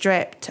had it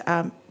strapped.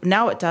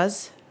 Now it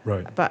does.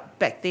 Right. But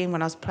back then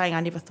when I was playing, I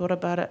never thought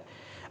about it.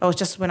 It was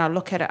just when I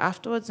look at it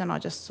afterwards and I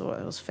just saw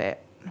it was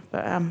fat.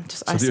 But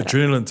just So ice the it up.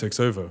 adrenaline takes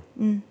over.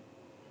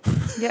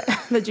 Yeah,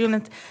 the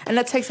adrenaline. And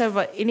that takes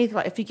over anything.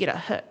 Like if you get a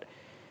hit,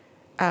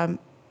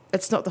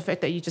 it's not the fact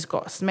that you just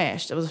got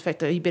smashed. It was the fact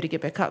that you better get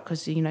back up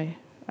because, you know,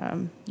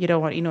 you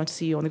don't want anyone to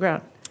see you on the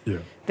ground. Yeah.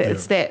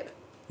 It's that.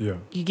 Yeah.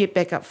 You get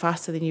back up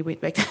faster than you went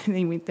back than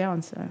you went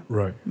down. So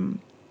Right.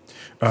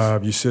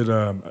 You said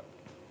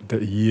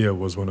that year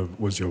was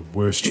your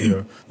worst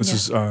year. This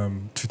is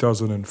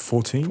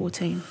 2014?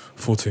 14.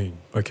 14.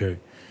 Okay.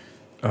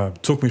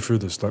 Talk me through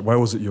this. Like, why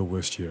was it your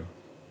worst year?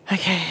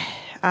 Okay.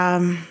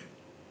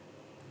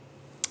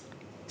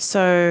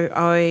 So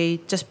I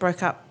just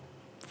broke up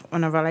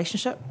on a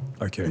relationship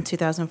Okay. in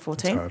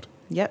 2014. That's hard.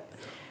 Yep.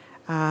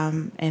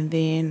 And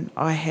then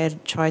I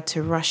had tried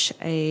to rush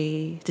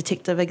a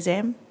detective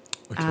exam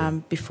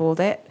Okay. before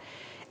that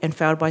and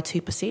failed by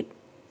 2%.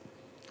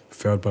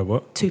 Failed by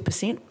what?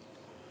 2%.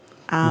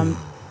 And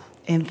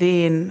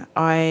then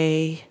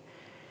I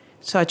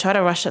tried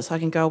to rush it so I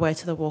can go away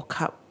to the World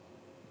Cup,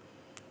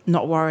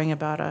 not worrying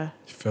about it.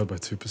 You failed by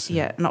 2%.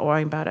 Yeah, not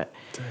worrying about it.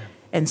 Damn.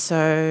 And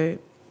so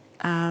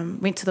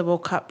went to the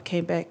World Cup,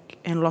 came back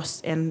and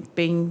lost, and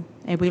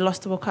we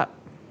lost the World Cup.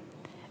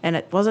 And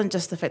it wasn't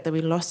just the fact that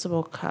we lost the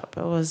World Cup,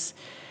 it was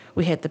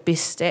we had the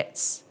best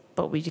stats,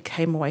 but we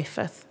came away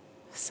 5th.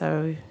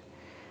 So,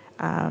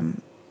 I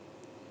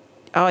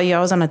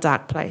was in a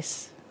dark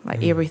place,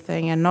 like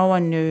everything, and no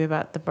one knew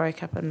about the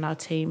breakup in our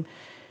team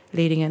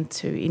leading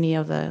into any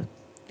of the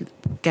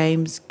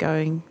games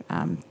going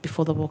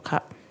before the World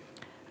Cup.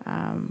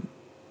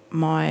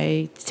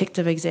 My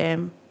detective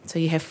exam, so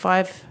you have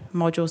 5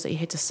 modules that you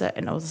had to sit,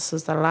 and this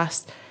was the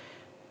last.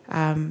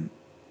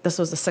 This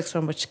was the 6th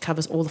one, which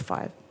covers all the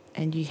 5,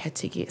 and you had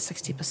to get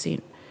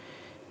 60%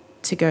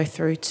 to go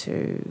through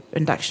to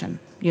induction,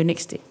 your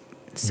next step.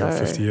 So You got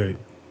 58.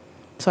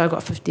 So I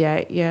got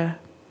 58, yeah.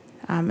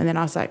 And then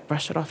I was like,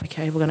 brush it off,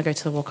 okay, we're going to go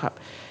to the World Cup.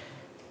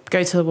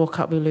 Go to the World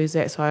Cup, we lose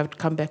that. So I would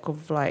come back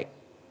with like,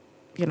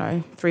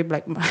 3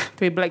 black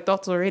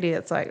dots already.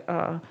 It's like,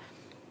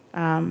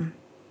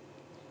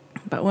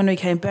 But when we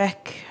came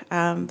back,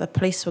 the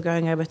police were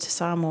going over to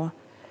Samoa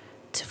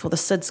for the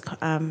SIDS,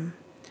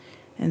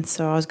 and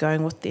so I was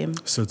going with them.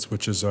 SIDS,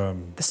 which is the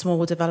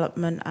Small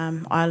Development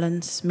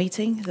Islands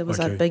meeting. There was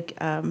a big,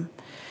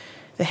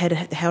 they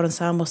had held in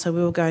Samoa, so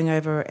we were going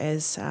over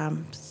as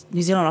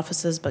New Zealand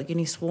officers, but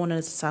getting sworn in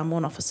as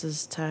Samoan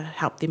officers to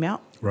help them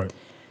out. Right.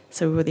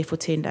 So we were there for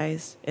 10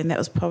 days, and that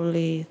was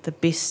probably the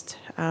best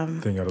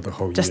thing out of the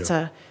whole just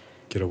year.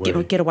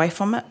 to get away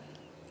from it.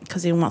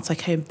 Because then once I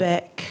came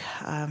back,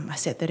 I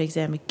sat that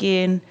exam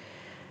again.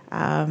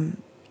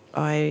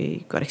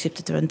 I got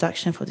accepted to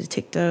induction for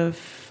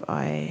detective.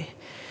 I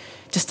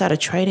just started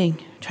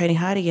training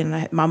hard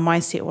again. My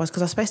mindset was,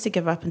 because I was supposed to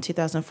give up in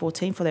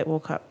 2014 for that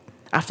World Cup.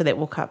 After that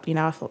World Cup, you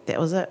know, I thought that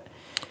was it.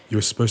 You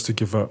were supposed to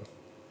give up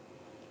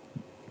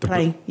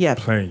playing. Yeah,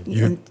 playing.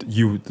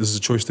 This is a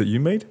choice that you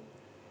made.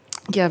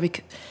 Yeah,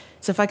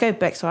 so if I go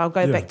back, I'll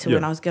go back to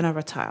when I was going to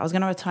retire. I was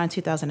going to retire in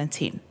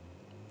 2010.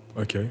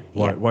 Okay.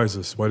 Why is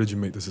this? Why did you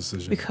make this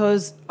decision?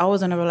 Because I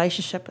was in a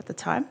relationship at the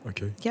time.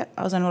 Okay. Yeah,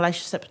 I was in a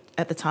relationship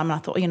at the time, and I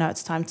thought, you know,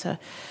 it's time to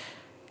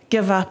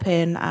give up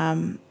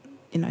and,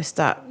 you know,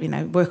 start, you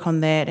know, work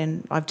on that.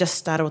 And I've just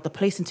started with the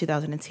police in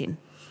 2010.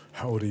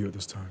 How old are you at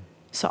this time?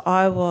 So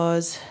I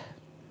was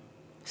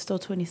still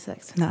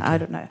 26. No, okay. I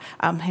don't know.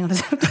 Hang on a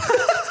second.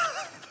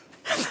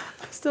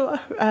 Still,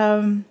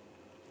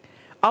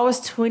 I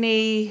was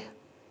 20.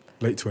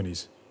 Late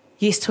 20s?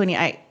 Yes,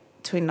 28,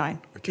 29.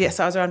 Okay. Yes,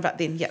 I was around about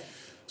then, yeah.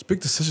 It's a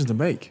big decision to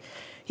make.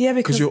 Yeah,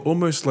 because you're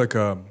almost like,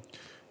 don't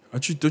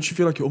you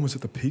feel like you're almost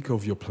at the peak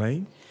of your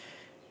playing?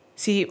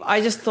 See,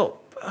 I just thought,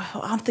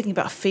 I'm thinking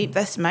about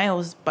that's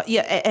males, but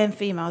yeah, and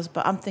females,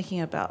 but I'm thinking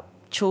about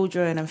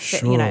children and,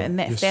 you know, and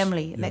that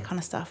family and that kind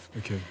of stuff.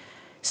 Okay.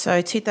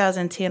 So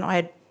 2010, I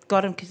had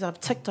got him because I've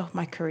ticked off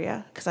my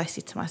career, because I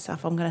said to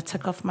myself, I'm going to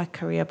tick off my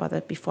career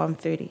before I'm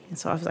 30. And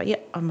so I was like, yeah,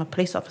 I'm a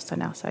police officer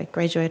now. So I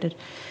graduated.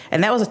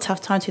 And that was a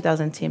tough time,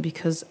 2010,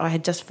 because I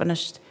had just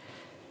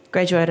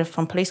graduated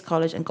from police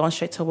college and gone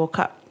straight to a World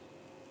Cup.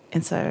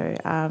 And so,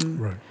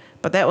 right.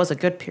 But that was a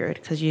good period,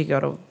 because you got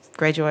to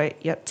graduate,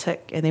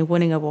 tick, and then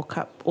winning a World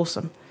Cup,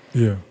 awesome.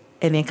 Yeah.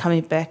 And then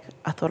coming back,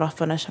 I thought I'd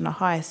finish on a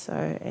high,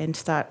 and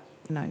start,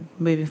 you know,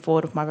 moving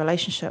forward with my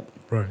relationship.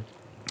 Right.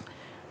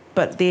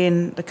 But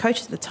then the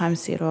coaches at the time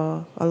said,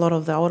 a lot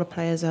of the older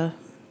players are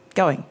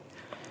going.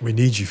 We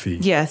need you, Fi.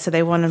 Yeah, so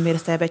they wanted me to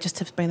stay back just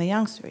to bring the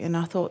youngster. And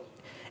I thought,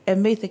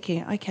 and me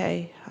thinking,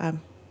 okay,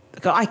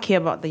 I care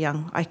about the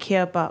young. I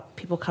care about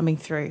people coming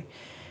through.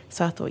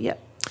 So I thought, yeah.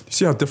 You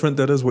see how different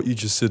that is, what you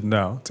just said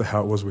now, to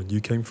how it was when you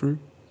came through?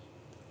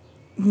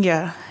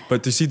 Yeah.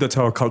 But you see, that's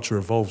how our culture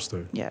evolves,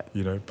 though. Yeah.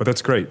 You know, but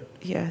that's great.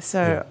 Yeah,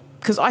 so,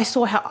 because I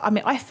saw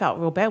I felt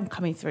real bad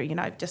coming through, you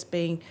know, just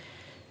being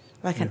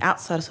like an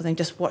outsider sort of thing,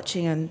 just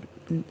watching and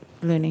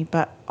learning.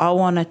 But I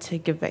wanted to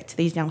give back to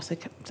these youngsters,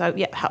 so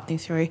help them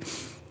through.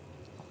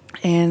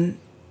 And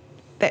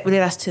that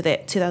led us to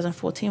that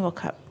 2014 World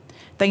Cup.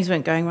 Things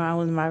weren't going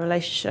well in my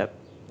relationship.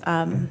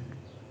 Well,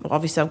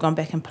 obviously, I've gone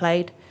back and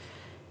played.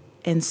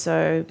 And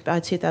so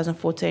by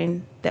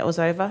 2014, that was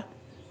over.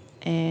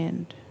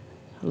 And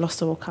I lost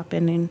the World Cup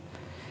and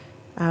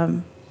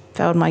then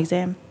failed my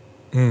exam.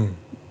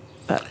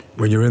 But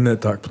when you're in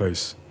that dark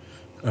place,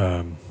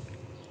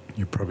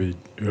 you're probably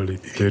early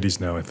 30s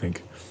now, I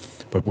think.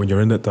 But when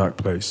you're in that dark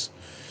place,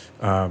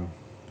 I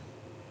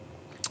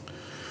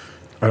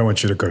don't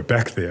want you to go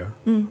back there,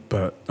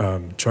 but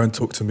try and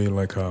talk to me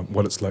like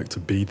what it's like to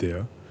be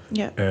there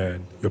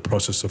and your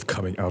process of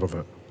coming out of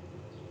it.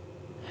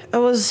 It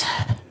was,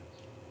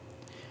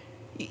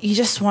 you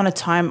just wanted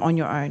time on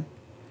your own.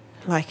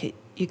 Like,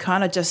 you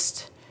kind of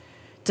just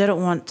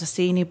didn't want to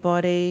see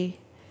anybody.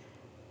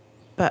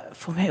 But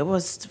for me, it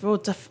was real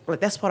difficult. Like,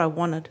 that's what I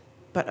wanted.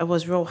 But it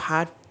was real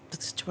hard,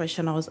 the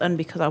situation I was in,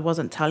 because I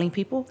wasn't telling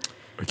people.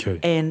 Okay.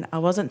 And I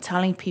wasn't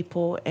telling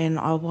people, and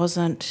I was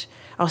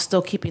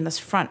still keeping this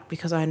front,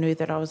 because I knew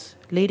that I was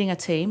leading a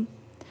team.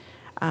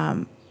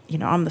 You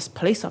know, I'm this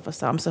police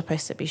officer. I'm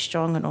supposed to be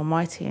strong and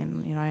almighty,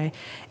 and, you know,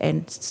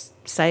 and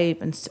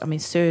save and,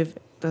 serve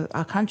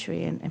our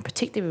country and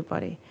protect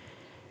everybody.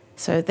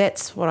 So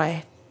that's what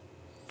I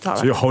felt.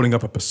 So you're holding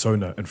up a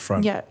persona in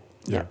front. Yeah.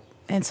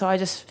 And so I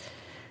just...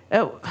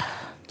 So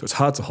it's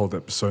hard to hold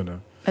that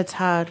persona. It's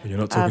hard. And you're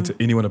not talking to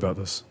anyone about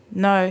this.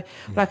 No.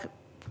 Like,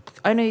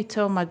 only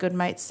two of my good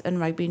mates in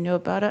rugby knew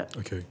about it.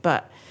 Okay.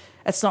 But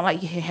it's not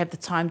like you have the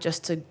time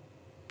just to,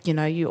 you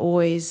know, you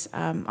always...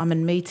 I'm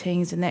in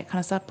meetings and that kind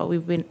of stuff, but we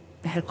went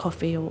had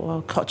coffee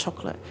or hot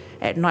chocolate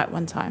at night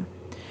one time.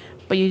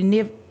 But you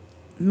never...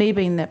 Me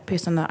being that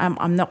person,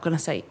 I'm not going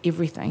to say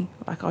everything.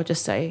 Like, I'll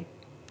just say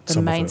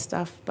the main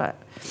stuff.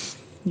 But,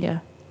 yeah.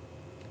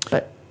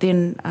 But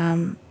then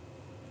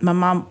my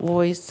mum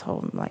always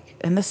told me, like,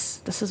 and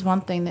this is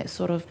one thing that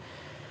sort of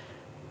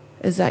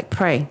is like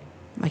praying.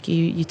 Like,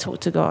 you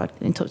talk to God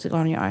and talk to God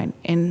on your own.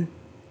 And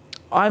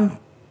I'm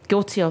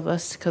guilty of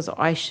this, because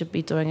I should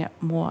be doing it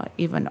more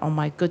even on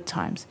my good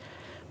times.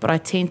 But I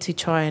tend to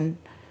try and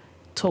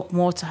talk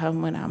more to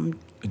Him when I'm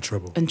in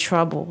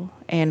trouble.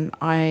 And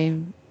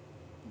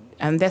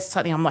and that's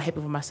something I'm not happy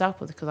with myself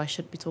with, because I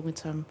should be talking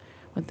to him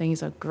when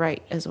things are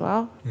great as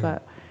well.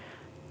 But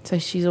so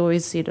she's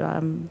always said,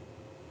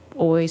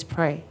 always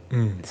pray.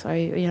 So,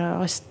 you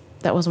know,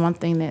 that was one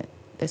thing that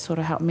sort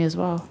of helped me as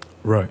well.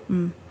 Right.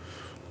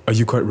 Are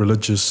you quite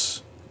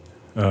religious?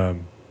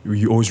 Were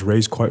you always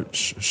raised quite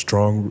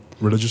strong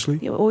religiously?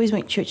 Yeah, always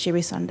went to church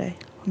every Sunday.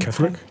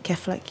 Catholic?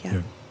 Catholic,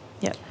 yeah.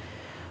 Yeah.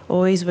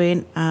 Always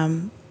went.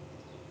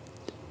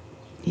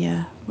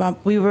 Yeah.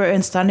 We were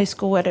in Sunday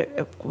school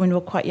when we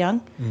were quite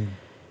young.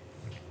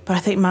 But I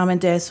think Mum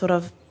and Dad sort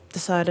of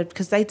decided,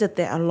 because they did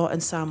that a lot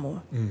in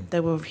Samoa. They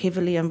were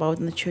heavily involved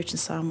in the church in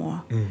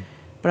Samoa.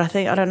 But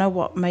I don't know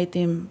what made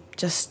them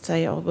just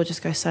say, oh, we'll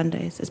just go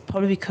Sundays. It's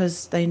probably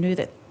because they knew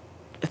that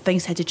if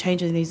things had to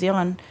change in New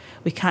Zealand,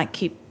 we can't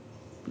keep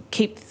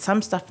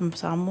some stuff from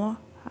Samoa.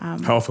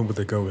 How often would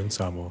they go in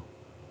Samoa?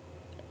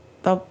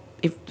 But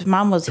if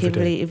Mum was Every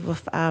heavily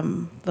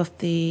with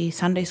the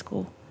Sunday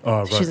school.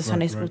 Oh, right, She's a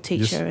Sunday school right.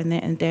 teacher,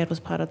 Yes. and Dad was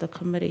part of the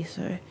committee,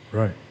 so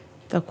Right.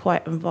 they're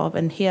quite involved.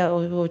 And here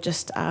we were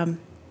just,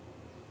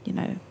 you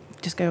know,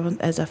 just go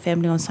as a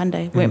family on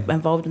Sunday. We're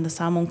involved in the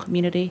Samoan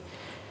community.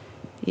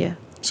 Yeah.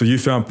 So you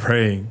found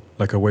praying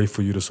like a way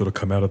for you to sort of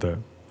come out of that?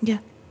 Yeah,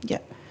 yeah.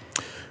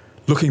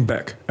 Looking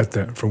back at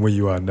that from where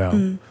you are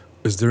now,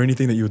 is there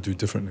anything that you would do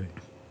differently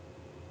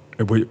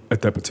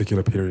at that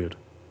particular period?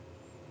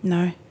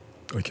 No,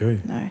 Okay.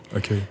 no.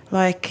 Okay.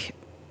 Like,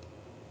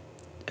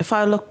 if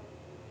I look,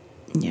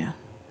 yeah,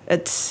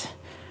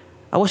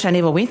 I wish I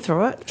never went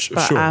through it.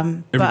 But, sure.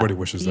 Everybody but,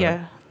 wishes that.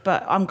 Yeah,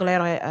 but I'm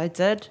glad I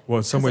did. Well,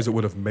 in some ways it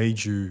would have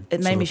made you It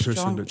made sort me of the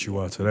person strong. that you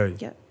are today.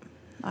 Yeah,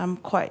 I'm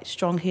quite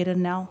strong-headed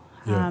now.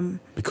 Yeah,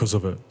 because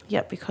of it.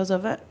 Yeah, because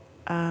of it.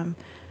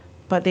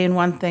 But then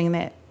one thing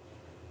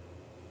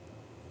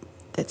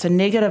that's a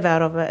negative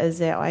out of it is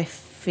that I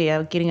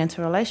fear getting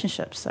into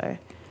relationships. So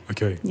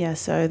Okay. yeah,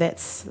 so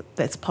that's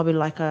probably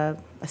like a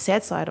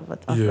sad side of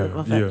it.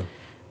 Yeah.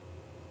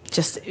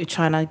 Just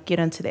trying to get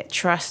into that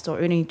trust or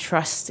earning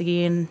trust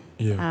again.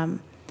 Yeah.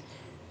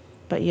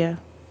 But yeah,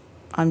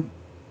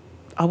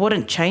 I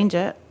wouldn't change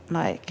it.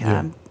 Like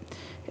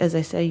as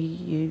they say,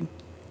 you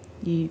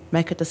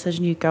make a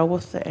decision, you go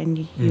with it, and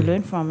you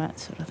learn from it,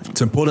 sort of thing.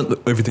 It's important that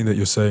everything that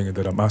you're saying and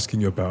that I'm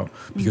asking you about,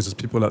 because there's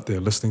people out there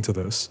listening to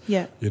this.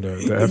 Yeah. You know,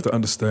 they have to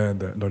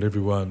understand that not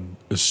everyone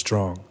is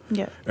strong.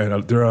 Yeah.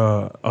 And there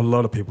are a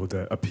lot of people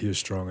that appear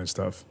strong and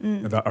stuff,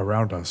 and that are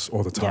around us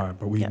all the time,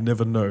 but we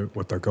never know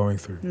what they're going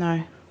through.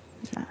 No.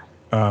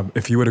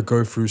 If you were to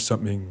go through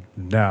something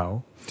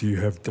now, do you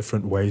have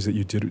different ways that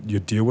you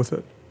deal with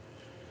it?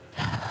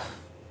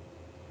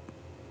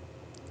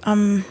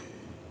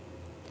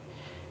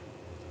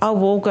 I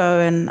will go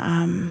and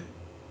I'm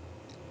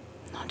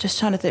just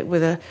trying to think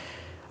whether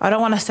I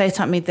don't want to say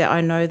something that I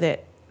know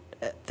that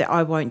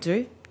I won't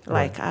do.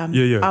 Like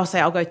I'll say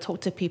I'll go talk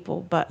to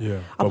people, but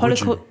I'll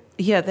probably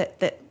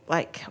that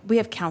like we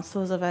have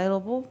counsellors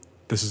available.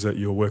 This is at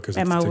your work as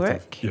a detective. At my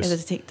detective. work as a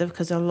detective,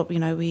 because I'm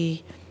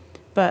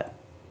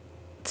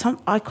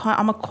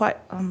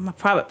a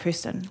private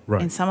person,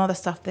 right. And some of the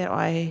stuff that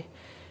I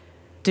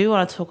do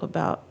want to talk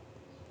about,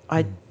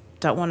 I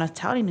don't want to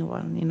tell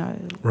anyone, you know.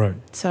 Right.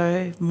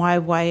 So my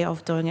way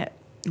of doing it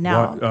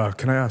now. Why,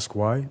 can I ask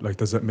why? Like,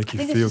 does that make you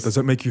feel? Does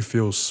that make you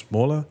feel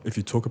smaller if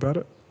you talk about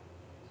it?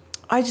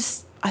 I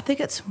think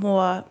it's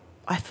more.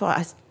 I feel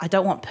I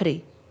don't want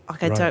pity.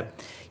 Like I don't,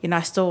 you know.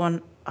 I still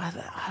want.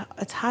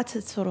 It's hard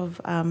to sort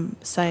of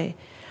say.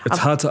 It's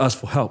hard to ask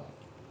for help.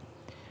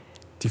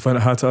 Do you find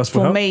it hard to ask for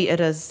help? For me, it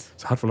is.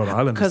 It's hard for a lot of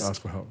islanders to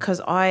ask for help. Because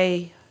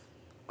I'm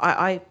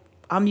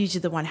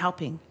usually the one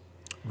helping.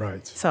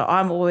 Right. So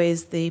I'm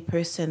always the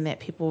person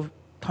that people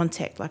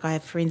contact. Like I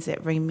have friends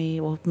that ring me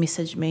or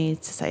message me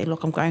to say,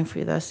 look, I'm going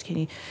through this. Can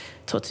you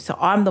talk to me? So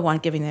I'm the one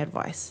giving the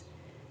advice.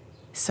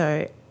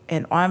 So,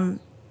 and I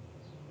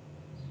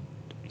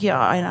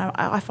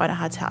find it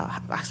hard to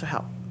ask for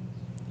help.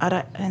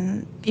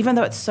 And even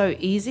though it's so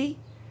easy,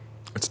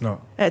 it's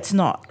not. It's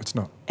not. It's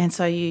not. And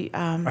so you...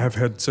 I have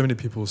had so many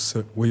people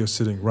sit where you're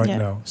sitting right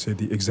now say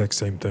the exact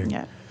same thing.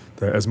 Yeah.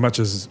 That as much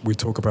as we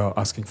talk about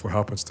asking for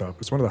help and stuff,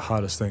 it's one of the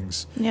hardest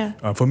things. Yeah.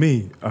 For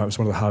me, it's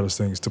one of the hardest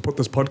things. To put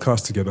this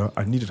podcast together,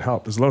 I needed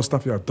help. There's a lot of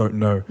stuff here I don't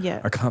know.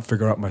 Yeah. I can't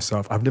figure out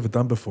myself. I've never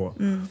done before.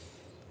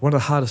 One of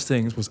the hardest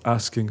things was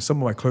asking some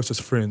of my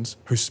closest friends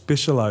who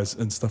specialize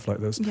in stuff like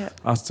this,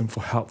 asked them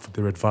for help, for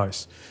their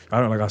advice. I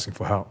don't like asking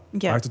for help.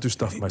 Yeah. I like to do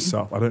stuff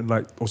myself. I don't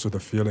like also the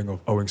feeling of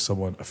owing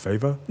someone a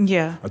favor.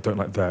 Yeah. I don't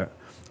like that.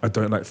 I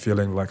don't like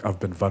feeling like I've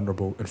been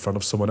vulnerable in front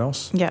of someone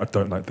else. Yeah. I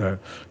don't like that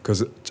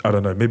because, I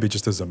don't know, maybe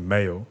just as a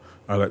male,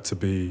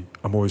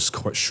 I'm always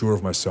quite sure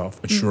of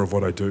myself and sure of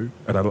what I do,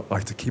 and I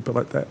like to keep it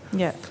like that.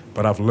 Yeah.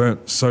 But I've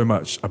learned so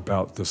much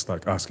about this,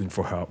 like asking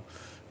for help.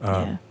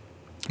 Yeah.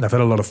 And I've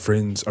had a lot of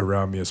friends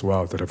around me as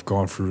well that have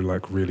gone through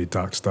like really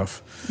dark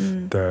stuff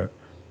that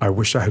I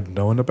wish I had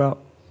known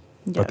about,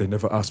 but they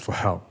never asked for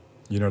help.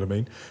 You know what I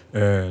mean?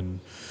 And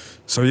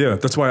so, yeah,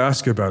 that's why I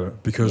ask you about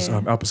it, because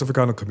our Pacific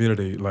Island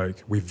community,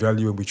 like, we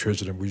value and we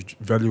treasure them. We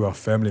value our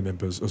family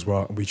members as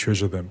well, and we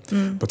treasure them.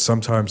 But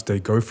sometimes they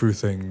go through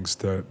things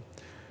that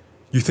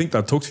you think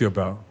they'd talk to you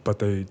about, but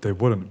they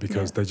wouldn't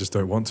because they just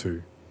don't want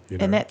to. You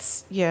know? And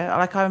that's,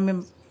 like I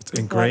remember... It's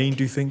ingrained,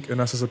 do you think, in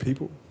us as a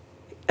people?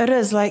 It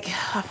is, like,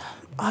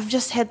 I've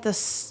just had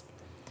this...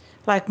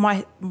 Like,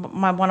 my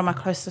one of my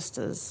close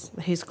sisters,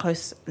 who's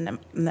close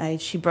in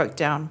age, she broke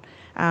down...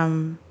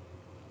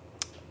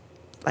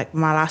 like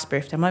my last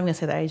birthday, I'm not even going to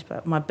say the age,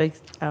 but my big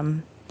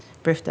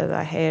birthday that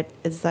I had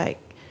is like,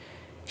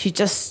 she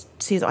just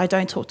says, I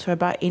don't talk to her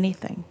about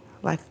anything.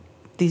 Like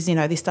these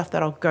stuff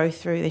that I'll go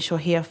through, that she'll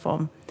hear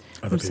from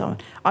someone.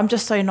 I'm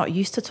just so not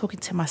used to talking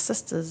to my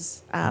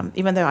sisters,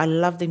 even though I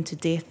love them to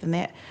death and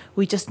that,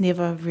 we just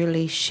never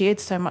really shared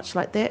so much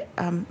like that.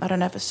 I don't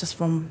know if it's just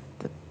from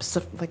the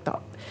Pacific, like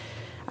that.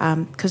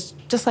 Because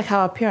just like how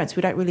our parents,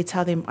 we don't really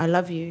tell them, I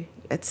love you.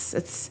 It's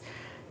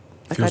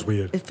like feels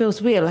weird. It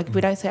feels weird. Like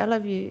we don't say I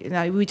love you.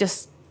 We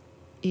just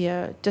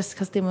just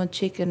because they're on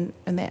cheek and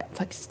that.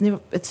 Like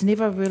it's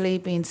never really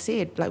been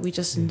said. Like we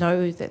just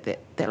know that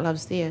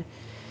love's there.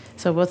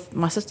 So with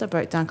my sister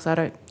broke down because I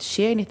don't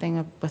share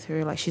anything with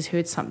her. Like she's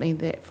heard something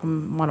that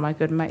from one of my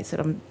good mates that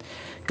I'm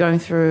going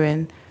through,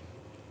 and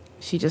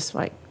she just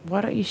like,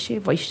 why don't you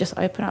share? Well, you should just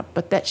open up.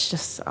 But that's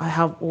just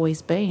how I've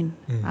always been.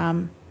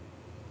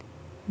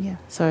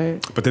 So.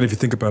 But then if you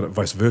think about it,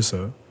 vice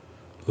versa.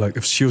 Like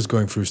if she was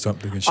going through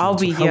something and how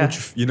would you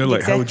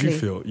how would you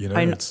feel? You know,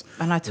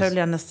 and I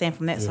totally understand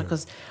from that side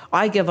because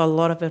I give a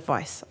lot of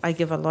advice. I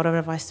give a lot of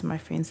advice to my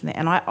friends and that,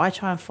 and I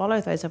try and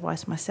follow those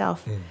advice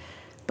myself.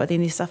 But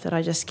then there's stuff that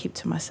I just keep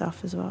to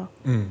myself as well.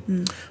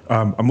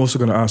 I'm also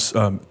going to ask: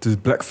 do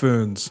Black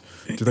Ferns,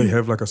 do they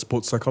have like a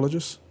sports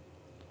psychologist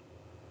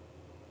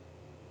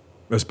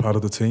as part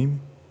of the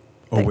team,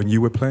 or when you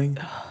were playing?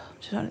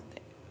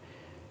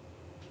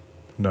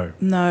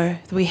 No,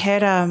 we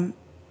had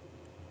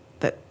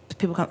that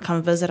people can't come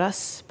and visit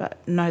us, but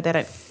no, they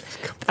don't.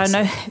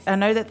 I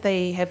know that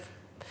they have.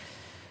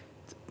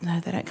 No,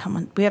 they don't come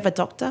on. We have a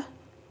doctor.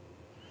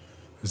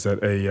 Is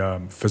that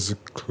a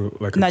physical,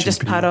 like no, a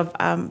just GP? part of.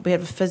 We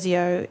have a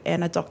physio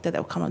and a doctor that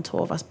will come on tour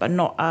of us, but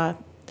not a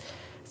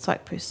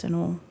psych person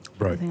or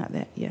anything like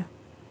that. Yeah.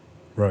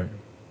 Right.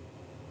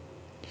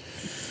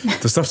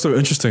 The stuff's so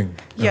interesting.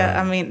 Yeah,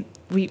 I mean,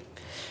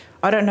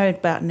 I don't know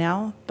about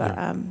now, but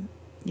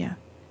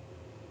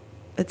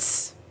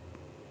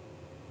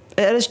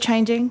it is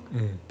changing,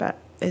 but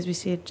as we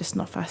said, just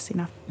not fast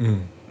enough.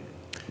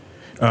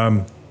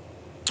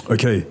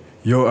 Okay,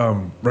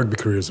 your rugby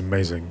career is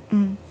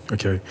amazing.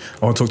 Okay,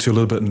 I want to talk to you a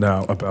little bit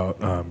now about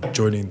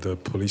joining the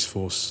police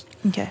force.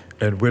 Okay.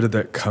 And where did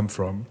that come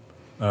from?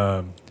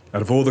 Out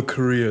of all the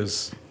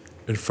careers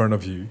in front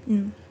of you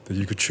that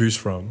you could choose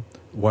from,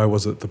 why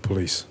was it the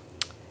police?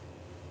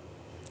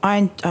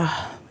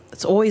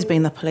 It's always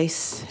been the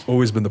police.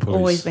 Always been the police.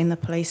 Always been the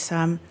police.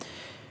 When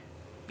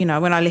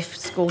I left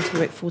school to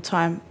work full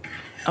time,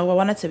 I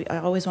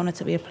always wanted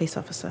to be a police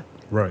officer.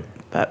 Right.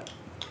 But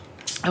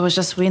it was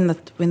just when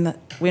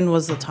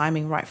was the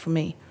timing right for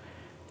me?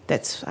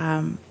 That's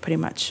pretty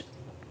much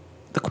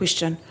the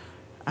question.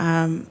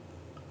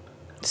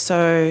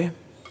 So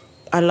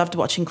I loved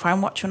watching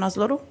Crime Watch when I was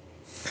little.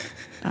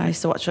 I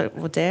used to watch it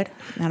with Dad,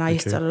 and I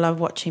used to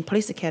love watching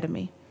Police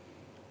Academy.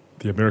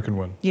 The American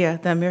one? Yeah,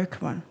 the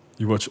American one.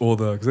 You watch all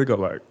because they got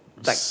like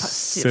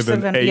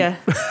seven, 8. Yeah,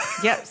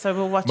 yeah. So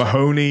we'll watch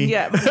Mahoney.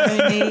 Yeah,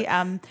 Mahoney.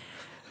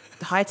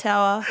 The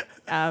Hightower.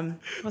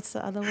 What's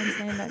the other one's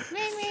name? Like,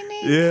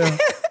 yeah.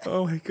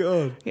 Oh my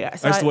god. Yeah.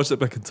 So I used to watch that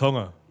back in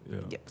Tonga.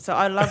 Yeah. So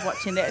I love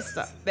watching that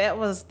stuff. That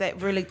was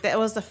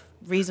the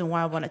reason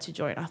why I wanted to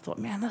join. I thought,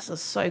 man, this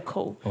is so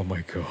cool. Oh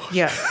my god.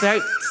 Yeah.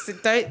 Don't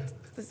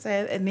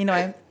say it. And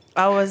anyway,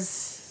 when I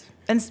was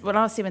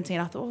 17,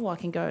 I thought, I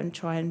can go and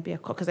try and be a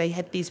cop because they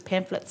had these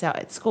pamphlets out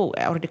at school,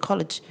 out of the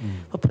college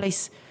for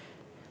police.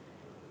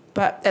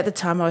 But at the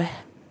time, I was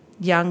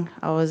young.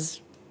 I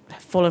was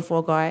falling for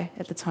a guy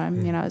at the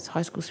time. It was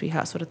high school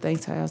sweetheart sort of thing.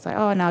 So I was like,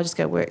 no, I'll just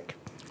go work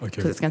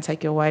because it's going to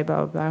take you away,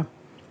 blah, blah,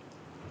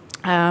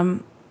 blah.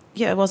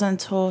 It wasn't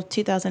until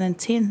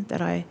 2010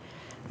 that I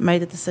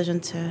made the decision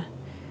to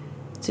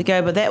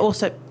go. But that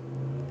also,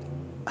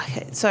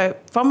 so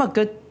from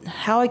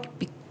how I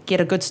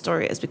get a good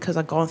story is because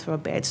I've gone through a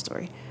bad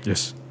story.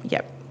 Yes.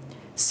 Yep.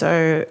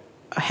 So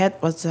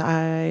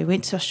I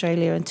went to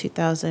Australia in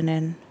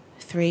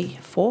 2003,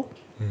 4.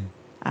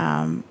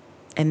 And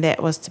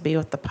that was to be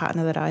with the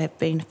partner that I have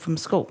been from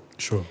school.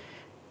 Sure.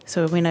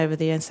 So we went over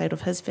there and stayed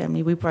with his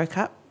family. We broke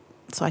up.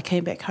 So I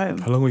came back home.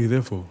 How long were you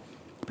there for?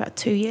 About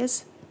 2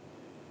 years.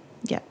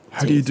 Yeah.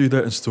 How do you do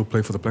that and still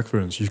play for the Black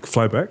Ferns? You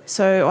fly back?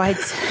 So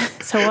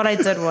what I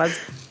did was,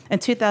 in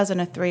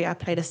 2003, I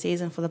played a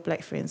season for the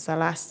Black Ferns.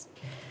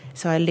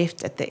 So I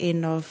left at the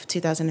end of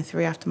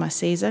 2003 after my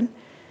season,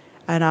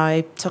 and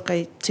I took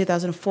a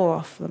 2004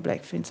 off for the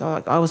Black Ferns.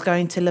 So I was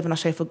going to live in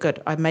Australia for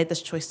good. I made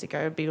this choice to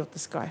go be with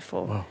this guy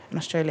in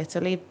Australia,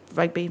 to leave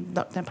rugby,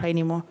 don't play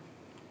anymore.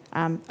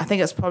 I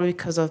think it's probably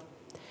because of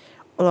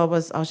I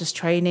was just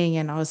training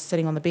and I was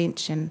sitting on the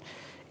bench, and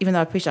even though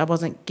I appreciate I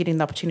wasn't getting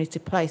the opportunity to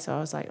play, so I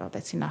was like,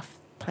 that's enough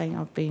playing.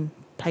 I've been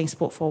playing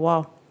sport for a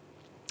while.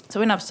 So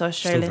I went up to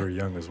Australia. Still very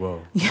young as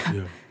well.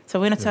 Yeah. So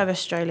we went to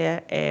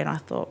Australia, and I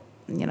thought,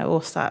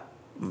 we'll start,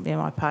 me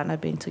and my partner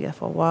being together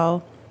for a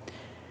while.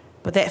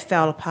 But that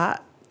fell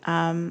apart.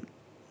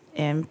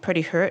 And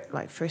pretty hurt,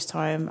 like first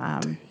time,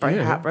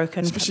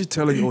 heartbroken. Especially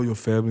telling all your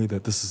family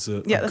that this is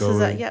it. Yeah, this is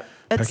it. Yep,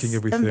 it's packing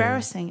everything.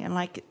 Embarrassing, and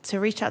like to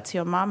reach out to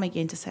your mum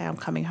again to say I'm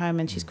coming home,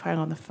 and she's crying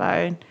on the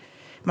phone.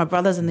 My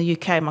brother's in the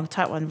UK. My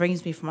tight one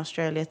rings me from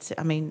Australia.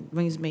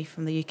 Rings me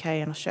from the UK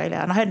and Australia,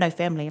 and I had no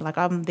family. Like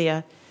I'm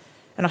there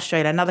in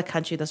Australia, another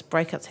country. This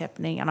breakup's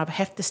happening, and I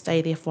have to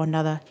stay there for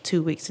another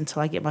 2 weeks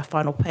until I get my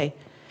final pay.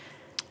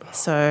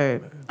 So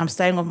I'm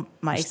staying with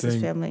my ex's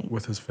family.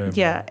 With his family.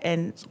 Yeah,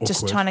 and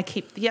just trying to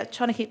keep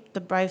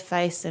the brave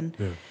face and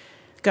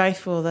going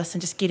through all this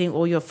and just getting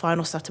all your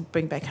final stuff to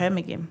bring back home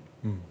again.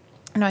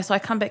 So I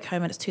come back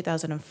home and it's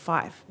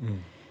 2005.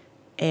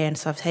 And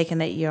so I've taken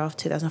that year off,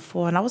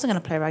 2004, and I wasn't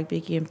going to play rugby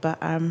again, but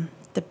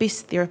the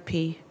best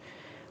therapy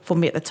for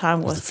me at the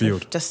time was to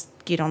just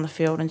get on the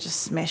field and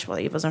just smash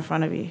whatever's in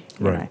front of you.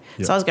 You know?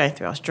 Yeah. So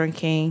I was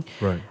drinking.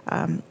 Right.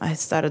 I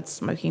started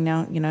smoking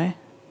now,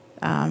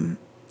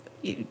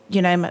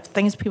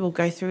 things people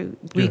go through,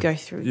 we go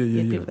through.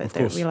 People that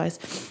don't realise.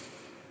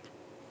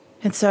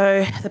 And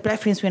so the Black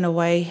Ferns went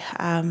away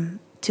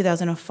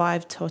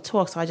 2005 to a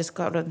talk, so I just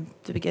got in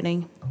the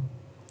beginning,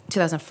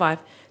 2005.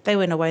 They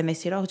went away and they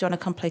said, do you want to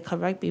come play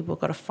club rugby? We've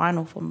got a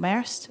final for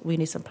Marist. We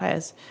need some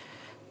players.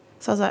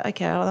 So I was like,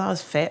 okay, well, I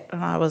was fat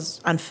and I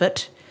was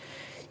unfit.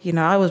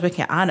 I was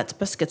working at Arnott's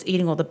Biscuits,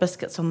 eating all the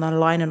biscuits on the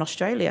line in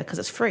Australia because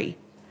it's free.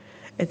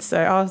 And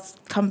so I was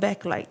come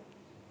back like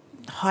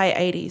high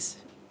 80s.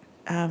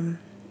 And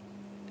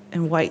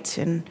weight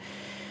and.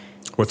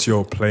 What's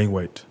your playing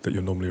weight that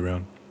you're normally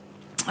around?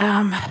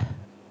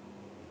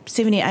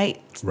 78.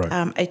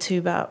 Right. 82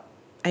 about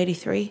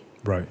 83.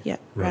 Right. Yeah,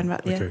 around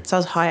about there. Okay. So I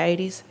was high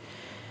 80s.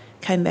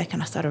 Came back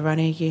and I started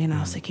running again. I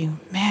was thinking,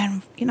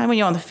 man, when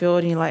you're on the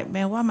field and you're like,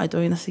 man, why am I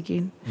doing this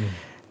again?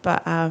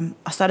 But I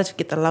started to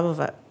get the love of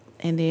it,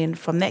 and then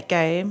from that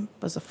game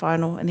was the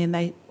final, and then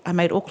I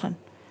made Auckland.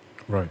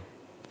 Right.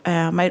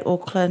 I made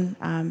Auckland,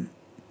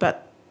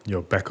 but.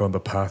 You're back on the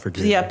path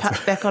again. Yeah,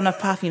 back on the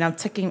path.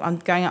 I'm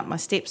going up my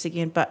steps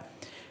again. But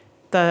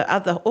the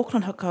other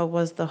Auckland hooker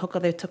was the hooker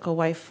they took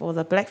away for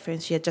the Black Fern.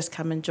 She had just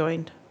come and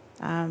joined.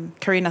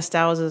 Karina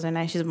Stiles is her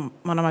name. She's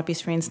one of my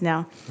best friends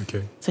now.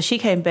 Okay. So she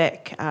came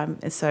back,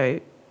 and so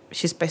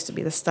she's supposed to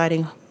be the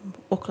starting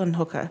Auckland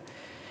hooker.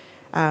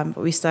 But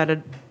we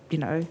started,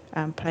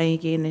 playing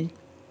again and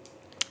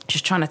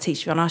just trying to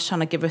teach her. And I was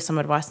trying to give her some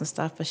advice and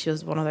stuff, but she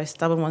was one of those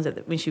stubborn ones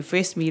that when she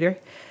first met her,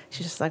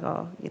 she's just like,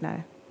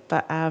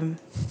 But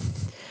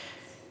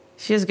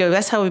she was good.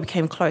 That's how we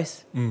became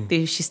close.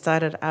 Then she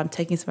started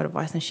taking some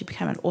advice, and she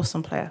became an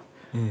awesome player.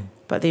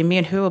 But then me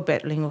and her were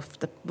battling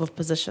with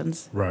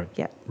positions. Right.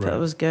 Yeah, but it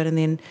was good. And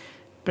then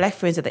Black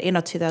Ferns at the end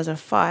of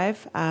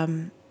 2005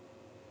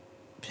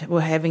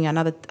 were having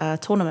another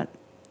tournament,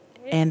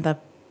 and the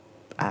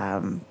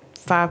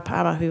Farah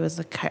Palmer, who was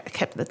the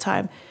cap at the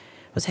time,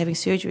 was having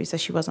surgery, so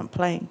she wasn't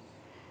playing.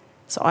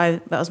 So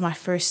that was my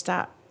first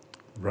start.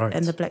 Right.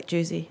 In the black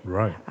jersey.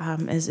 Right.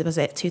 It was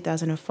at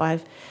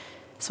 2005.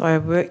 So I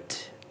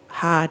worked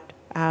hard,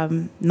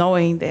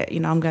 knowing that,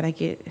 I'm going to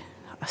get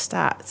a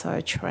start. So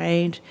I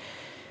trained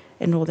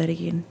and all that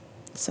again.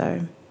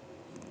 So,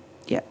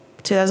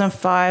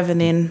 2005,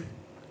 and then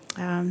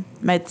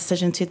made the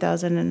decision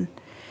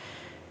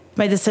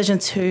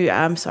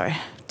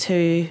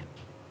to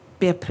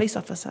be a police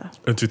officer.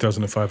 In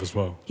 2005 as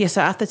well? Yeah,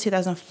 so after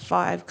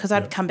 2005, because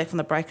I'd come back from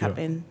the breakup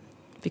and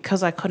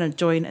because I couldn't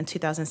join in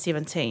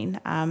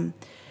 2017, when I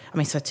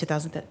was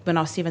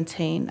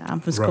 17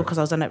 from school because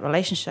I was in that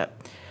relationship,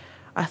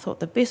 I thought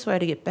the best way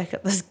to get back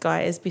at this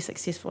guy is be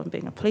successful in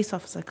being a police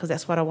officer, because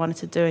that's what I wanted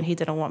to do, and he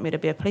didn't want me to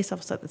be a police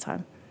officer at the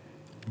time.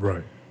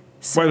 Right.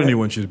 So, why didn't he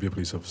want you to be a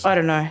police officer? I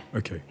don't know.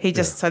 Okay.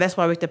 So that's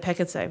why I worked at Pack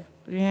and Save.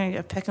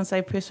 A Pack and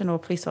Save person or a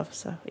police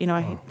officer.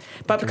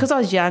 But because I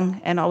was young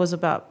and I was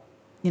about,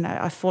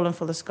 I'd fallen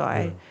for this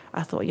guy,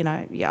 I thought,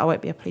 I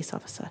won't be a police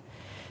officer.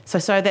 So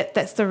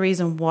that's the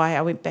reason why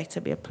I went back to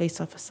be a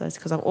police officer, is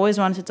because I've always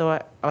wanted to do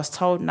it. I was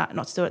told not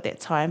to do it at that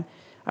time.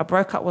 I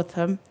broke up with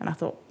him, and I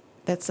thought,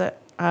 that's it.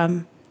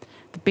 The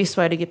best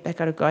way to get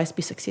back at a guy is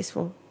be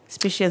successful,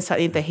 especially in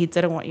something that he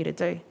didn't want you to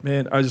do.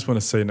 Man, I just want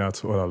to say now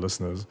to all our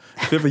listeners,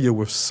 if ever you're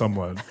with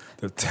someone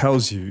that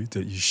tells you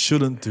that you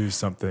shouldn't do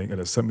something and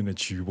it's something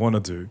that you want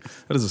to do,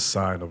 that is a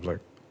sign of like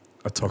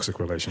a toxic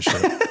relationship.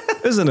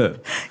 Isn't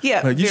it?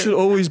 Yeah. Like you should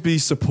always be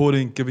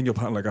supporting, giving your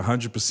partner like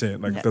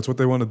 100%. Like that's what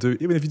they want to do,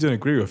 even if you don't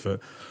agree with it.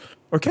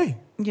 Okay.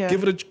 Yeah.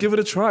 Give it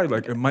a try.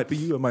 Like it might be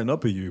you, it might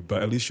not be you,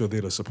 but at least you're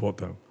there to support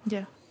them.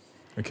 Yeah.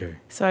 Okay.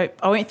 So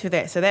I went through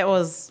that. So that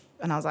was,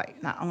 and I was like,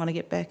 I'm going to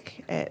get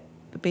back at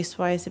the best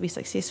ways to be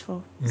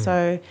successful.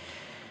 So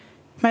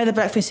made the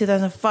Black Fern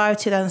 2005,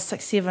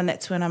 2006, 2007.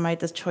 That's when I made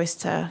the choice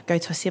to go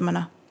to a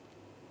seminar.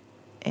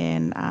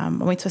 And I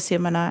went to a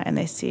seminar and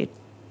they said,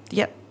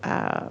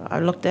 I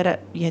looked at it.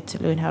 You had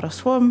to learn how to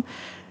swim.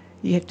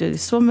 You have to do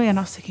swimming. And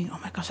I was thinking, oh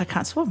my gosh, I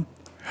can't swim.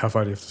 How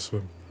far do you have to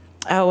swim?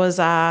 I was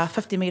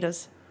 50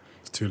 metres.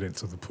 It's 2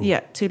 lengths of the pool.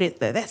 Yeah, 2 lengths.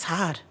 That's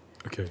hard.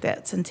 Okay.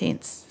 That's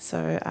intense.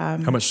 So How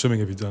much swimming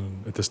have you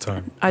done at this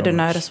time? I How didn't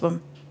know how much? to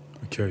swim.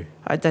 Okay.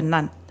 I did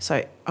none.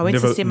 So I went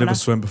to Never, seminar. never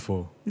swam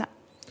before. No,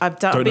 I've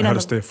done. Don't I've been know how on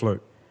to the, stay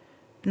afloat.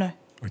 No.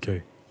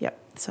 Okay. Yep.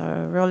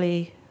 So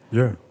really,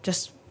 Yeah.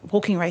 just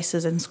walking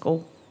races in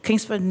school.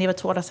 Kingsford never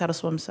taught us how to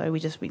swim, so we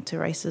just went to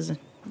races and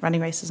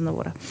running races in the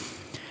water.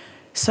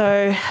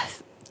 So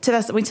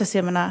went to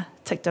seminar,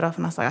 ticked it off,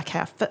 and I was like, okay,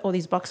 I fit all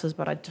these boxes,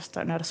 but I just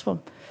don't know how to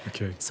swim.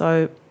 Okay.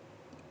 So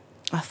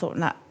I thought,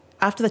 nah.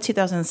 After the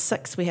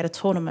 2006, we had a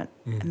tournament,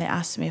 and they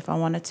asked me if I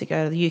wanted to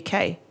go to the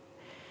UK.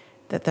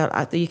 That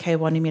the UK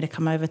wanted me to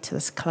come over to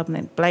this club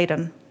named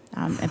Bladen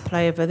and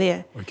play over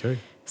there. Okay.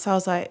 So I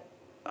was like,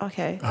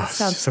 okay, that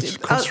sounds such a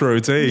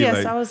crossroads, eh? Yes,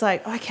 Like- I was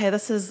like, okay,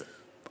 this is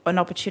an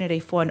opportunity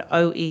for an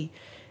OE.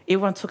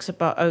 Everyone talks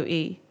about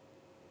OE,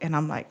 and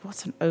I'm like,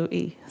 what's an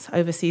OE? It's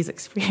overseas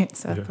experience.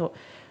 So I thought,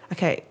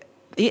 okay,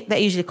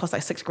 that usually costs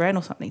like $6,000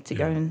 or something to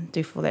go and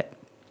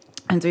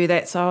do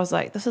that. So I was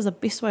like, this is the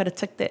best way to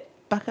tick that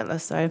bucket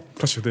list. So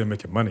Plus you're there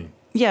making money.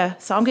 yeah,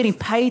 so I'm getting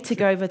paid to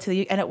go over to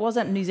the, and it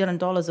wasn't New Zealand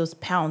dollars, it was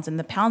pounds, and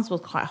the pounds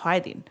was quite high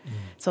then.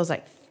 So it was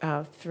like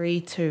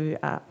 3 to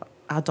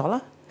a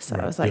dollar. So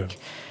Right, I was like,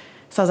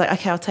 so I was like,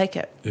 okay, I'll take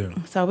it. Yeah.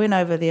 So I went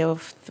over there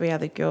with 3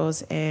 other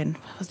girls, and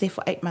I was there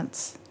for 8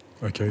 months.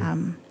 Okay.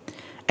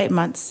 8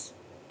 months,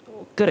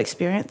 good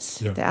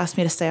experience. Yeah. They asked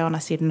me to stay on, I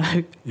said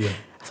no. Yeah.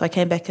 So I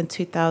came back in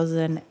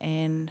 2000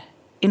 and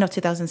end of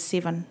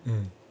 2007,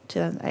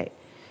 2008,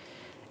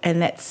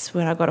 and that's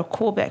when I got a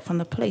call back from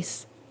the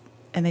police.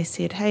 And they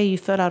said, hey, you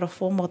filled out a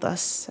form with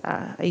us.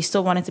 Are you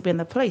still wanting to be in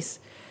the police?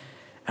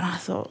 And I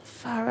thought,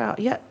 far out.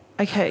 Yeah,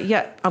 okay,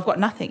 yeah, I've got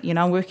nothing. You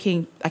know, I'm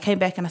working. I came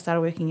back and I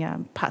started working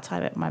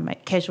part-time at my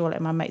casual at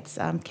my mate's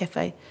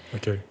cafe.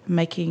 Okay.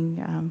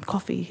 Making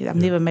coffee. I've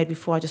never made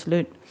before. I just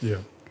learned. Yeah.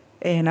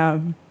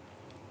 And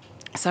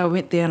so I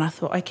went there and I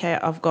thought, okay,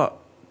 I've got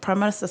Prime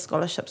Minister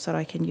scholarships that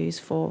I can use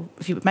for,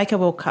 if you make a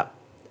World Cup,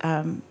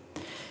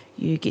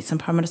 you get some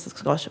Prime Minister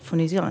scholarship for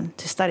New Zealand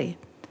to study.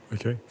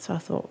 Okay. So I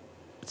thought,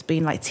 it's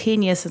been like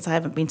 10 years since I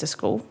haven't been to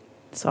school,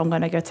 so I'm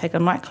going to go take a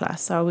night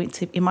class. So I went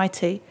to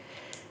MIT,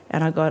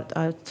 and I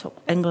took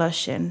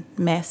English and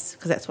maths,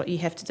 because that's what you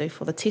have to do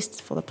for the tests,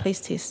 for the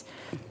police test,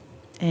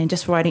 and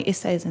just writing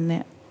essays and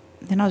that.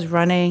 Then I was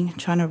trying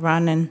to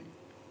run and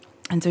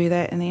do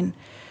that, and then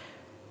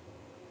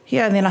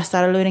I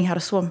started learning how to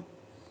swim.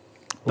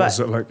 What was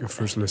it like your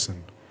first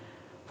lesson?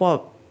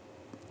 Well,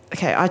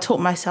 okay, I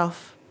taught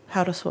myself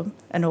how to swim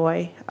in a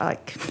way.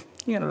 Like,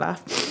 you're going to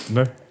laugh.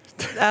 No?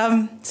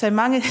 So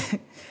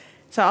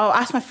I'll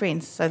ask my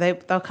friends. So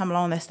they'll come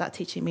along and they start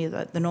teaching me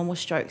the normal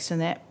strokes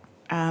and that.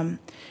 And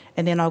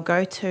then I'll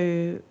go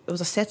to, it was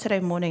a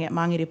Saturday morning at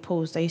Mangere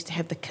Pools. They used to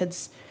have the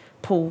kids'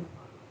 pool,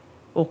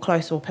 or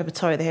close, or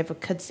Papatoa. They have a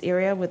kids'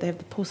 area where they have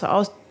the pool. So I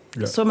was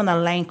swimming the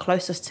lane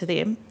closest to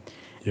them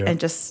and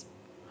just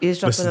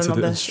eavesdropping Listen to on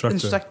the the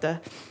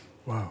instructor.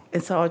 Wow.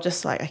 And so I'll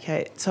just like,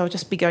 okay, so I'll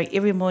just be going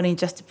every morning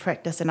just to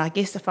practice. And I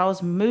guess if I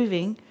was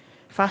moving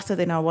faster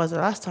than I was the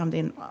last time,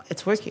 then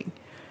it's working.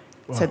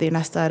 Wow. So then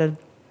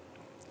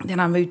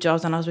I moved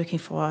jobs, and I was working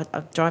for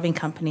a driving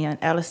company in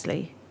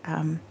Ellerslie,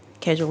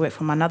 casual work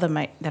from another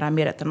mate that I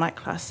met at the night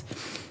class.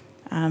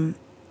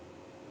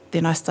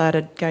 Then I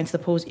started going to the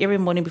pools every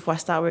morning before I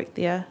start work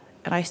there,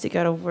 and I used to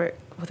go to work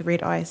with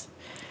red eyes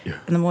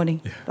in the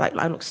morning. Yeah. Like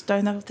I looked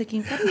stoned. I was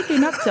thinking, what have you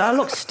been up to? I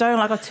looked stoned.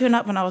 Like I turned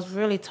up when I was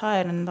really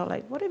tired, and they're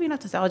like, what have you been up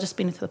to? So I was just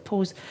been into the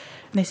pools,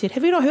 and they said,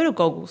 have you not heard of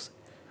goggles?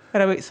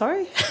 And I went,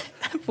 sorry?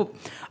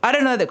 I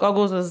don't know that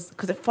goggles was,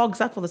 because it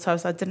fogs up all the time,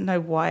 so I didn't know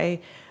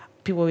why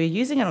people were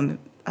using it.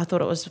 I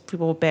thought it was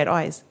people with bad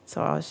eyes.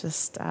 So I was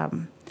just,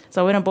 so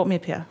I went and bought me a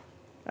pair.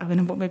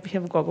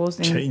 Of goggles.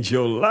 And, change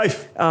your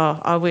life. Oh,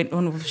 I went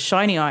on with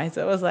shiny eyes.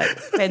 It was like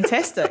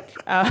fantastic.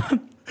 So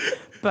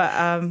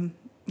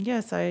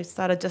I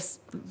started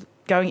just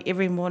going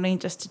every morning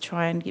just to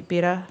try and get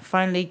better.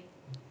 Finally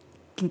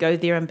can go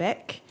there and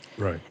back.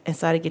 Right. And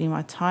started getting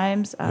my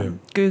times.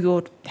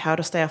 Googled how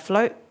to stay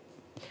afloat.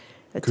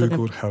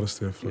 How to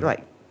stay afloat.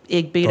 Like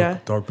egg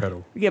beater. Dog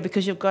paddle. Yeah,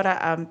 because you've got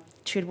to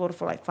tread water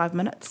for like 5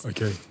 minutes.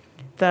 Okay.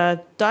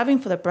 The diving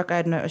for the brook, I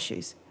had no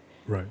issues.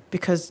 Right.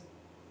 Because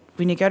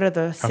when you go to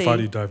the sea... How far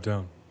do you dive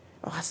down?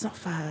 Oh, it's not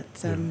far.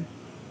 It's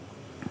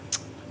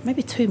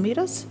maybe 2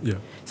 meters. Yeah.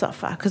 It's not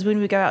far. Because when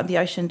we go out in the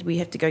ocean, we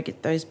have to go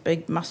get those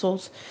big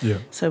mussels. Yeah.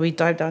 So we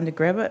dive down to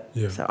grab it.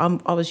 Yeah.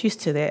 So I was used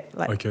to that.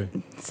 Like, okay.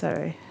 So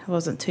it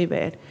wasn't too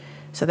bad.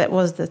 So that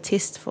was the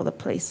test for the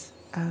police.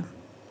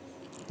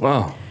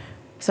 Wow.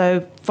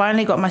 So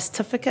finally got my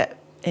certificate,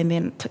 and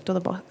then ticked all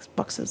the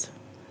boxes.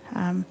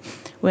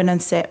 Went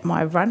and sat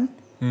my run.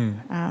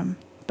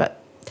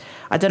 But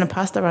I didn't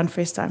pass the run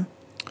first time.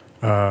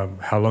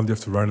 How long do you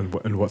have to run,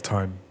 and what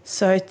time?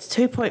 So it's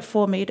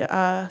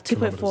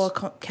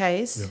 2.4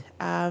 Ks,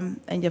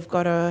 and you've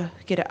got to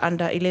get it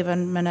under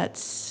 11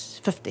 minutes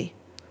 50.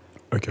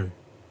 Okay.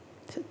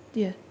 So,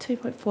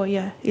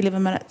 2.4,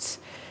 11 minutes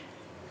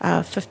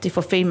 50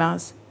 for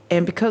females.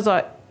 And because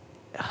that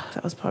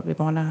was probably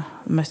one of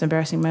the most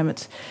embarrassing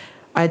moments.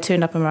 I had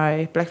turned up in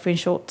my BlackFern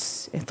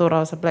shorts and thought I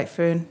was a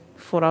BlackFern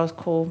thought I was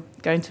cool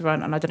going to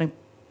run, and I didn't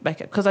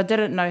make it because I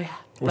didn't know.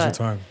 What's your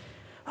time?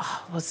 I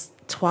was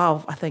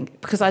 12, I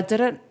think, because I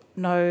didn't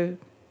know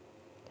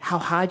how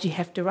hard you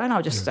have to run. I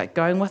was just like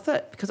going with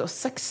it because it was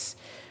 6.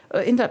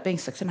 It ended up being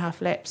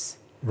 6.5 laps.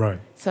 Right.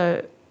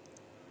 So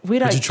we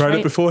don't. Had you tried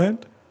it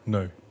beforehand?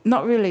 No.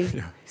 Not really.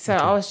 Yeah. So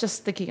I was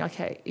just thinking,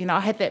 okay, you know, I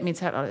had that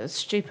mentality. It's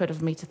stupid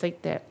of me to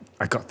think that.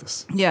 I got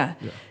this. Yeah.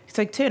 Yeah.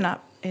 So I turn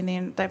up and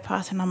then they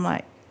pass and I'm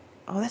like,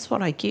 oh, that's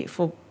what I get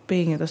for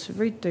being this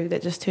rude dude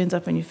that just turns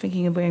up and you're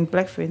thinking of wearing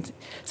BlackFern.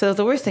 So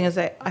the worst thing is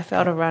that I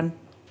failed a run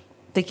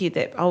thinking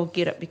that I'll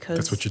get it because...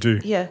 That's what you do.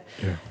 Yeah.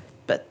 Yeah.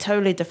 But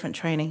totally different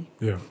training.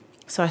 Yeah.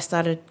 So I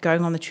started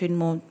going on the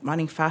treadmill,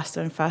 running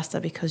faster and faster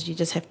because you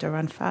just have to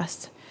run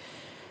fast.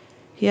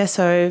 Yeah,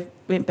 so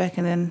went back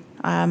and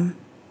then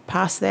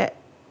passed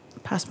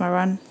my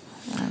run.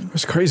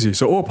 That's crazy.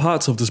 So all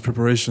parts of this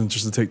preparation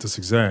just to take this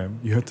exam,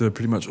 you had to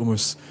pretty much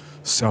almost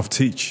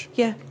self-teach.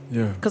 Yeah.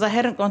 Yeah. Because I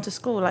hadn't gone to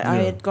school. Like I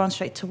had gone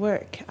straight to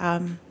work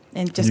and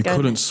just you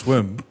couldn't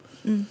swim.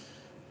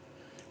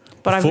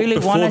 But I really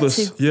wanted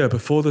to. Yeah,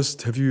 before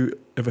this, have you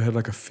ever had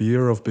like a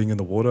fear of being in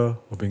the water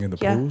or being in the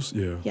pools?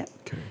 Yeah. Yeah.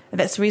 Okay. And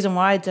that's the reason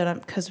why I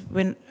didn't, because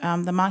when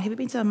have you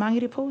been to the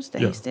Mangere pools?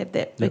 They used to have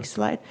that big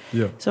slide.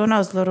 Yeah. So when I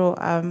was little,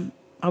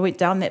 I went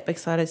down that big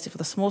slide except for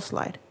the small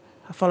slide.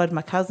 I followed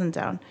my cousin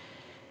down.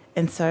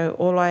 And so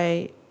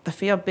the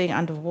fear of being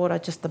underwater,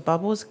 just the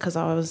bubbles, because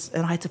I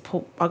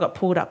got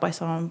pulled up by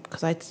someone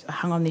because I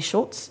hung on their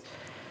shorts.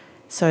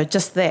 So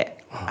just that.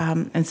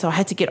 And so I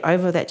had to get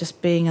over that,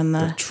 just being in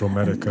the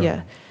traumatic.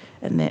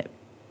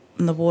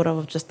 In the water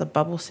with just the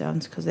bubble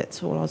sounds, because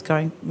that's all I was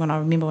going when I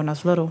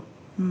was little.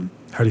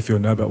 How do you feel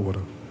now about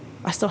water?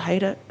 I still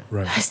hate it.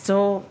 Right.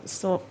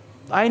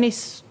 I only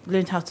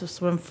learned how to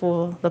swim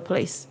for the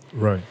police.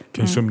 Right.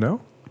 Can you swim now?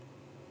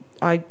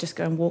 I just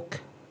go and walk.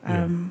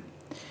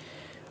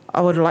 I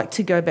would like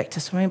to go back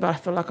to swimming, but I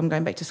feel like I'm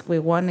going back to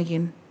square one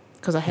again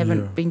because I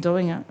haven't been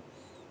doing it.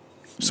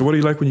 So what do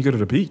you like when you go to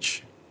the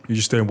beach? You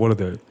just stay in water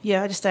there?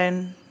 Yeah, I just stay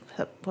in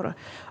water.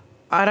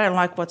 I don't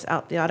like what's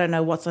out there. I don't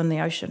know what's in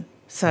the ocean.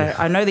 So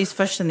I know there's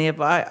fish in there,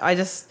 but I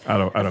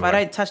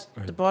don't touch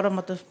the bottom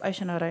of the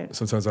ocean, I don't.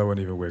 Sometimes I won't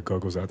even wear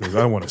goggles out there. I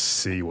don't want to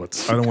see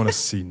I don't want to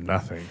see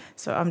nothing.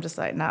 So I'm just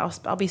like, no,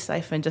 I'll be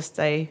safe and just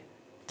stay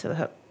to the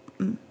hip.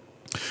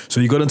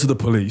 So you got into the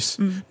police.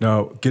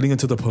 Now, getting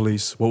into the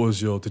police,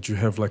 did you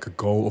have like a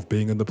goal of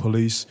being in the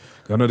police?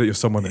 I know that you're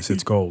someone that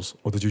sets goals,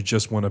 or did you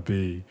just want to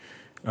be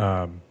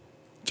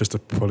just a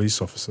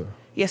police officer?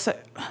 Yeah, so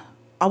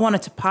I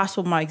wanted to pass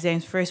all my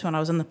exams first when I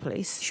was in the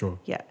police. Sure.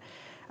 Yeah.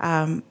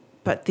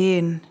 But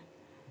then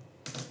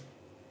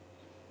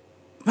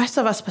most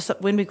of us,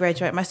 when we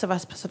graduate, most of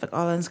us Pacific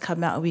Islands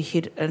come out and we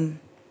head in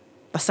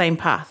the same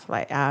path,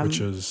 like which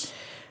is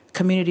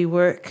community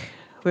work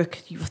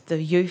with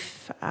the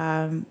youth,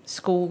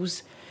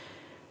 schools.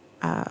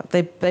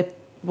 They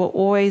were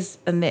always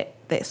in that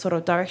sort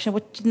of direction,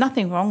 which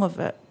nothing wrong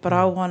with it, but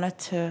I wanted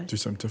to do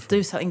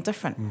something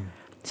different.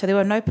 So there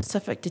were no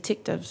Pacific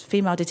detectives,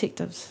 female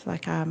detectives,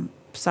 like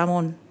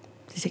Samoan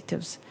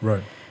detectives.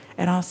 Right.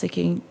 And I was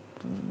thinking,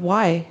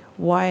 why,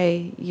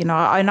 you know,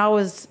 and I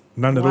was...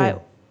 None at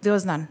all? There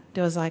was none.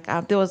 There was like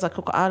a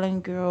Cook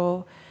Island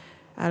girl,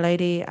 a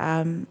lady,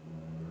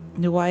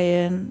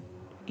 Nuwaian.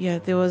 Yeah,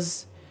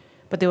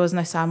 but there was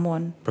no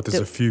Samoan. But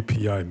there's a few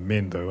PI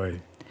men though, eh?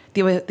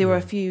 There were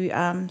a few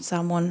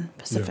Samoan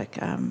Pacific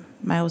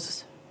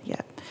males,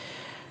 yeah.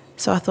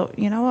 So I thought,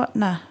 you know what,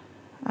 nah.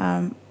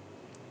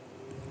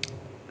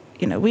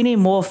 You know, we need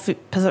more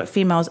Pacific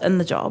females in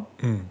the job,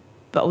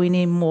 but we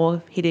need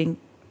more heading,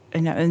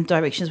 you know, in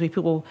directions where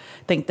people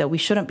think that we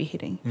shouldn't be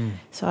heading.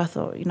 So I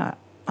thought, you know,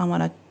 I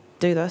want to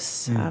do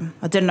this.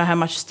 I didn't know how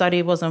much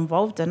study was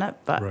involved in it,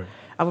 but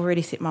I've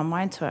already set my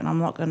mind to it, and I'm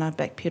not going to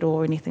backpedal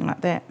or anything like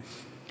that.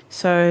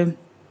 So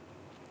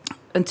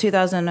in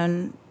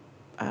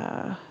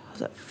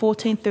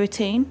 2014,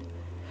 13,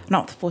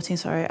 not 14,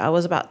 sorry, I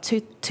was about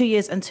two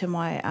years into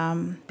my...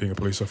 being a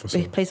police officer.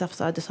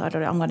 I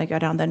decided I'm going to go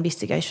down the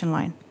investigation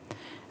line.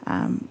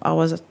 I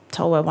was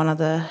told by one of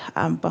the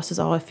bosses,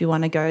 if you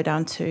want to go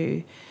down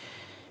to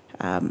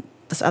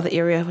this other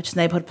area, which is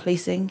neighbourhood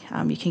policing,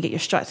 you can get your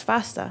stripes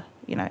faster,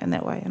 you know, in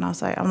that way. And I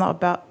was like, I'm not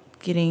about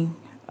getting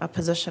a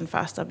position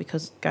faster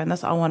because going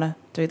this, I want to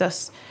do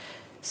this.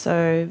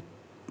 So,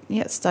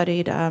 yeah,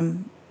 studied,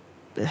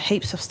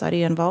 heaps of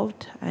study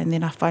involved, and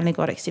then I finally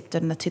got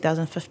accepted in the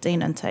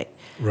 2015 intake.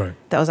 Right.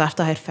 That was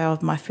after I had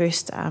failed my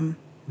first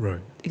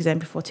exam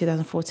before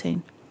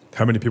 2014.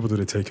 How many people did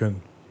it take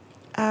in?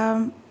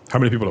 How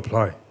many people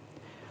apply?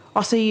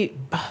 So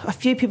a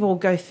few people will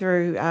go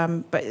through,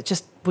 but it's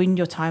just when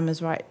your time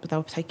is right,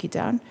 they'll take you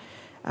down.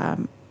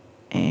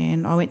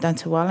 And I went down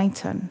to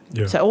Wellington.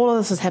 Yeah. So all of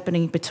this is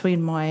happening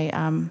between my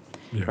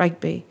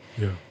rugby.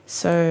 Yeah.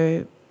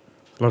 So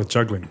a lot of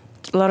juggling.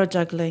 I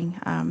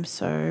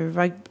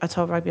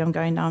told rugby I'm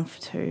going down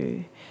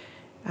to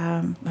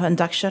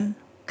induction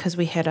because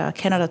we had a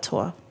Canada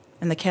tour,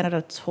 and the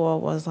Canada tour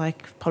was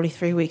like probably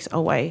 3 weeks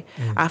away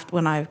after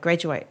when I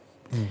graduate.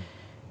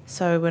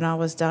 So when I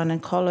was down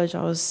in college,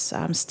 I was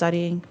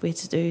studying. We had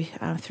to do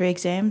 3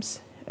 exams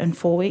in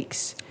 4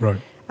 weeks. Right.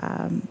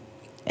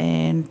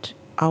 And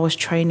I was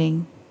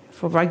training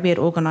for rugby. Had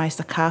organised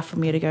a car for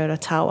me to go to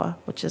Tawa,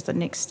 which is the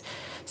next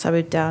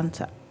suburb down,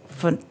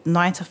 for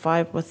 9 to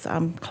 5 with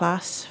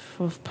class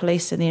for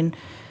police, and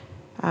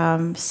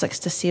then 6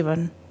 to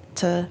 7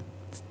 to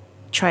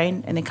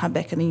train, and then come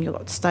back, and then you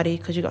got to study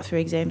because you got 3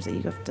 exams that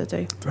you have to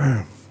do.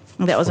 Damn.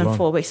 And that was in Full on.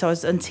 4 weeks, so it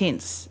was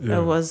intense. Yeah.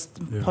 It was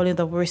probably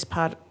the worst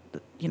part,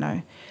 you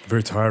know.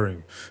 Very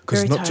tiring,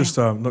 because Very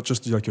not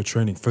just like your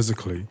training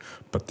physically,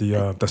 but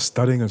the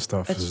studying and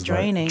stuff It's is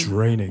draining. like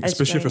draining, It's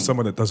especially for draining.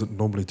 someone that doesn't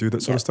normally do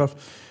that sort of stuff.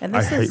 And I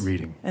this hate is-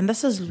 reading. And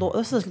this is law.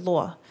 This is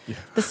law. Yeah.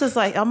 This is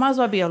like, I might as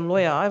well be a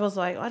lawyer. I was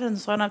like, I didn't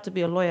sign up to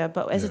be a lawyer,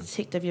 but as a Yeah.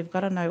 detective, you've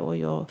got to know all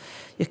your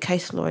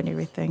case law and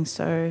everything.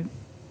 So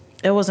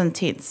it was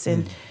intense.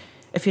 And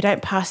if you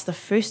don't pass the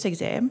first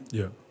exam,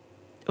 Yeah.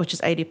 which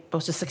is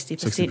 60%,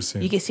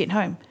 60%. you get sent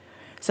home.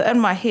 So in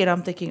my head,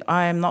 I'm thinking,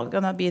 I am not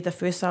going to be the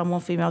first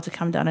Samoan female to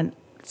come down in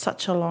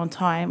such a long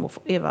time or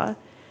forever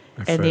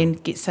and fail. then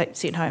get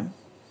sent home.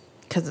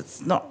 Because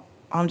it's not,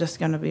 I'm just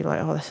going to be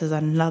like, oh, this is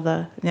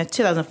another,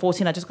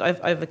 2014, I just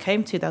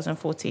overcame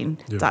 2014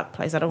 Yeah. dark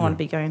place. I don't want to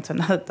be going to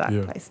another dark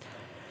Yeah. place.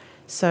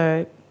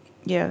 So,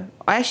 yeah,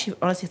 I actually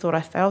honestly thought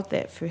I failed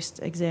that first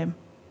exam.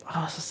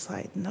 I was just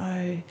like,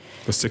 no.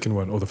 The second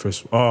one or the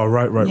first? Oh,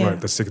 right. Yeah.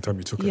 The second time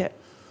you took Yeah. it.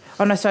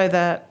 Oh no, so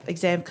the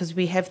exam, because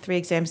we have 3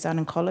 exams done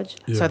in college.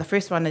 Yeah. So the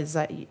first one is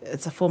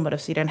it's a formative,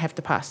 so you don't have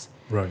to pass.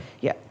 Right.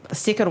 Yeah. The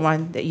second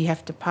one that you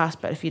have to pass,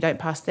 but if you don't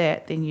pass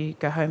that, then you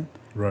go home.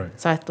 Right.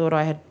 So I thought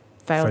I had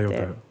failed Failed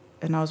that. that.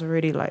 And I was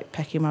already like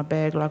packing my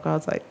bag, like I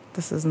was like,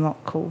 this is not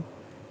cool.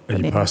 And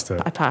you then passed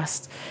that. I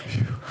passed.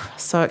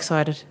 So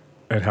excited.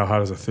 And how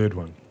hard is the third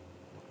one?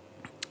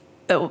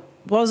 It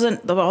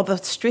wasn't, the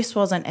stress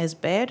wasn't as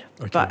bad,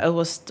 Okay. but it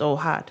was still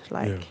hard.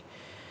 Like, Yeah.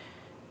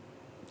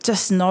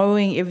 just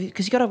knowing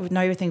because you got to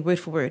know everything word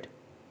for word.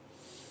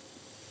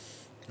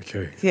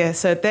 Okay. Yeah,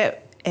 so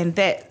that You is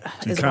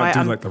can't why do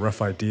I'm like the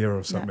rough idea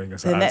of something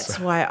as an and that's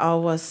answer. why I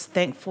was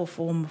thankful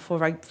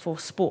for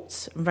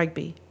sports and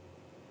rugby,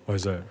 Why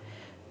is that?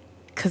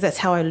 because that's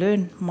how I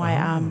learn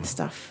my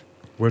stuff.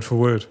 Word for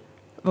word.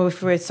 Word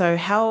for word. So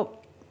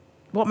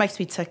what makes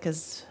me tick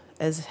is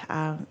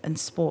in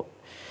sport.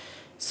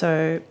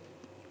 So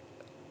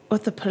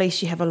with the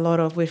police, you have a lot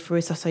of word for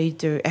word stuff. So you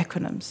do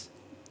acronyms.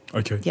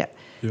 Okay. Yeah.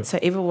 Yeah. So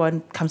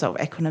everyone comes up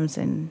with acronyms,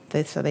 and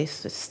they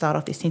start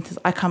off their sentence.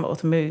 I come up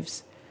with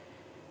moves.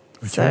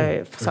 So Okay.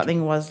 if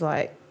something was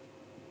like,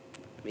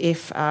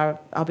 if I'll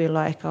be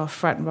like, oh,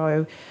 front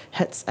row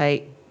hits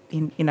 8,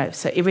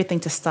 so everything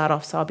to start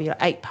off. So I'll be like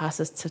 8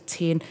 passes to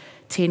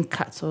 10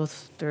 cuts or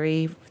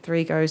 3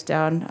 goes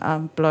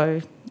down, blow,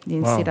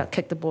 then Wow. set up,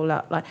 kick the ball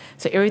out. Like,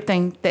 so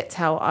everything, that's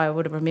how I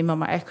would remember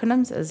my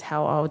acronyms, is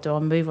how I would do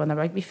a move on the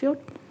rugby field.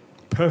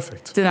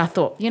 Perfect. Then I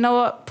thought, you know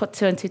what, put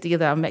 2 and 2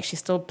 together. I'm actually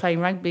still playing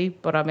rugby,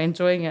 but I'm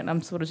enjoying it. And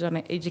I'm sort of trying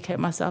to educate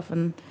myself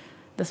in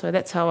this way.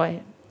 That's how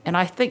and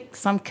I think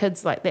some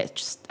kids like that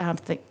just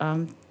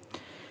Everyone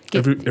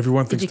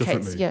thinks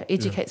differently. Yeah,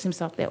 educates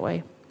himself that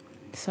way.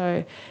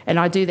 So, and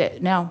I do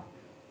that now.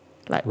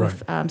 Like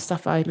with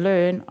stuff I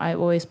learn, I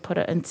always put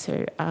it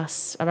into a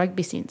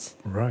rugby sense.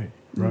 Right.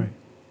 Right.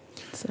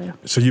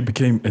 So you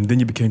became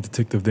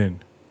detective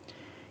then.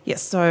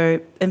 yes, so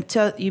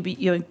until you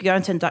go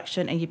into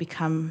induction and you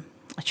become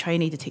a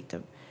trainee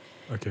detective.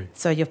 Okay.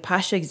 So you've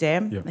passed your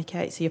exam, Yeah.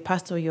 okay, so you've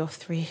passed all your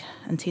 3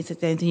 intense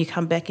exams, and you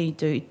come back and you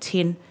do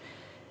 10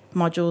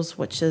 modules,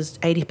 which is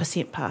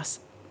 80% pass.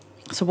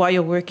 So while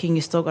you're working,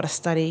 you still got to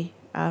study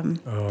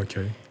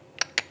Okay.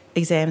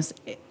 exams,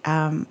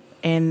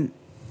 and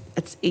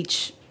it's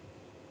each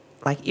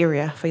like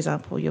area. For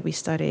example, you'll be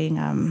studying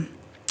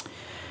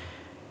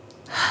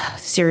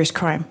serious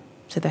crime,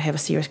 so they have a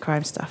serious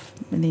crime stuff,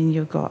 and then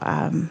you've got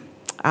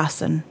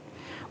arson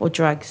or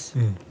drugs.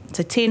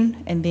 So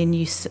 10, and then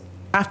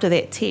after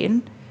that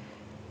 10,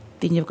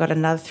 then you've got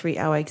another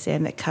 3-hour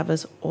exam that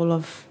covers all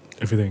of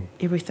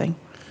everything.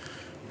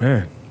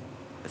 Man,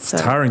 So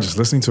it's tiring just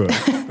listening to it.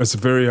 It's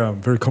very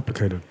very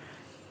complicated.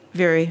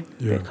 very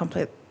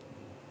complex.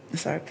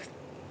 So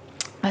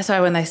that's why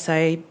when they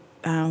say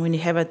when you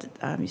have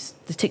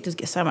detectives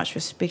get so much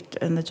respect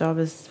in the job,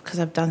 is because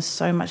I've done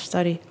so much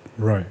study.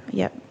 Right.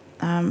 Yep.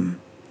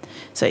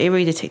 So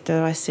every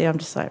detective I see, I'm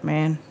just like,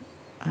 man,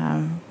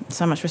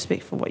 so much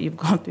respect for what you've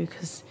gone through,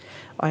 because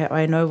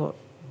I know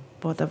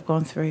what they've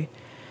gone through.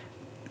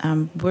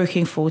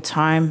 Working full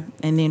time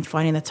and then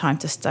finding the time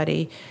to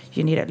study,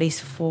 you need at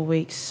least 4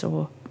 weeks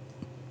or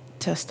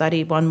to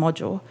study one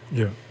module.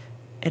 Yeah.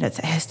 And it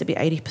has to be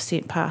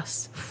 80%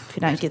 pass. If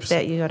you don't get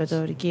that, you got to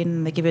do it again,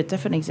 and they give you a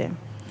different exam.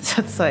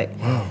 So it's like,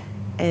 wow.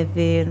 And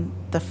then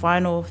the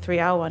final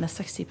 3-hour one is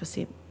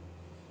 60%.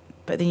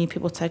 But then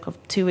people take off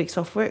 2 weeks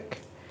off work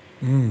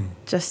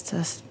just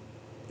to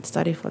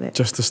study for that.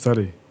 Just to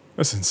study.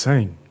 That's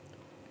insane.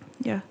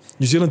 Yeah.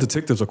 New Zealand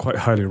detectives are quite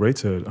highly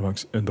rated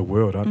in the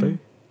world, aren't they?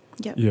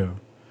 Yep. Yeah.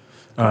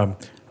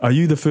 Are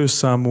you the first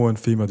Samoan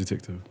female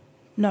detective?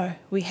 No,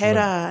 we had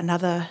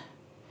another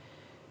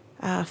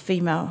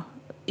female,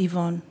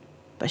 Yvonne,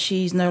 but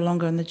she's no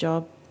longer in the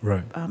job.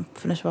 Right.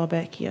 Finished a while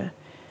back, yeah.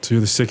 So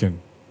you're the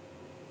second?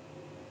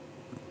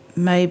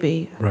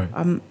 Maybe.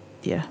 Right.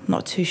 Yeah,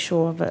 not too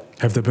sure of it.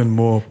 Have there been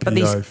more But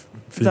PI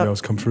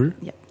females come through?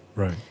 Yeah.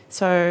 Right.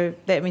 So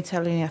that me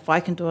telling you, if I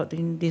can do it,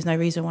 then there's no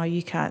reason why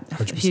you can't.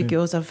 A few 100%.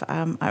 girls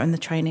are in the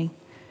training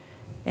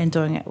and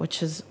doing it,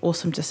 which is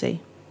awesome to see.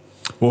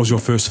 What was your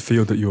first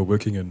field that you were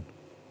working in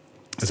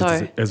as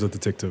a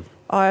detective?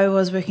 I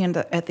was working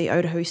at the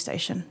Otahu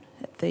station,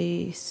 at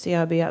the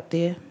CRB up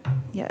there.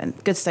 Yeah,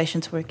 and good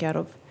station to work out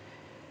of.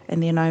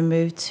 And then I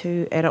moved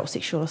to adult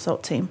sexual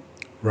assault team.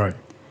 Right.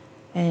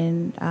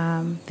 And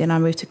then I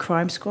moved to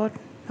crime squad.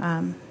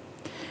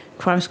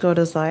 Crime squad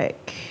is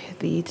like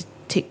the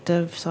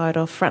detective side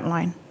of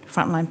frontline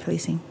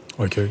policing.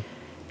 Okay.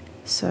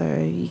 So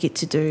you get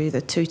to do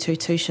the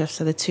 2-2-2 shifts,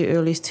 so the 2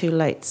 earlies, 2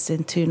 lates,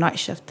 and 2 night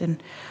shift.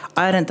 And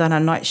I hadn't done a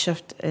night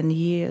shift in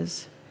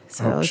years.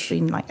 So it's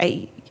been like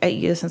eight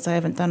years since I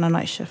haven't done a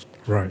night shift.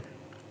 Right.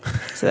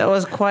 So that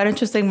was quite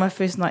interesting, my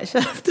first night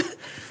shift.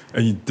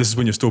 And this is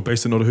when you're still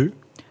based in Otahu?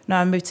 No,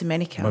 I moved to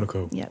Manukau.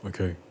 Manukau. Yeah.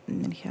 Okay.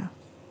 Manukau.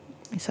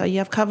 So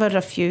yeah, I've covered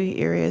a few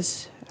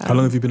areas. How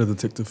long have you been a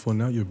detective for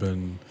now? You've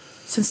been...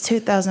 Since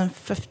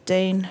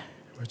 2015.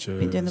 Which is...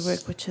 Been doing the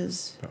work, which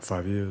is... About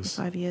 5 years.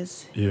 5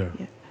 years. Yeah.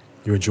 Yeah.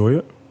 You enjoy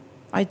it?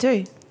 I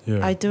do.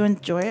 Yeah. I do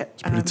enjoy it.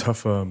 It's pretty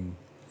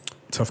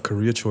tough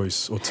career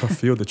choice or tough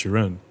field that you're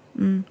in.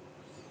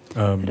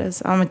 It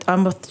is.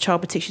 I'm with the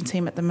child protection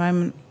team at the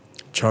moment.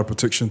 Child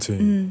protection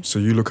team. So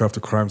you look after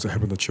crimes that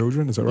happen to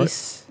children, is that right?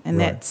 Yes, and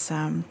Right. that's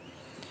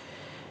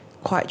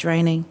quite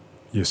draining.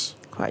 Yes.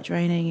 Quite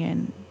draining,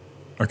 and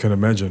I can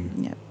imagine.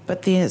 yeah.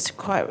 But then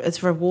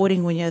it's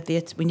rewarding when you're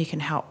there, when you can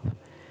help,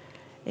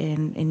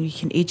 and you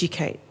can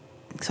educate.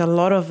 So a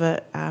lot of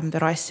it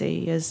that I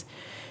see is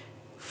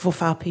for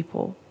far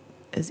people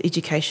is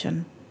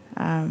education,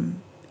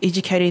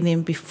 educating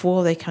them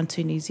before they come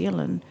to New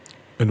Zealand.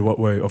 In what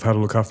way? Of how to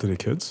look after their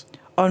kids?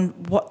 On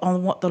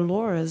what the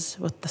law is,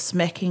 with the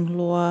smacking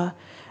law,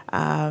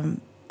 that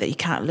you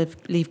can't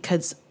leave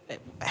kids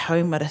at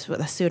home at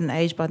a certain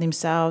age by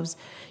themselves.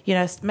 You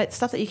know,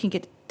 stuff that you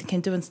can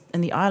do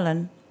in the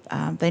island.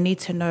 They need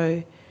to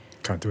know.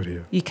 Can't do it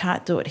here. You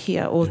can't do it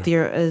here, or Yeah.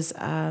 there is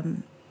a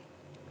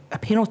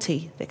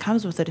penalty that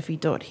comes with it if you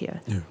do it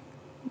here. Yeah.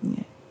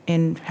 Yeah.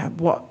 And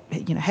what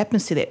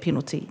happens to that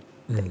penalty.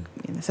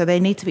 So they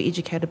need to be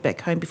educated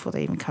back home before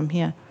they even come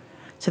here.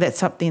 So that's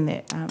something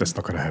that... That's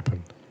not going to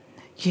happen.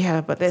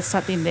 Yeah, but that's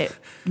something that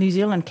New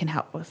Zealand can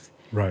help with.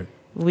 Right.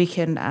 We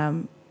can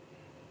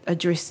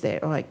address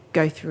that, or like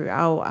go through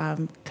our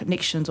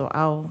connections or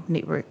our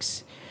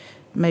networks,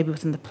 maybe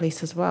within the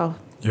police as well.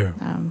 Yeah.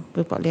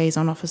 We've got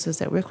liaison officers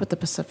that work with the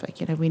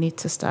Pacific. We need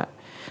to start...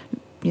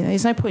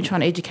 there's no point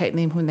trying to educate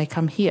them when they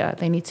come here.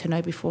 They need to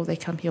know before they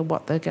come here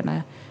what they're going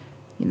to,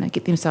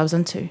 get themselves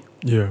into.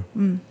 Yeah.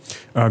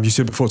 You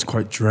said before it's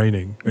quite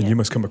draining, and Yeah. you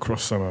must come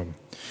across some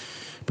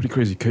pretty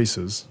crazy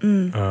cases,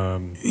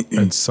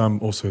 and some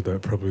also that are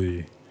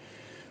probably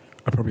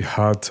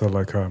hard to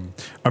like.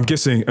 I'm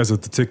guessing as a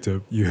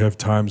detective, you have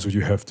times where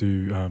you have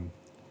to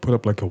put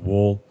up like a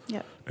wall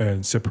Yeah.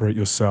 and separate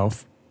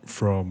yourself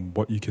from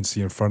what you can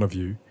see in front of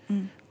you,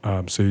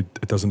 so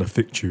it doesn't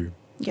affect you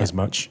Yeah. as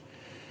much.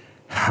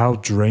 How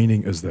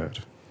draining is that?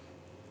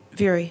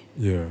 Very.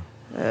 Yeah.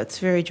 It's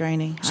very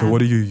draining. So what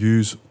do you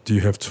use? Do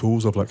you have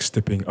tools of like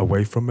stepping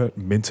away from it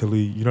mentally?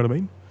 You know what I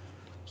mean?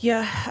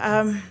 Yeah,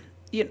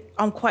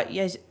 I'm quite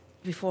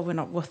before when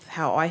I'm with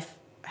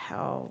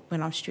how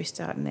when I'm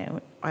stressed out and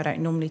that, I don't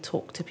normally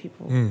talk to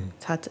people.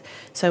 It's hard to.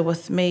 So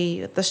with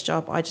me, this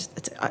job, I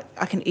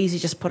can easily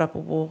just put up a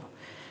wall,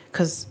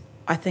 because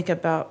I think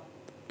about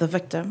the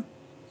victim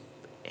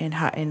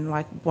and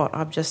like what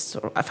I've just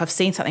if I've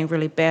seen something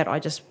really bad, I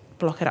just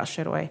block it out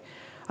straight away.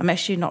 I'm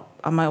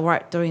all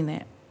right doing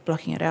that,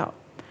 blocking it out.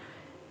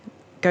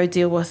 Go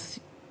deal with,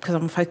 because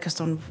I'm focused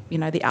on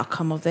the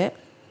outcome of that.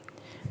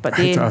 But I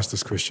then hate to ask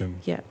this question.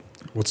 yeah.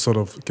 What sort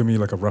of, give me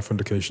like a rough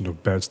indication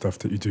of bad stuff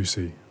that you do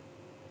see.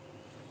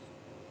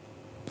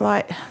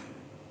 Like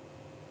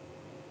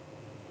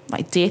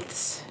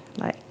deaths,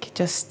 I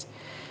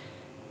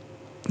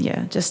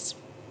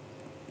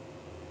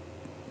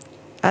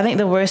think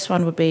the worst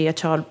one would be a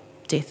child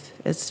death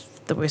is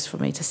the worst for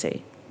me to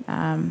see.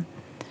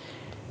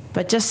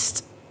 But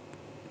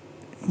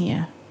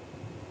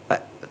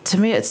to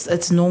me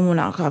it's normal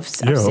now. I've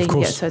seen of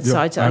course. it, so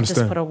I just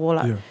understand. put a wall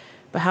up. Yeah.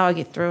 But how I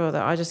get through with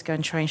it, I just go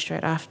and train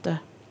straight after.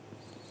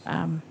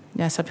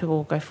 Some people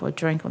will go for a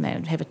drink on that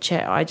and have a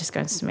chat. I just go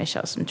and smash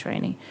out some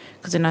training,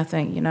 because then I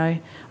think,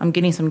 I'm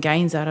getting some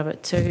gains out of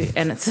it too,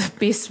 and it's the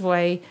best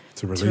way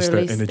to release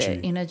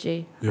that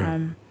energy. Yeah.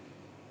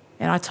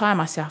 And I tire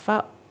myself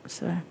up.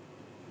 So,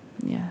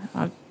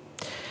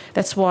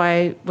 that's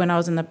why when I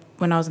was in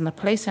the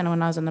police and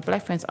when I was in the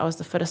BlackFern, I was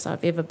the fittest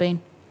I've ever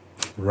been.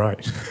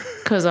 Right.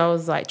 Because I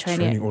was like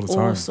training all the time.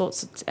 all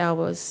sorts of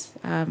hours,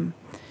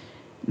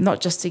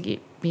 not just to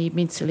get me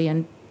mentally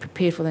and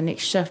prepared for the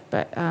next shift,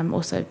 but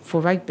also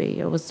for rugby.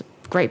 It was a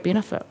great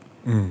benefit.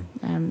 And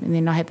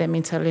then I had that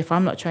mentality, if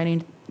I'm not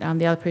training,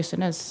 the other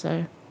person is.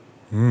 So,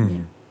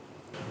 yeah.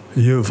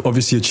 You've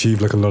obviously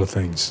achieved like a lot of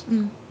things,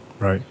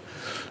 right?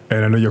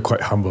 And I know you're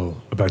quite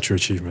humble about your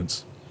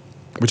achievements,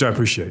 which I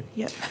appreciate.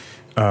 Yep.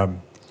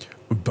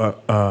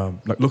 But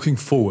like looking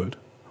forward,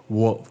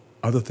 what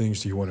other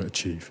things do you want to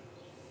achieve?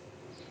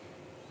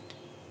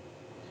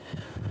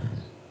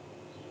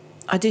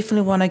 I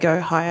definitely want to go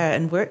higher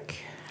in work.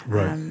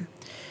 Right.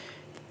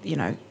 You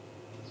know,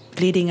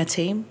 leading a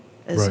team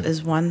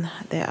is one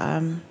that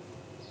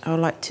I would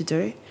like to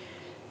do.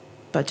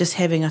 But just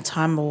having a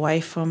time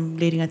away from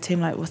leading a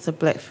team, like with the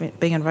BlackFern,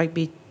 being in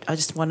rugby, I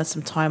just wanted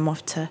some time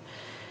off to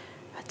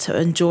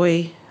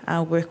enjoy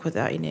work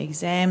without any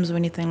exams or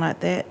anything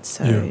like that.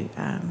 So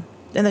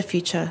in the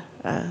future,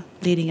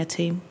 leading a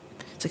team,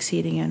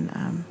 succeeding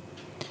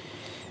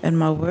in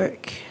my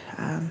work.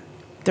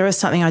 There is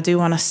something I do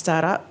want to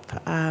start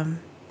up.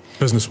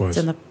 Business-wise? It's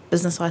in the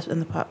business-wise in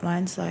the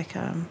pipelines, like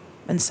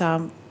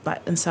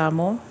in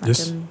Samoa.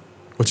 Yes.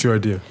 What's your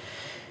idea?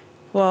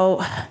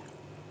 Well,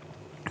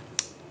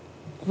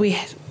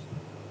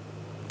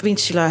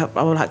 eventually I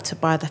would like to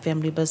buy the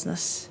family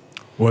business.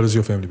 What is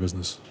your family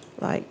business?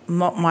 Like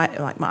my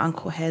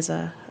uncle has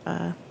a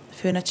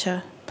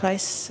furniture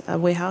place, a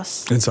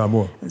warehouse In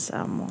Samoa? in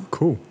Samoa.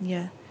 Cool.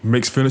 Yeah.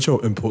 Makes furniture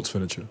or imports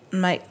furniture?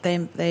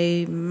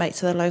 They make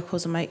to the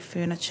locals and make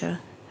furniture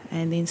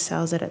and then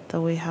sells it at the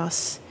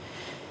warehouse.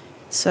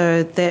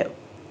 So that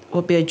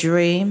would be a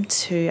dream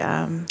to...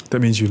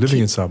 that means you're living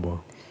in Samoa?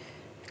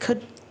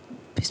 Could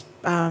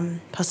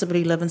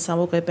possibly live in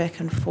Samoa, go back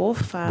and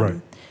forth.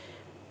 Right.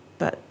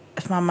 But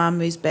if my mum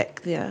moves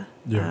back there,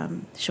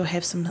 she'll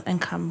have some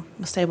income,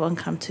 a stable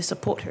income to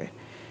support her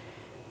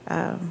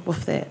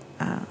with that.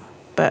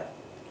 But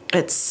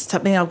it's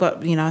something I've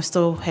got, I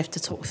still have to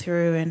talk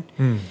through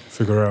and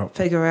figure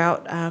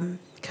out.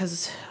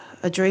 Because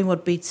a dream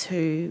would be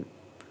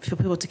for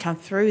people to come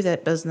through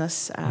that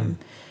business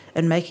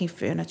and making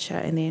furniture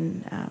and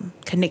then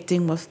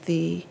connecting with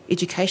the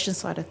education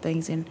side of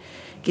things and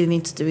getting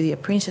them to do the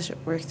apprenticeship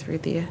work through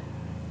there,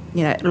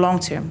 long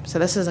term. So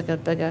this is like a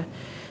bigger,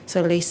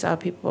 so at least our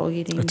people are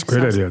getting That's a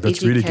great idea.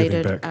 That's really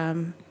giving back.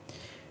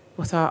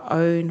 With our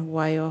own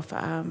way of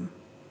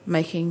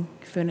making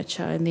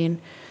furniture and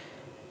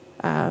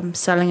then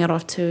selling it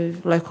off to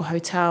local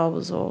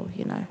hotels or,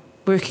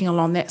 working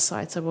along that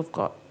side. So we've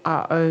got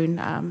our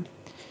own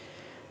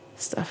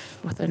stuff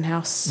within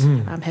house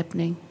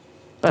happening.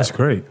 But, that's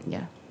great.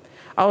 Yeah.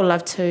 I would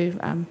love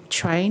to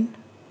train.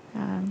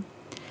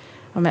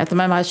 At the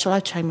moment, I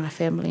train my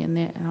family in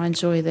that, and I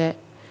enjoy that.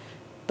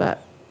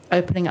 But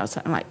opening up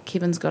something like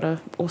Kevin's got an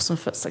awesome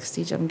Fit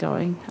 60 gym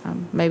going.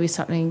 Maybe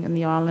something in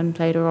the island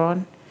later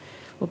on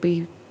will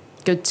be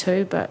good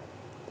too, but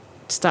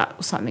start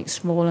with something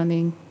small and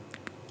then,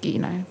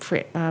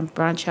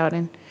 branch out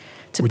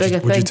into bigger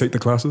things. Would you take the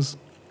classes?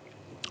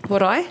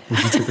 Would I?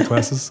 Would you take the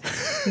classes?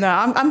 No,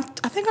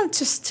 I think I'm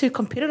just too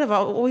competitive.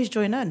 I'll always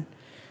join in.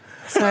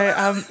 So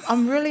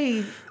I'm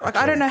really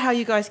I don't know how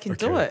you guys can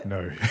do it.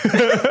 No.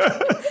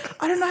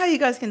 I don't know how you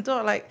guys can do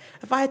it. Like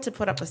if I had to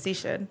put up a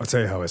session, I'll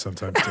tell you how I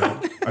sometimes do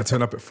it. I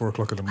turn up at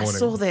 4:00 in the morning. I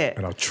saw that.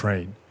 And I'll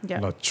train. Yeah.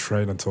 And I'll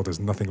train until there's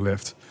nothing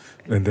left,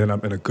 and then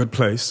I'm in a good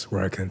place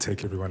where I can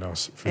take everyone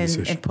else through the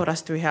session and put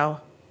us through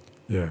hell.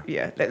 Yeah.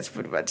 Yeah, that's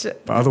pretty much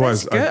it. But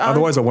otherwise,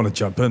 I want to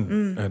jump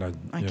in.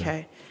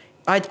 Okay.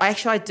 I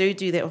do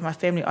that with my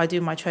family. I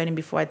do my training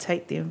before I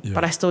take them,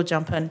 but I still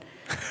jump in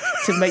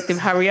to make them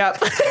hurry up.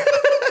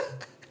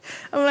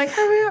 I'm like,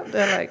 hurry up.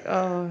 They're like,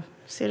 oh,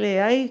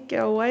 silly,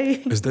 get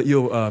away. Is that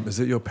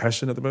your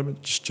passion at the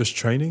moment? Just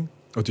training?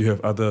 Or do you have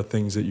other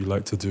things that you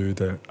like to do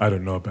that I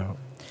don't know about?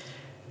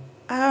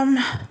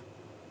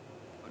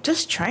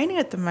 Just training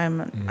at the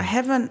moment. I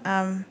haven't,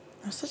 I'm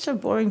such a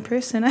boring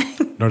person, eh?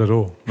 Not at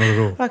all.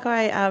 Like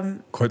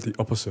quite the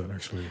opposite,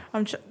 actually.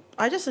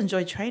 I just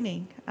enjoy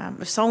training.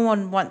 If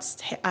someone wants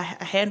a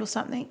hand or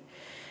something,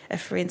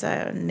 if friends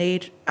are in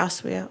need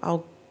elsewhere,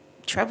 I'll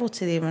travel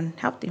to them and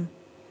help them.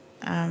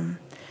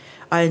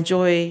 I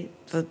enjoy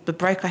the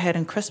break I had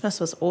in Christmas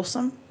was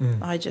awesome.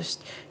 I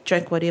just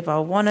drank whatever I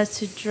wanted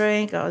to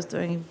drink. I was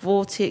doing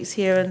vortex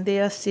here and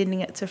there,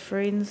 sending it to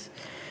friends,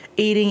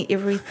 eating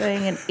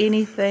everything and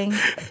anything.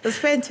 It was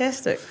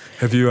fantastic.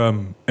 Have you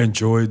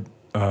enjoyed,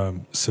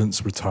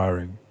 since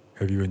retiring,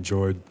 have you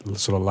enjoyed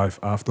sort of life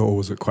after, or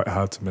was it quite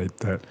hard to make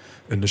that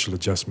initial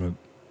adjustment?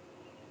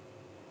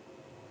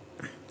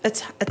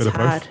 It's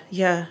hard,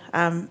 yeah.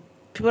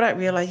 People don't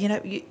realise,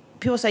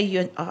 people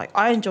say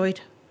I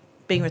enjoyed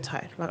being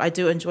retired. Like I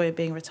do enjoy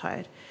being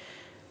retired,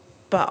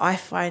 but I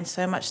find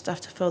so much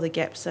stuff to fill the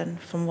gaps in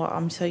from what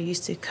I'm so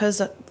used to.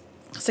 Because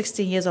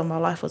 16 years of my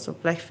life was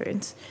with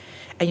BlackFerns,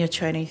 and you're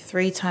training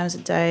 3 times a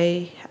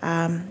day,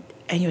 and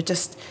you're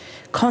just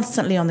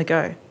constantly on the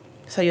go.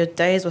 So your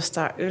days will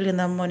start early in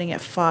the morning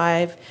at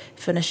 5,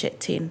 finish at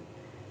 10.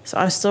 So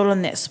I'm still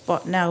in that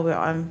spot now where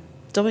I'm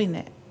doing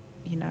that.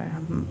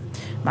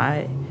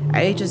 My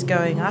age is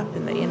going up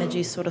and the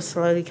energy is sort of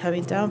slowly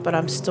coming down, but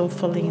I'm still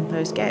filling in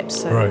those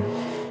gaps. So, right.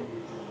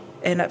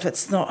 And if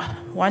it's not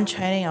one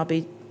training, I'll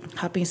be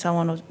helping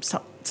someone, or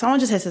someone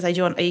just has to say,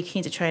 are you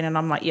keen to train? And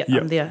I'm like, yeah,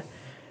 I'm there.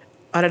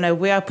 I don't know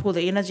where I pull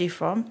the energy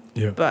from,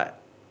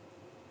 but,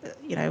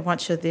 you know,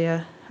 once you're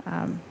there,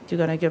 you're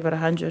going to give it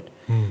 100.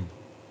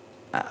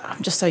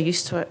 I'm just so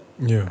used to it.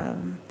 Yeah.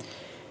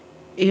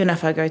 Even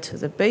if I go to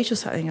the beach or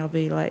something, I'll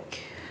be like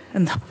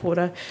in the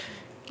water.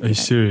 Are you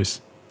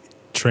serious?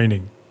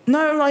 Training?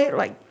 No,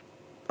 like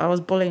I was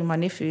bullying my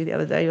nephew the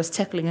other day. I was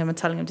tackling him and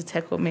telling him to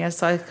tackle me,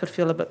 so I could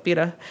feel a bit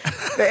better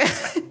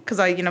because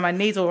my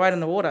knees were right in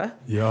the water.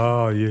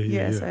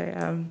 Yeah.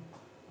 So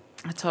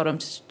I told him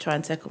to try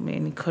and tackle me,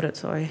 and he couldn't.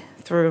 So I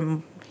threw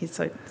him.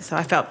 So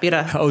I felt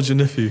better. How old's your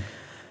nephew?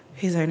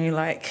 He's only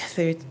like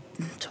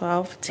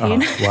 12,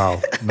 10. Oh,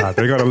 wow. Nah,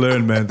 they got to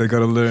learn, man. They got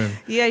to learn.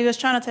 Yeah, he was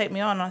trying to take me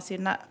on. And I said,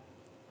 nah.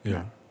 Yeah.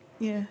 Nah.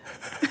 Yeah.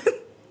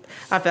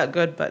 I felt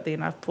good, but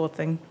then poor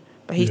thing.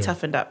 But he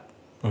toughened up.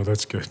 Oh,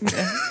 that's good.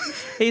 Yeah.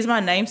 He's my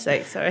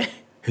namesake, so.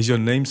 He's your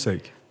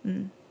namesake?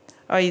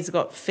 Oh, he's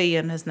got Fi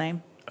in his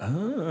name.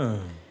 Ah.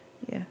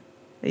 Yeah.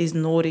 He's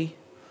naughty.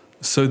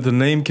 So the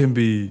name can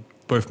be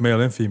both male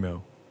and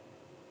female?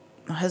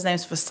 His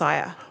name's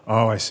Vasaya.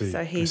 Oh, I see.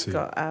 So he's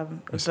got a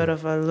bit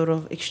of a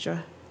little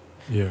extra.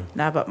 Yeah.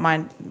 No, but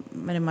my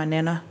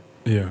nana.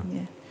 Yeah.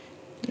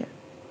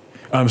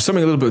 Yeah.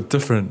 Something a little bit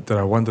different that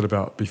I wondered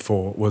about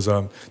before was,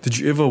 did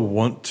you ever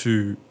want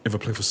to ever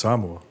play for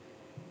Samoa?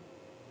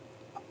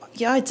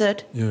 Yeah, I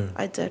did. Yeah.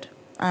 I did.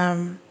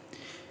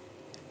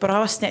 But I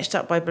was snatched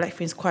up by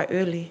BlackFern quite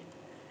early.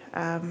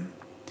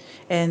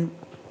 And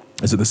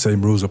is it the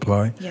same rules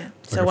apply? yeah. Like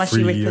so once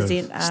you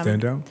represent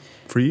stand down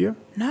for a year?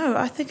 No,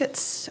 I think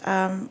it's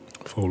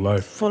For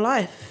life. For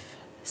life.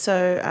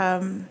 So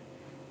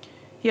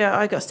yeah,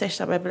 I got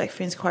snatched up by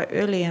BlackFern quite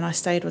early, and I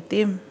stayed with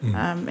them.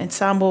 And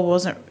Samoa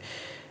wasn't.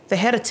 They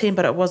had a team,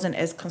 but it wasn't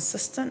as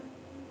consistent.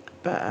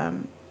 But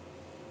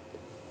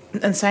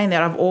in saying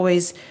that, I've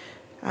always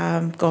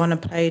gone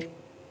and played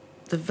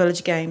the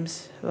village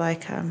games,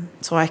 like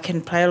so I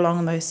can play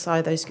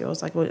alongside those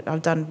girls. Like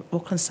I've done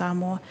Auckland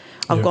Samoa.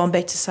 I've gone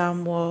back to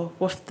Samoa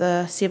with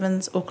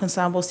the Auckland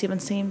Samoa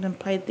Sevens team and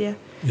played there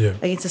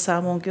against the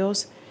Samoan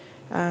girls,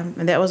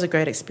 and that was a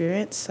great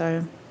experience.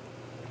 So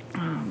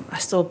I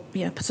still,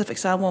 Pacific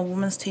Samoa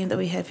women's team that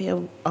we have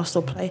here, I'll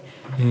still play,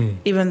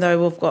 even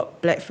though we've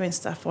got BlackFern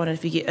stuff on.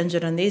 If you get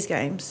injured in these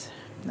games,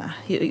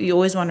 you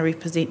always want to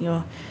represent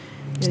your.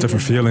 It's a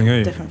different feeling,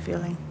 eh? Different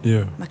feeling.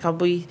 Yeah. Like I'll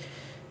be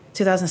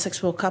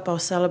 2006 World Cup. I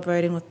was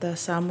celebrating with the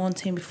Samoan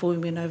team before we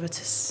went over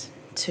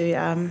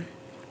to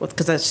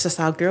because it's just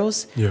our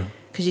girls. Yeah.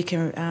 Because you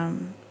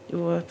can, we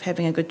were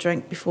having a good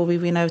drink before we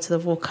went over to the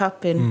World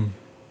Cup, and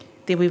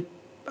then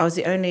I was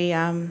the only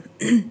island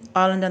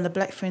in the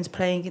BlackFerns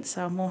playing against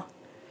Samoa.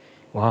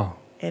 Wow.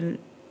 And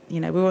we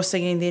were all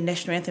singing their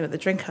national anthem at the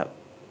drink up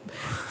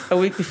a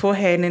week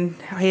beforehand, and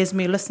here's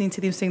me listening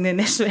to them sing their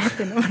national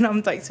anthem, and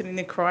I'm like sitting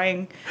there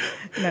crying,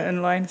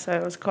 in line. So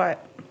it was quite,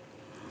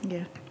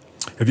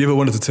 Have you ever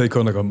wanted to take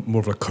on like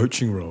more of a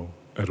coaching role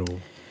at all?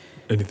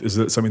 Is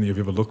that something that you've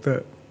ever looked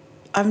at?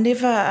 I've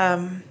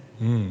never.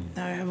 No,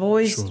 I've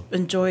always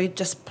enjoyed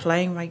just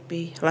playing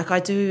rugby. Like I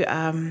do.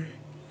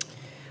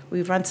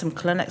 We run some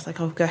clinics. Like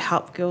I'll go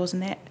help girls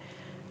and that.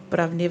 But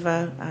I've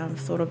never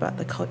thought about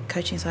the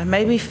coaching side.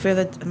 Maybe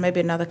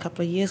another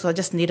couple of years. I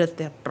just needed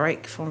that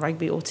break from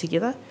rugby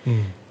altogether.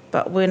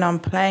 But when I'm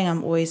playing,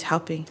 I'm always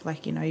helping.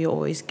 Like, you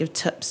always give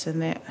tips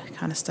and that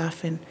kind of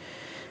stuff.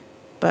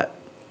 But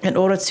in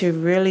order to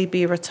really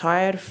be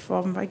retired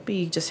from rugby,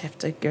 you just have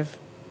to give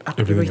up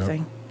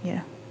everything.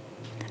 Yeah.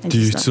 And do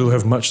you still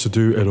have much to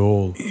do at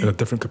all in a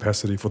different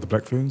capacity for the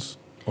BlackFerns,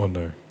 or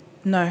no?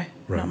 No,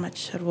 not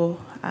much at all.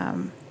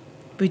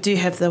 We do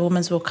have the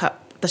Women's World Cup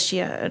this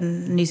year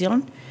in New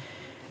Zealand.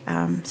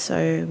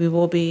 So we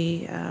will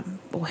be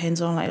all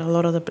hands on. Like a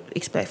lot of the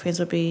ex-BlackFerns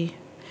will be,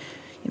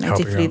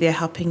 definitely there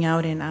helping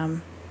out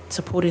and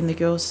supporting the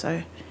girls.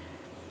 So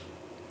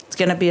it's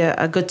going to be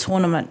a good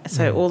tournament.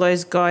 So all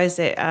those guys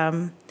that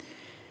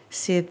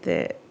said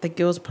that the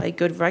girls play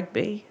good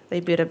rugby, they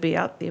better be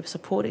out there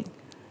supporting.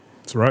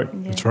 That's right.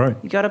 Yeah. That's right.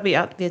 You got to be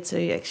out there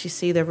to actually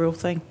see the real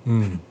thing.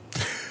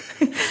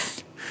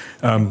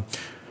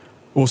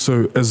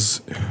 Also,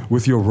 as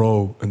with your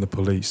role in the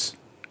police,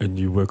 and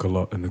you work a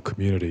lot in the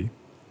community,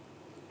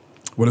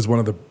 what is one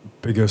of the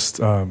biggest,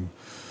 I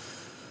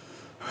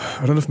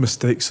don't know if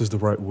mistakes is the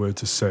right word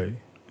to say,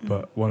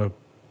 but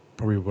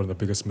probably one of the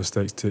biggest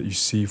mistakes that you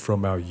see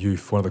from our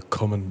youth, one of the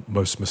common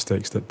most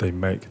mistakes that they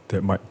make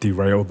that might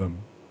derail them?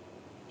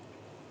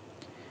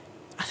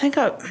 I think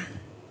a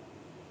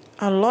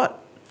lot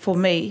for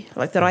me,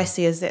 like that I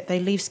see, is that they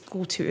leave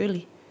school too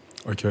early.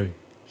 Okay.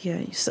 Yeah,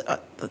 you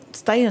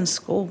stay in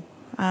school.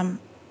 And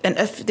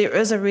if there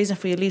is a reason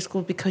for you to leave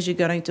school because you're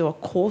going to do a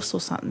course or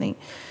something,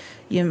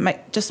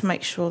 just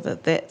make sure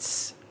that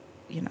that's,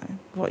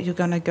 what you're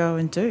going to go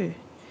and do.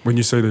 When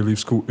you say they leave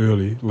school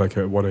early, like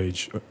at what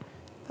age?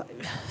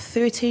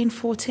 13,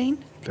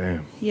 14.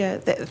 Damn. Yeah,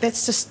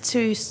 that's just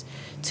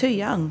too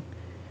young.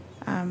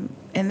 And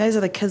those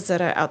are the kids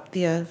that are out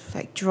there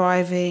like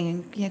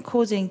driving and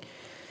causing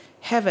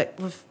havoc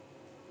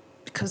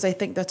because they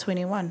think they're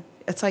 21.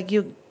 it's like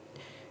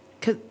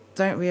kids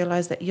don't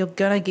realise that you're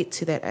going to get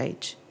to that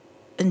age.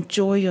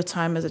 Enjoy your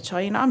time as a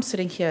child. You know, I'm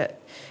sitting here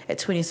at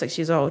 26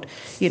 years old,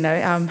 you know,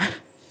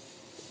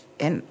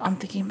 and I'm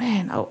thinking,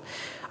 man,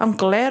 I'm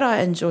glad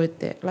I enjoyed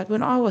that. Like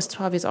when I was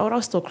 12 years old, I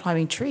was still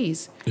climbing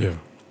trees. Yeah.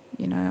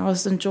 You know, I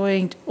was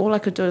enjoying, all I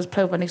could do was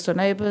play with my next door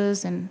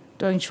neighbours and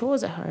doing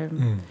chores at home.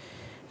 Mm. You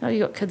know, you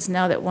got kids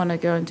now that want to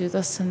go and do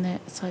this and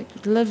that. It's like,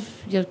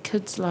 live your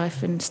kid's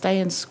life and stay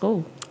in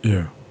school.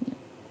 Yeah.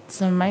 It's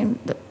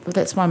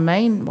that's my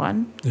main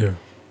one. Yeah.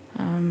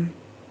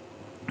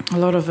 A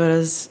lot of it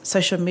is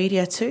social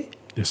media too.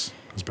 Yes,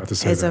 I was about to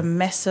say has that. a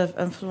massive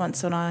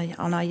influence on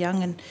our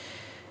young, and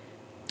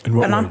In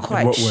what way? I'm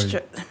quite In what way?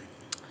 strict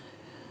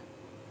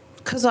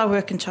because I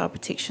work in child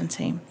protection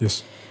team.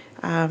 Yes.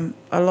 A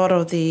lot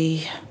of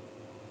the,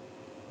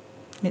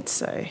 let's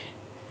say,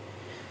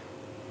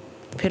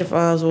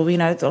 pedophiles, or you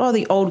know, a lot of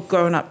the old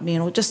grown-up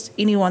men, or just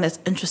anyone that's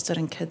interested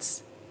in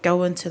kids,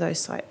 go into those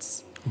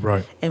sites.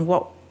 Right. And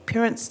what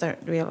parents don't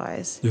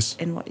realise, Yes.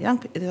 and what young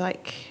people,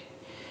 like,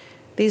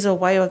 these are a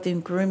way of them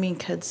grooming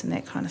kids and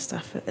that kind of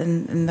stuff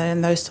in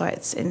those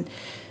sites. And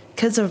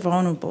kids are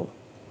vulnerable,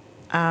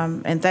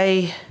 and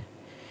they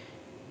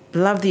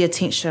love the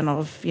attention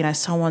of, you know,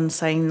 someone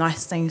saying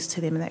nice things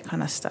to them and that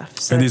kind of stuff.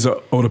 So, And these are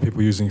older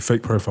people using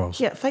fake profiles.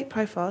 yeah, fake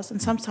profiles,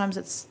 and sometimes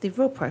it's the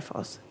real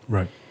profiles,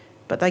 Right.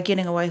 but they're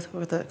getting away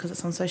with it because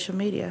it's on social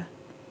media.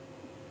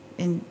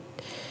 And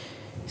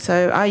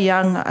so our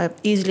young are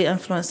easily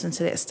influenced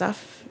into that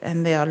stuff,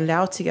 and they're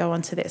allowed to go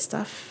onto that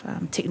stuff,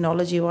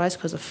 technology-wise,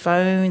 because of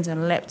phones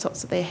and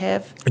laptops that they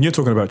have. And you're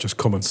talking about just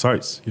common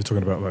sites. You're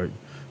talking about like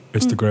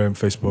Instagram,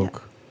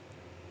 Facebook,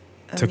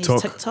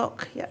 TikTok.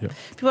 TikTok, yeah.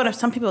 Yeah.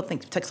 Some people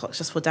think TikTok's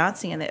just for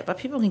dancing and that, but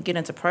people can get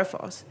into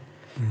profiles.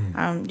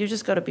 You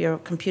just got to be a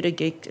computer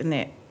geek in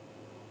that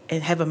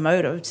and have a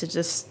motive to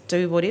just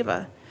do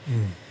whatever.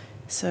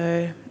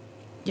 So,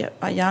 yeah,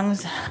 our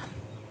youngs.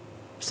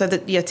 So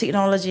that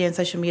technology and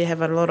social media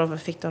have a lot of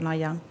effect on our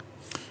young.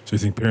 So you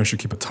think parents should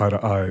keep a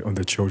tighter eye on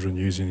their children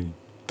using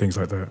things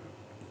like that?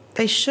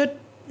 They should.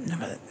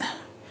 No,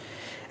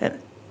 but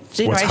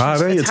It's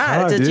hard, eh? It's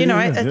hard, You know,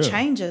 yeah, it yeah.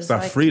 changes. It's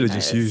not free to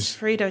just it's use.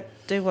 free to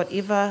do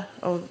whatever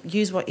or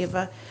use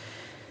whatever.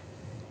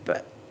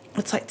 But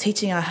it's like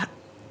teaching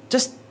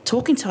just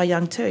talking to our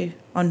young too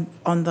on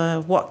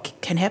the what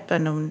can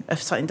happen, and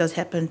if something does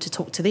happen, to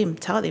talk to them,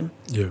 tell them.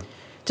 Yeah.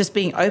 Just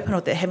being open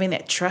with that, having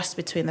that trust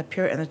between the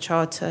parent and the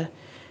child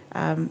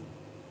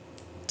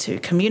to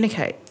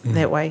communicate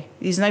that way.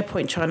 There's no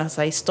point trying to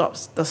say stop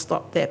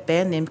that,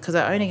 ban them, because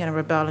they're only going to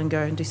rebel and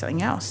go and do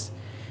something else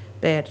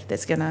bad.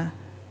 That's going to,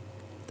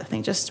 I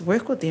think, just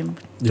work with them,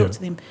 talk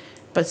to them,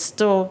 but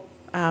still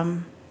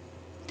let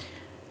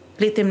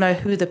them know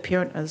who the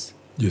parent is.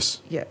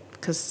 Yes. Yeah,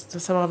 because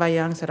some of our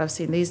youngs that I've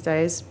seen these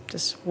days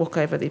just walk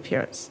over their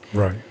parents.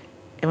 Right.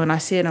 And when I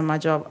see it on my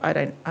job, I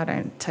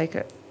don't take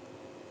it.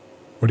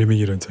 What do you mean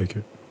you don't take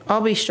it?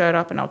 I'll be straight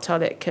up and I'll tell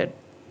that kid,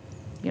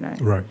 you know.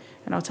 Right.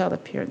 And I'll tell the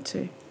parent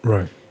too.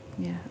 Right.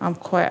 Yeah, I'm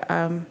quite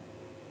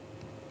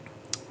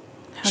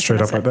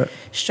Straight up like that?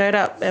 Straight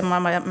up in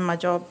my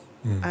job.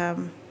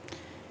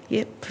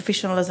 Yeah,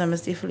 professionalism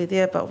is definitely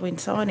there, but when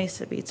someone needs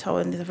to be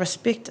told, and the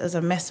respect is a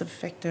massive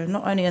factor,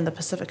 not only in the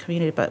Pacific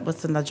community, but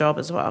within the job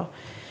as well.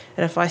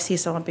 And if I see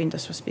someone being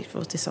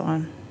disrespectful to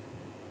someone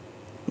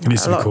It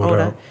needs to be called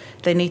out.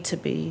 they need to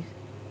be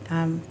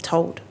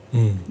told,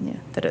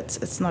 that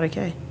it's not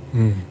okay.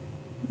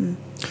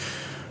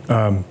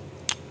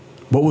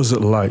 What was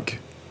it like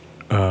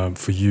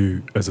for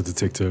you as a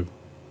detective,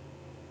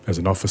 as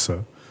an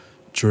officer,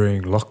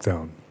 during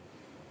lockdown?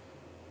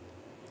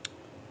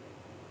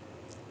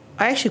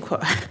 I actually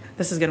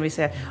this is going to be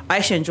sad. I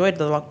actually enjoyed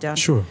the lockdown.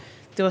 Sure.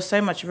 There was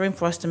so much room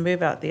for us to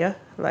move out there,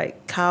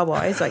 like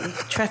car-wise. Like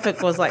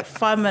traffic was like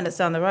 5 minutes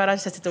down the road. I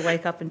just had to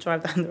wake up and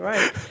drive down the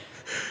road.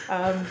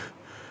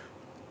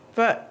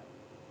 But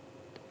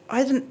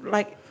I didn't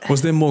like.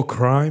 Was there more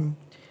crime?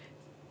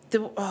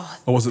 Or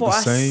was it the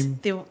same?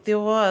 There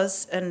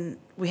was, and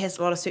we had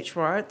a lot of search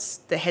warrants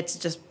that had to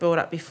just build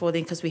up before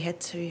then, because we had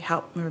to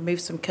help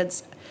remove some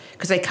kids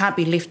because they can't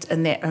be left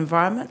in that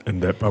environment. In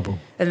that bubble.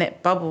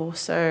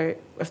 So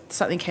if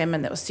something came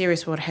in that was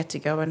serious, we would have had to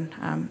go and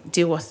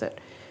deal with it.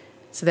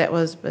 So that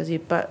was busy,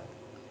 but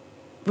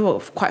we were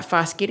quite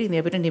fast getting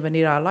there. We didn't even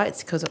need our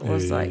lights because it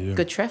was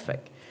good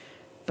traffic.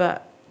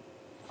 But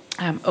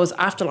it was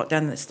after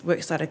lockdown that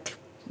work started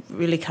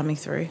really coming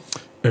through.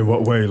 In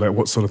what way? Like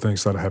what sort of things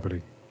started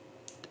happening?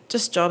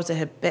 Just jobs that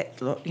had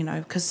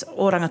because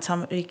Oranga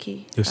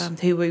Tamariki,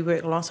 who we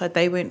work alongside,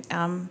 they weren't.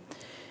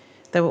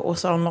 They were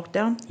also on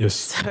lockdown. Yes.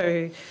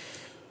 So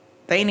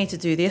they need to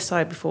do their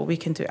side before we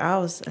can do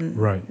ours, and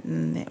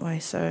in that way.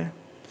 So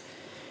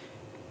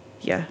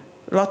yeah,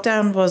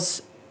 lockdown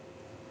was.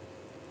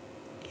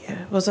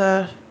 Yeah, it was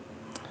a.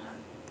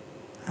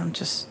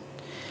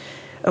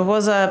 It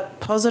was a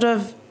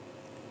positive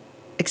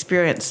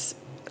experience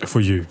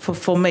for you.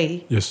 For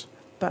me. Yes.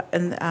 But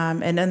in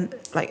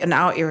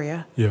our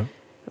area,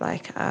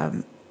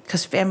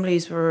 because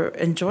families were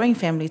enjoying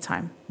family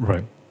time,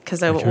 right? Because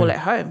they were all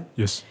at home.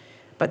 Yes.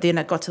 But then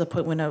it got to the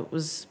point when it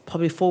was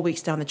probably 4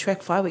 weeks down the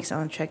track, 5 weeks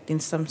down the track, then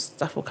some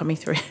stuff will coming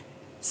through.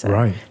 So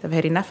Right. they've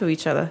had enough of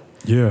each other.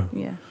 Yeah.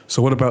 Yeah.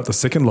 So what about the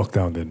second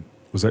lockdown then?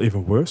 Was that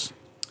even worse?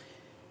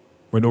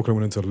 When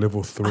Auckland went into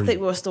level 3? I think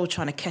we were still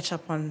trying to catch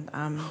up on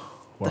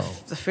Wow.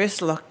 the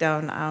first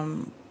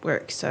lockdown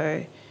work.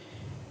 So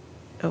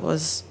it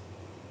was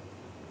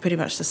pretty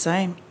much the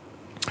same.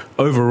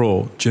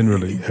 Overall,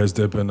 generally, has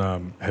there been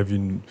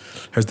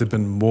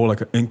more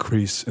like an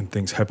increase in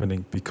things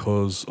happening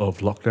because of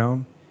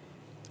lockdown,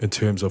 in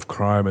terms of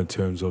crime, in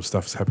terms of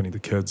stuff that's happening to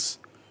kids?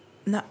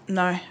 No.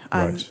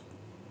 Right.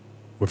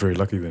 We're very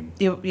lucky then.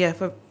 Yeah.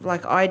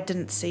 Like I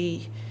didn't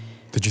see.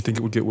 Did you think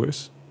it would get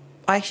worse?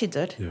 I actually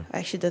did. Yeah. I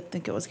actually did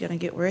think it was going to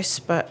get worse,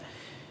 but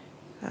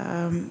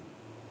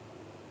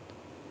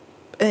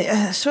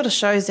it sort of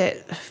shows that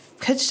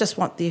kids just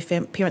want their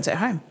parents at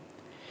home.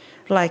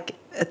 Like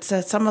it's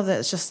some of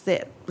it's just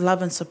that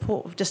love and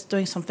support of just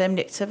doing some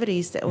family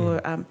activities that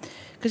were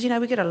because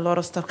we get a lot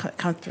of stuff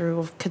come through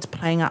of kids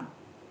playing up,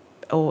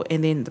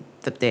 and then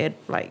the dad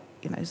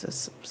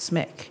just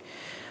smack,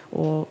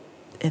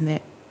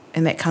 and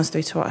that comes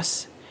through to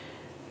us.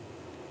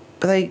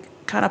 But they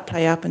kind of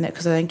play up in that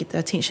because they don't get the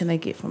attention they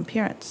get from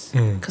parents,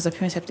 because the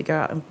parents have to go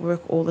out and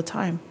work all the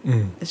time.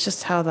 It's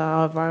just how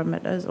our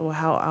environment is, or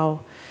how our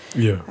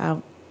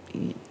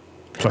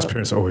Plus,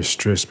 parents are always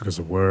stressed because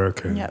of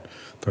work and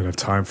don't have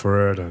time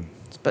for it.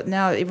 But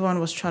now everyone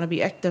was trying to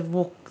be active,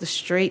 walk the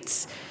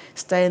streets,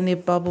 stay in their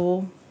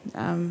bubble.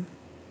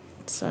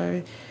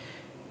 So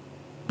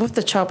with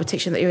the child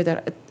protection, the area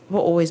that we're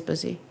always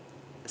busy.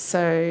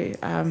 So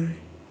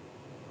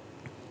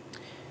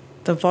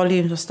the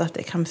volumes of stuff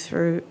that come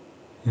through,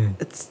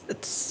 it's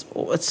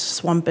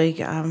just one big.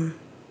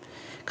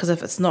 Because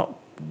if it's not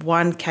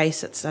one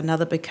case, it's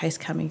another big case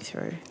coming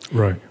through.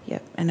 Right. Yeah,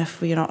 and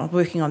if we're not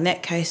working on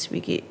that case, we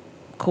get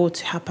called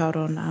to help out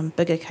on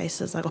bigger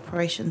cases like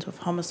operations with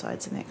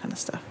homicides and that kind of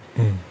stuff.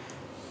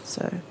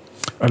 So,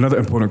 another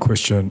important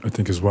question, I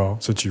think, as well,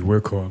 since you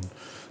work on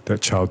that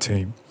child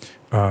team,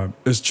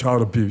 is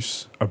child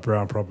abuse a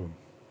Brown problem?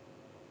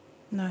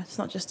 No, it's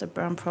not just a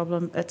Brown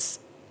problem. It's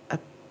a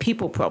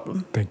people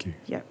problem. Thank you.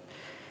 Yeah.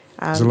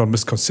 There's a lot of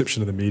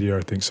misconception in the media,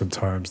 I think,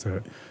 sometimes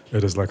that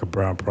it is like a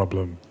Brown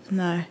problem.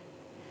 No.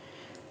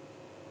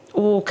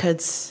 All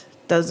kids,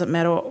 doesn't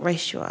matter what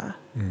race you are,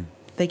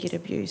 they get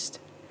abused.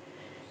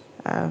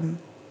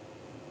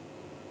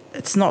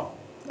 It's not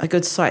a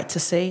good sight to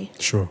see.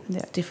 Sure.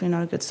 Yeah, definitely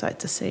not a good sight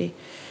to see.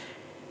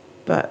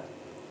 But,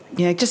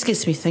 it just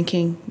gets me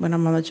thinking when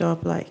I'm on the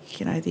job,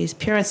 there's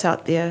parents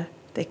out there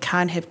that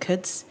can't have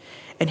kids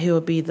and who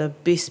will be the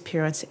best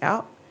parents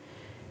out.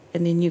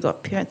 And then you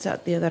got parents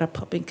out there that are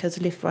popping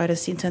kids left, right, and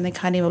centre, and they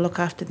can't even look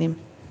after them.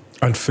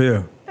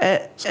 Unfair.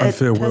 It's an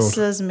unfair world. It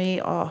pisses me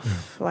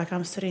off. Yeah.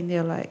 I'm sitting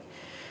there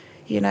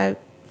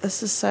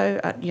this is so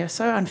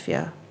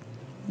unfair.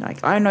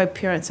 I know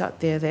parents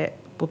out there that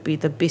would be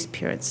the best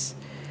parents.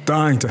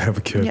 Dying to have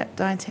a kid. Yeah,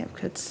 dying to have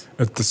kids.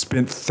 To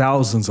spend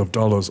thousands of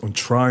dollars on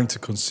trying to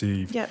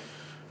conceive. Yeah.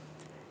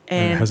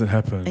 And it hasn't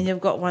happened. And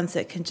you've got ones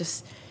that can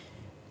just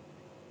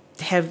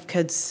have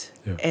kids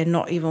and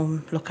not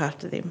even look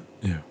after them.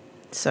 Yeah.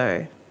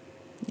 So,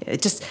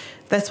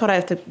 that's what I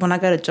have to, when I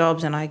go to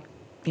jobs and I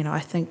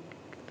think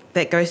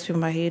that goes through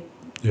my head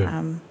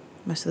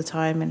most of the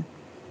time, and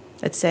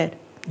it's sad.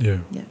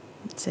 Yeah. Yeah,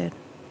 it's sad.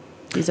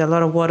 There's a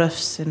lot of what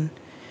ifs,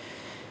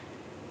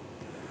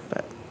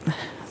 but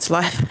it's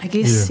life, I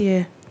guess.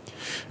 Yeah.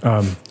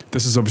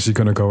 This is obviously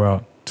going to go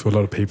out to a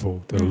lot of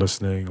people that are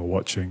listening or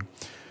watching.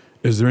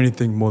 Is there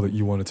anything more that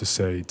you wanted to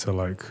say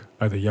to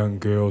either young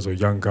girls or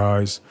young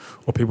guys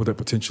or people that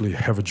potentially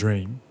have a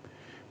dream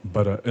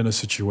but are in a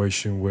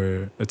situation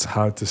where it's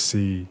hard to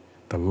see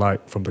the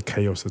light from the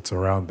chaos that's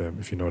around them,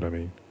 if you know what I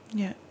mean?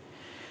 Yeah.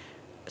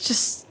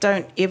 Just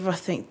don't ever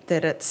think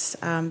that it's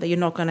that you're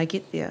not going to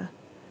get there.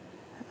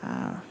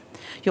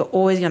 You're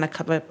always going to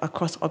come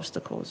across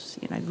obstacles.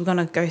 You're going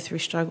to go through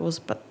struggles,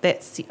 but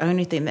that's the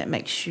only thing that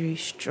makes you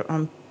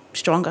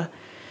stronger.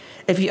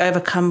 If you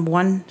overcome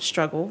one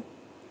struggle,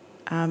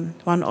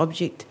 one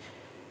object,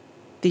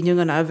 then you're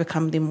going to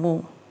overcome them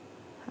more.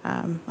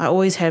 I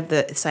always have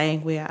the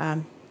saying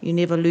where you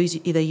never lose,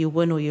 either you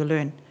win or you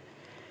learn.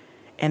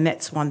 And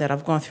that's one that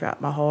I've gone throughout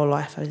my whole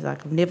life. I was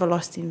I've never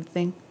lost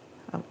anything.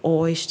 I've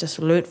always just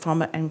learnt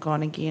from it and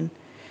gone again.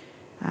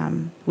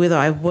 Whether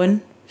I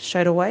win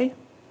straight away,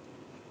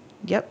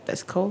 yep,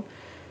 that's cool.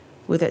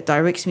 Whether it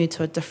directs me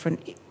to a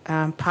different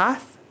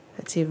path,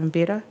 that's even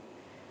better.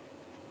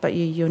 But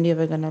you're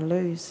never going to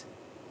lose.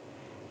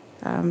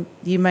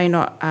 You may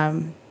not,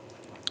 don't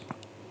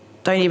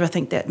ever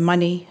think that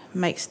money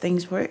makes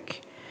things work,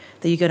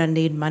 that you're going to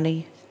need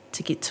money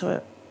to get to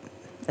it.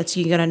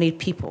 You're going to need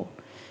people.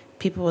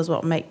 People is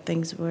what make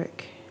things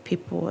work.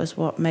 People is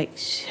what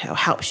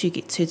helps you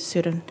get to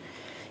certain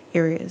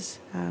areas.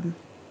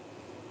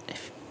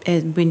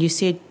 And when you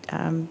said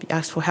you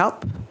asked for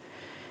help,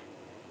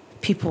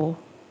 people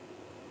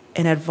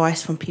and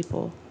advice from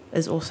people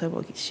is also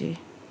what gets you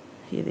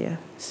there.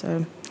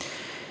 So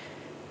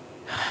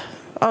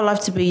I'd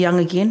love to be young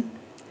again.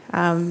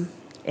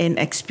 and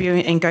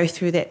experience and go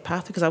through that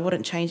path, because I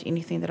wouldn't change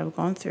anything that I've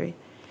gone through,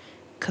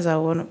 because I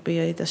wouldn't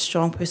be the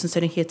strong person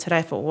sitting here today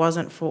if it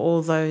wasn't for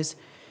all those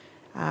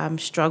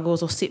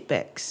struggles or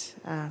setbacks,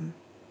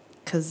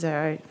 because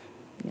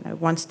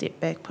one step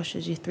back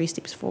pushes you 3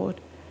 steps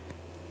forward.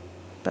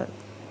 But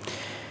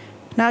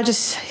now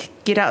just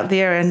get out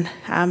there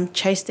and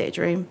chase that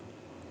dream.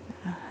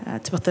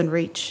 It's within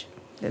reach,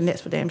 and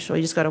that's for damn sure.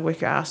 You just got to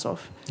work your ass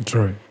off. That's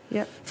right.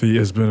 Yep. Fi,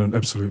 it's been an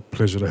absolute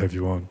pleasure to have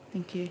you on.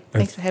 Thank you.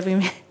 Thanks for having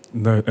me.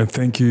 No, and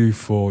thank you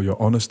for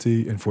your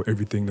honesty and for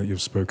everything that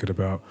you've spoken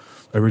about.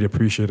 I really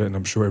appreciate it, and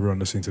I'm sure everyone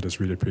listening to this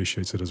really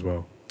appreciates it as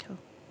well. Cool.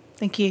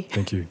 Thank you.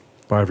 Thank you.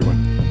 Bye,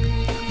 everyone.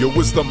 Yo,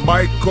 was the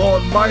mic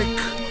on, Mike?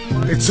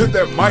 And to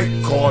that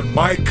mic on,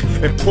 Mike,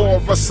 and pour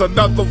us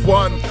another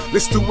one.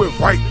 Let's do it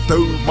right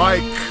though,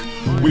 Mike.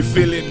 We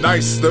feeling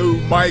nice though,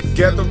 Mike.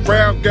 Gather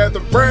round,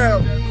 gather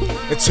round.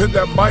 And to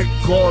that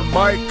mic on,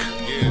 Mike.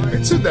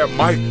 And to that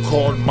mic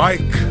on, Mike.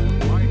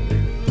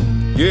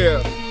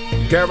 Yeah,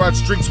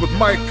 Garage Drinks with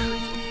Mike.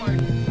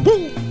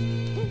 Woo!